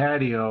wide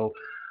patio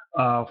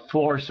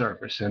floor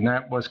surface, and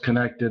that was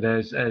connected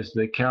as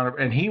the counter.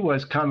 And he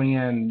was coming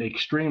in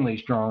extremely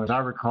strong, as I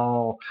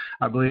recall.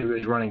 I believe he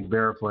was running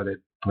barefoot at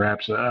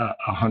perhaps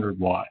 100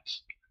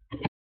 watts.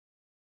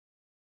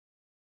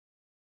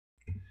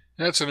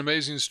 That's an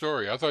amazing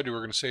story. I thought you were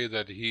going to say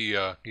that he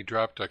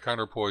dropped a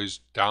counterpoise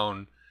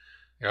down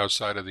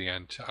outside of the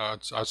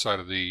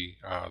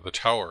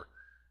tower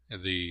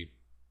in the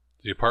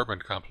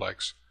apartment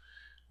complex,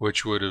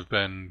 which would have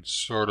been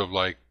sort of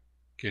like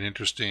an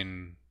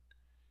interesting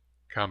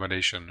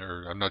combination,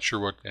 or I'm not sure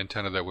what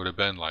antenna that would have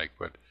been like,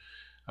 but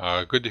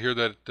good to hear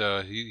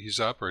that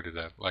he's operated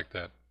that like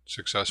that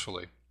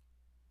successfully.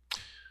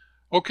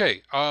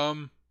 Okay,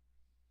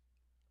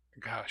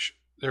 gosh,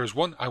 there's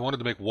one I wanted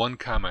to make one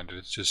comment.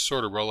 It's just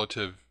sort of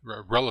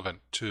relevant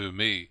to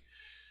me,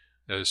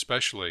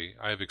 especially.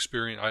 I've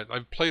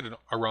played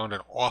around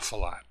an awful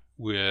lot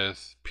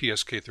with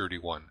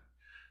PSK31.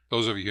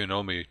 Those of you who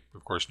know me,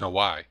 of course, know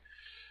why.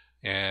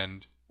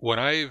 And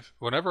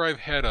whenever I've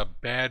had a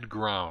bad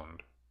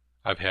ground,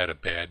 I've had a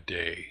bad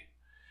day.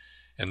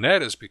 And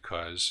that is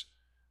because,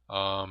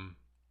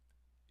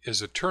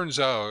 as it turns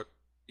out,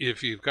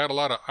 if you've got a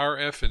lot of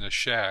RF in the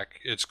shack,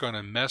 it's going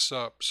to mess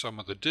up some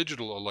of the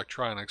digital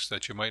electronics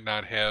that you might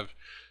not have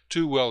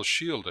too well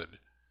shielded.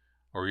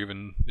 Or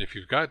even if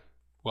you've got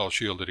well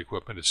shielded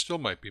equipment, it still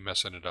might be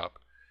messing it up.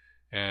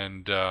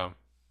 And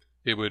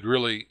it would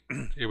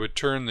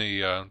turn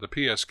the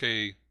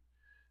PSK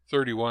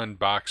 31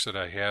 box that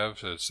I have.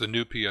 It's the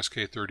new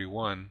PSK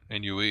 31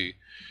 NUE.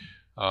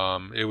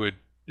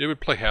 It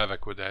would play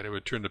havoc with that. It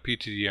would turn the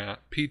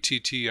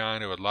PTT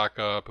on. It would lock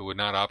up. It would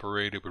not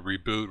operate. It would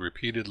reboot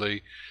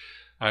repeatedly.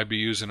 I'd be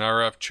using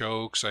RF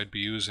chokes. I'd be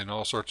using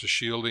all sorts of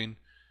shielding,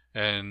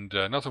 and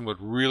nothing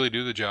would really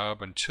do the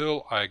job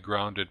until I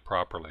grounded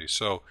properly.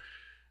 So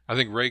I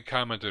think Ray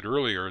commented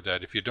earlier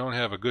that if you don't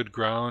have a good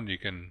ground, you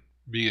can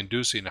be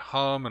inducing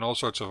hum and all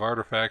sorts of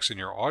artifacts in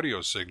your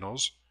audio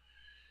signals,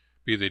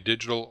 be they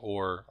digital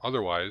or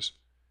otherwise,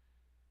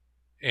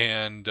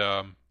 and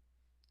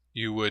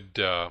you would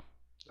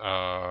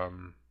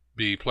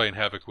be playing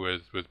havoc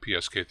with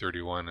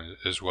PSK31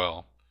 as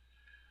well.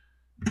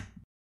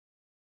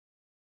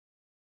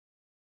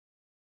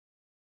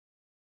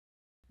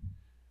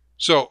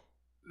 So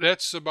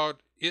that's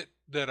about it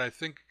that I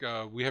think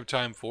we have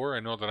time for. I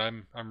know that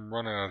I'm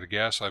running out of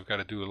gas. I've got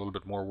to do a little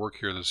bit more work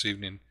here this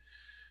evening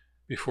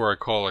before I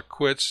call it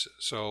quits.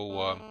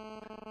 So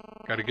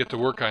got to get to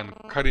work on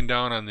cutting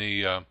down on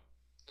the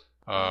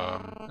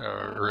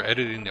or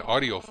editing the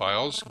audio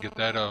files, get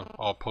that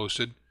all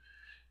posted.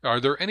 Are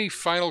there any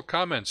final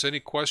comments, any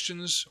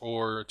questions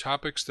or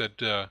topics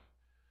that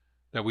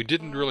we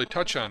didn't really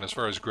touch on as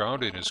far as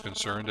grounding is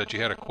concerned, that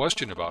you had a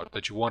question about,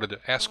 that you wanted to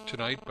ask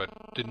tonight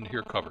but didn't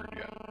hear covered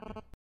yet?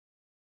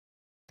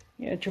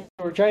 Yeah,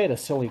 George, I had a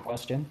silly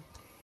question.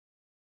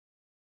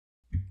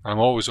 I'm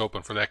always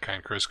open for that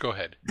kind, Chris. Go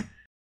ahead.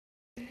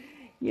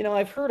 You know,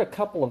 I've heard a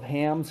couple of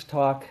hams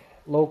talk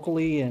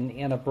locally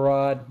and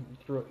abroad,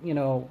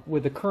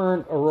 with the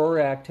current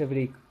Aurora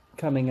activity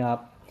coming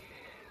up.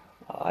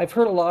 I've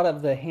heard a lot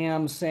of the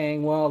hams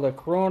saying, well, the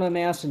corona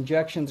mass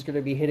injection is going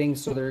to be hitting,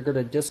 so they're going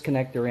to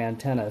disconnect their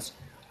antennas.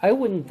 I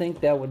wouldn't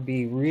think that would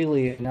be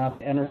really enough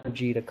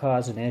energy to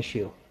cause an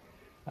issue.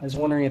 I was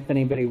wondering if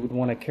anybody would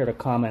want to care to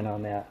comment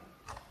on that.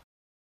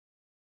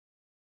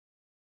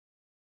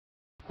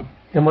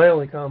 And my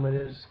only comment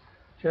is,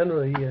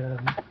 generally,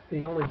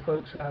 the only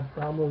folks who have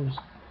problems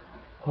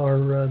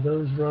are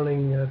those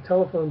running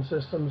telephone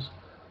systems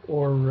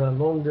or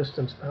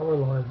long-distance power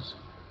lines.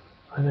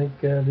 I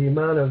think the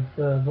amount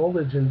of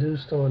voltage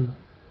induced on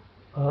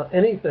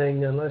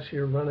anything, unless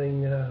you're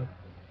running a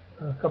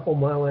couple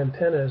mile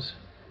antennas,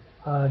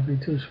 would be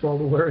too small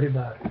to worry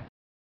about.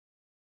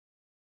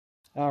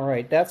 All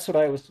right, that's what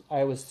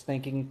I was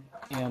thinking,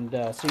 and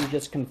so you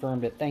just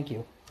confirmed it. Thank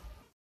you.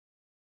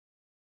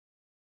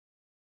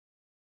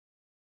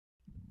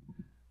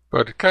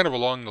 But kind of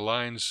along the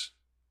lines,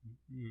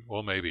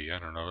 well, maybe, I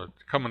don't know,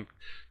 coming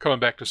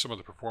back to some of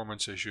the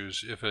performance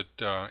issues, if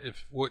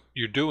what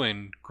you're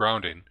doing,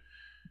 grounding,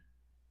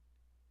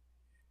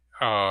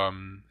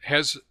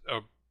 has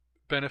a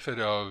benefit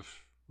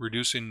of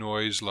reducing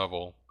noise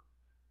level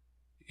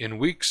in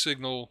weak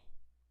signal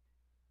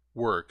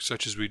work,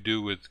 such as we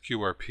do with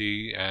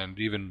QRP, and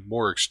even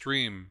more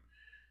extreme,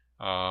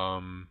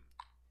 very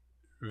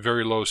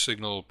low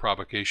signal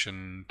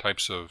propagation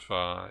types of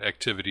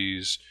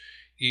activities,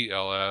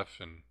 ELF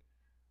and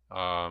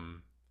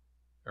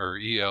or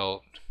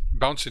EL,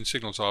 bouncing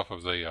signals off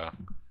of the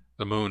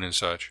moon and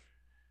such.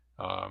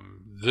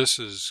 This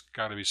has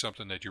got to be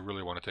something that you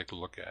really want to take a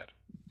look at.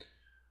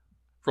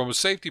 From a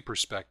safety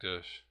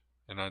perspective,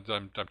 and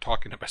I'm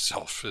talking to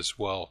myself as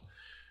well,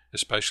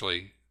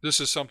 especially, this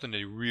is something that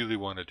you really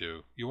want to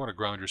do. You want to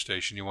ground your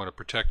station. You want to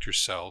protect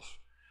yourself.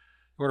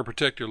 You want to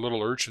protect your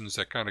little urchins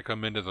that kind of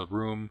come into the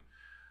room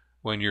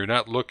when you're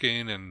not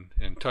looking and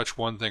touch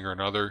one thing or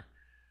another.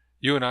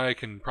 You and I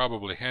can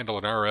probably handle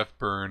an RF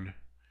burn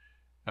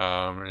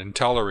and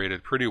tolerate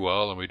it pretty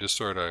well, and we just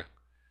sort of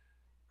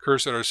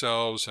curse at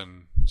ourselves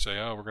and say,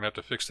 oh, we're going to have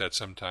to fix that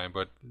sometime.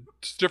 But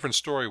it's a different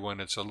story when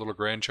it's a little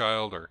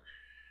grandchild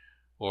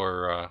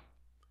or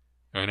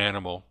an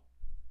animal.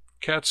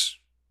 Cats,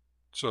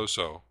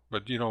 so,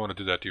 but you don't want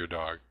to do that to your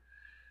dog.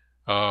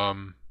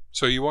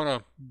 So you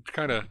want to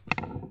kind of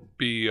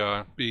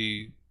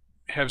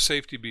have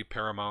safety be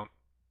paramount.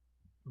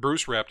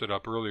 Bruce wrapped it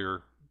up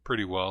earlier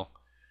pretty well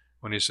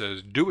when he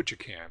says, do what you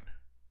can.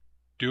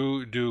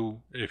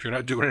 Do if you're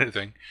not doing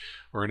anything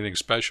or anything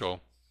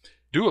special,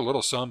 do a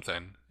little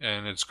something,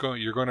 and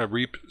you're going to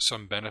reap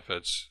some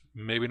benefits.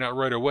 Maybe not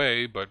right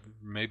away, but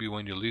maybe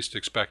when you least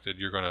expect it,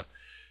 you're going to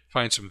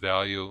find some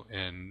value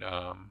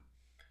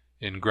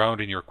in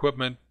grounding your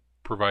equipment,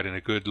 providing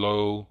a good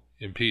low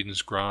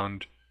impedance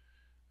ground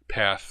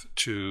path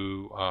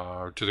to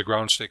the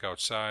ground stake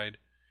outside.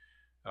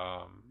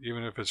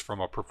 Even if it's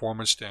from a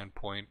performance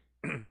standpoint,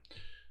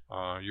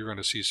 you're going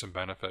to see some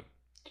benefit.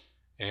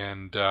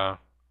 And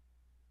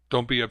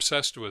don't be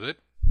obsessed with it.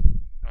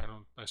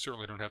 I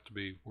certainly don't have to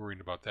be worried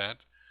about that.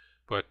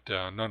 But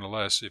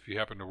nonetheless, if you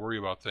happen to worry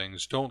about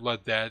things, don't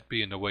let that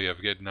be in the way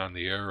of getting on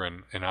the air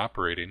and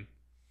operating.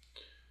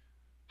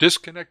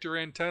 Disconnect your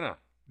antenna.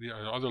 The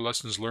other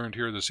lessons learned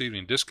here this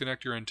evening.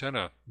 Disconnect your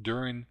antenna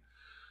during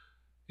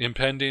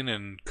impending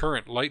and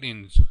current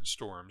lightning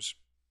storms.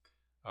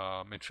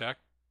 In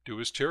fact, do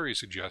as Terry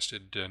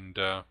suggested and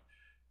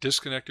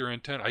disconnect your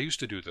antenna. I used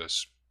to do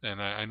this,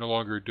 and I no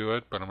longer do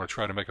it, but I'm going to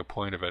try to make a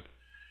point of it.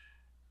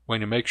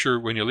 When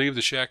you leave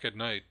the shack at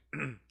night,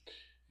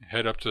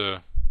 head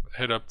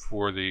up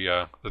for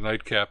the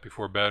nightcap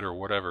before bed or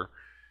whatever.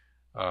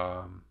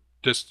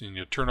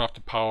 You turn off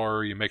the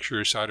power. You make sure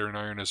your soldering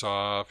iron is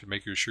off. You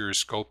make sure your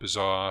scope is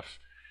off.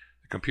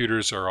 The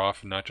computers are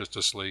off and not just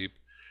asleep.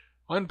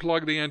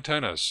 Unplug the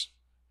antennas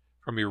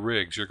from your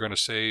rigs. You're going to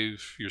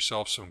save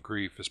yourself some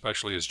grief,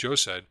 especially, as Joe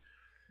said,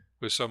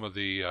 with some of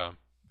the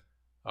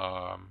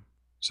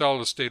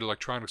solid state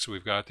electronics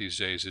we've got these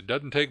days. It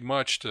doesn't take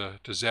much to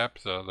zap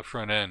the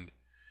front end.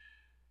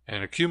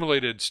 And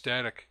accumulated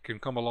static can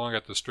come along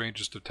at the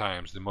strangest of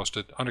times, the most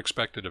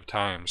unexpected of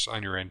times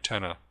on your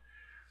antenna.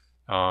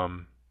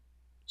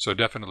 So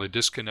definitely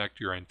disconnect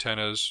your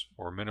antennas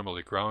or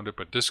minimally ground it,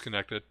 but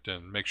disconnect it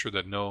and make sure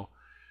that no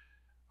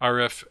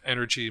RF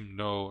energy,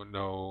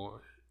 no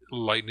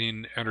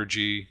lightning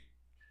energy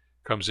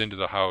comes into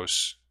the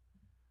house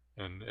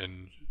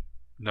and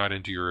not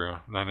into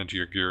your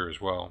gear as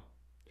well.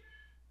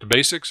 The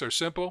basics are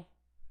simple.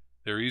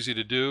 They're easy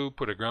to do.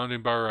 Put a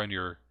grounding bar on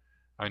your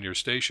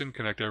station,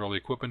 connect all the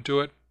equipment to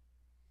it,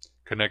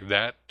 connect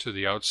that to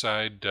the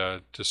outside,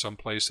 to some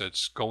place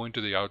that's going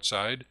to the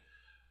outside,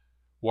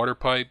 water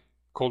pipe,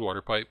 cold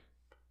water pipe,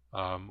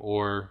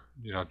 or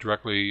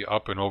directly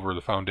up and over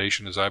the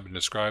foundation as I've been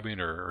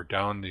describing, or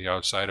down the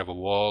outside of a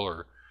wall,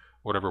 or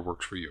whatever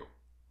works for you.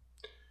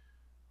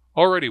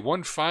 Alrighty,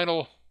 one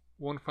final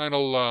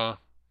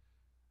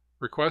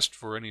request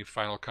for any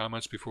final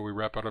comments before we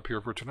wrap it up here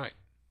for tonight.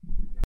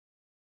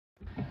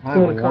 I have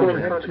a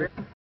warning.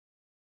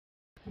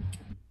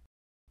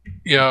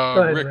 Yeah,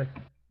 Go ahead,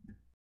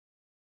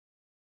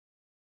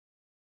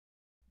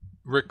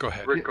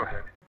 Rick, go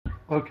ahead.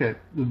 Okay,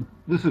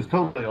 this is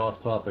totally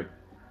off topic,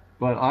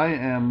 but I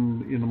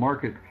am in the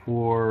market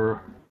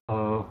for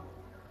a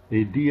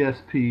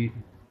DSP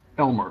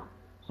Elmer,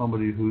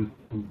 somebody who's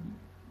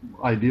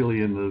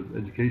ideally in the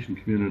education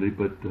community,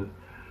 but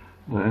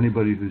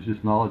anybody who's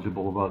just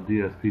knowledgeable about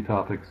DSP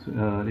topics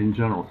in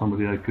general,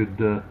 somebody I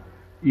could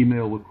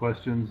email with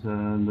questions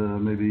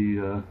and maybe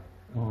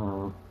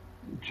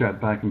chat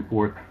back and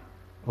forth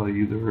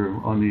either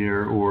on the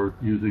air or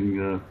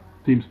using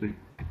TeamSpeak.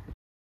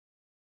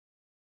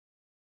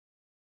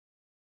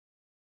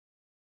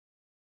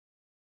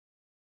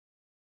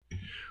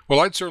 Well,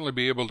 I'd certainly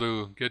be able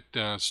to get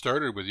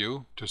started with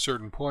you to a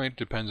certain point.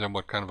 Depends on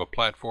what kind of a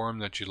platform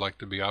that you'd like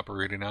to be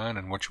operating on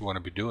and what you want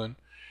to be doing.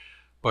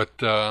 But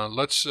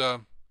let's,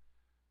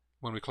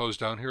 when we close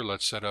down here,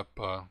 let's set up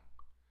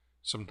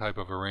some type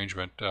of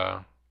arrangement,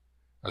 a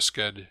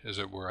sched, as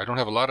it were. I don't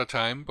have a lot of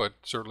time, but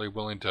certainly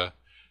willing to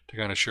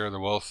kind of share the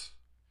wealth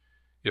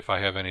if I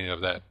have any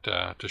of that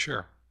to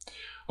share.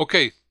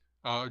 Okay,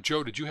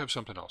 Joe, did you have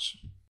something else?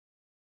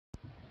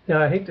 Yeah,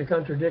 I hate to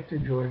contradict you,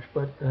 George,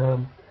 but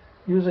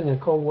using a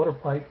cold water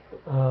pipe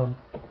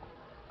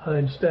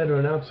instead of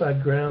an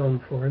outside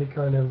ground for any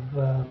kind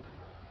of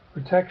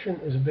protection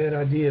is a bad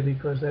idea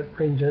because that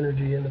brings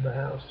energy into the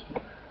house.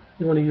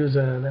 You want to use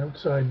an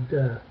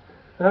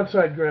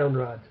outside ground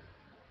rod,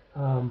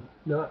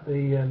 not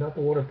the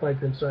water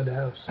pipe inside the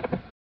house.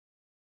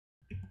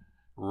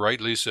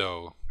 Rightly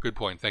so. Good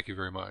point. Thank you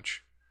very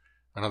much.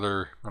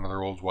 Another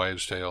old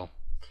wives' tale.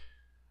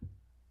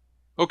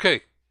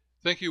 Okay.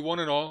 Thank you, one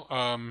and all.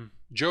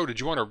 Joe, did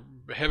you want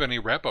to have any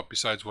wrap-up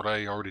besides what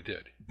I already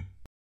did?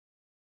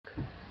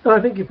 No, I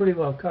think you pretty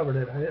well covered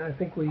it. I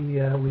think we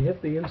hit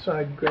the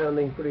inside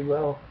grounding pretty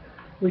well.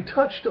 We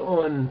touched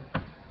on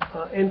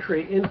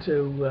entry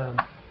into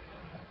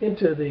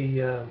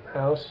the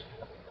house,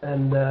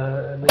 and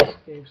at least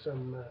gave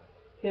some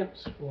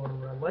hints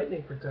for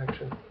lightning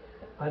protection.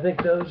 I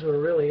think those who are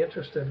really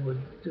interested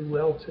would do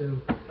well to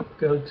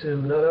go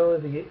to not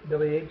only the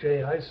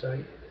WHAI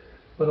site,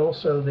 but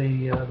also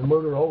the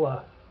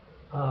Motorola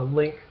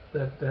link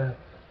that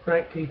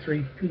Frank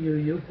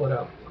T3PUU put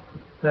up.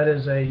 That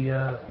is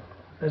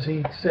as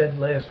he said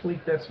last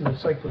week, that's an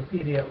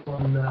encyclopedia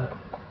on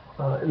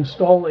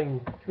installing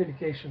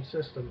communication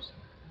systems.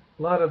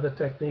 A lot of the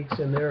techniques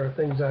in there are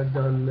things I've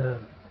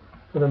done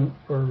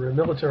for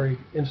military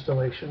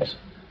installations.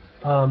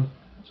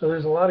 So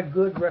there's a lot of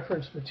good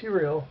reference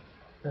material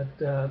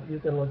that you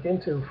can look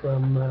into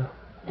from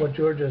what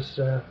George has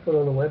put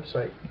on the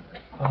website.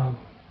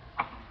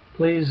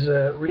 Please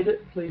read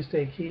it, please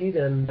take heed,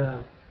 and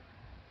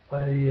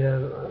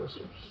I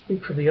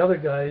speak for the other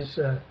guys.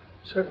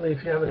 Certainly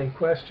if you have any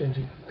questions,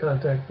 you can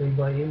contact me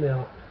by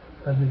email.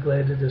 I'd be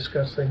glad to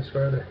discuss things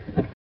further.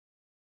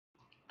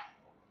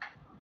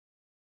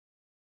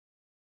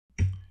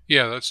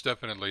 Yeah, that's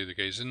definitely the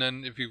case. And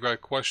then if you've got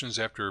questions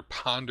after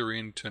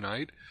pondering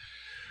tonight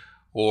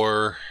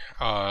or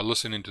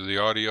listening to the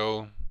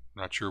audio,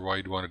 not sure why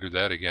you'd want to do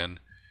that again.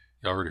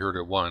 You already heard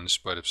it once,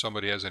 but if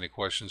somebody has any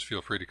questions,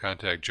 feel free to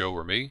contact Joe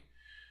or me,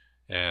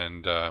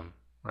 and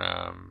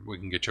we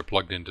can get you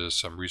plugged into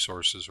some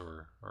resources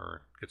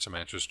or get some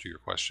answers to your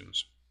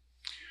questions.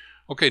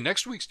 Okay,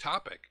 next week's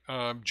topic.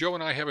 Joe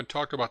and I haven't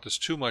talked about this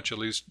too much, at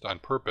least on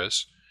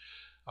purpose.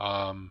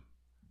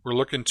 We're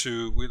looking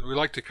to, we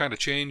like to kind of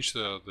change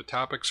the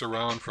topics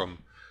around from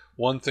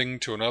one thing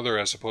to another,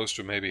 as opposed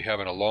to maybe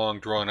having a long,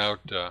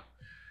 drawn-out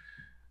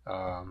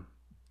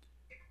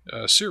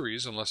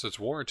series, unless it's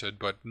warranted.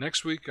 But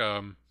next week,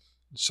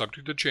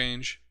 subject to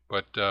change,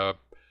 but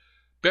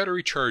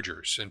battery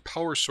chargers and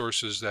power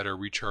sources that are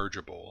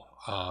rechargeable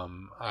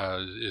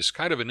is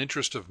kind of an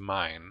interest of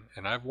mine,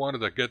 and I've wanted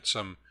to get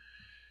some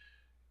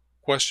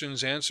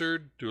questions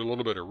answered, do a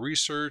little bit of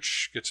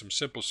research, get some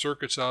simple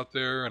circuits out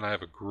there, and I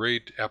have a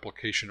great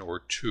application or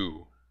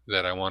two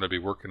that I want to be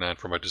working on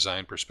from a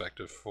design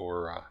perspective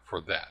for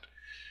that.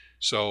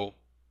 So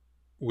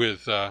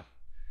with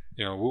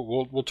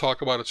we'll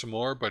talk about it some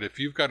more, but if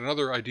you've got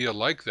another idea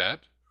like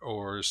that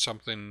or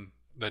something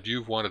that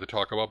you've wanted to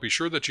talk about, be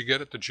sure that you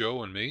get it to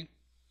Joe and me.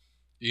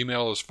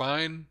 Email is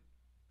fine.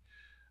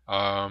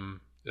 And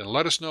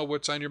let us know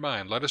what's on your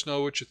mind. Let us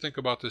know what you think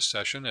about this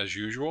session, as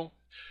usual.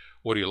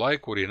 What do you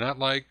like? What do you not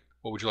like?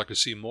 What would you like to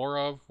see more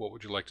of? What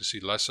would you like to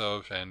see less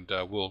of? And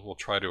we'll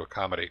try to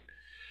accommodate.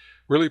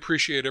 Really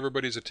appreciate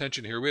everybody's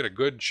attention here. We had a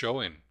good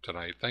showing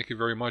tonight. Thank you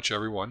very much,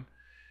 everyone.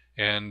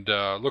 And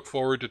look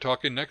forward to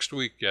talking next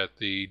week at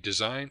the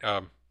design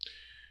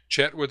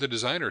Chat with the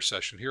Designer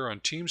session here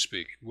on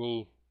TeamSpeak.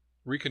 We'll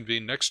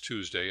reconvene next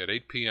Tuesday at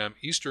 8 p.m.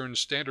 Eastern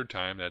Standard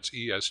Time. That's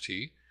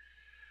EST.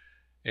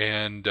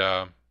 And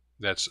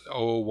that's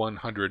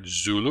 0100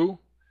 Zulu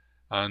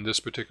on this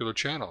particular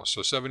channel.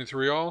 So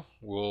 73 all,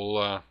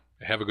 we'll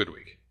have a good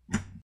week.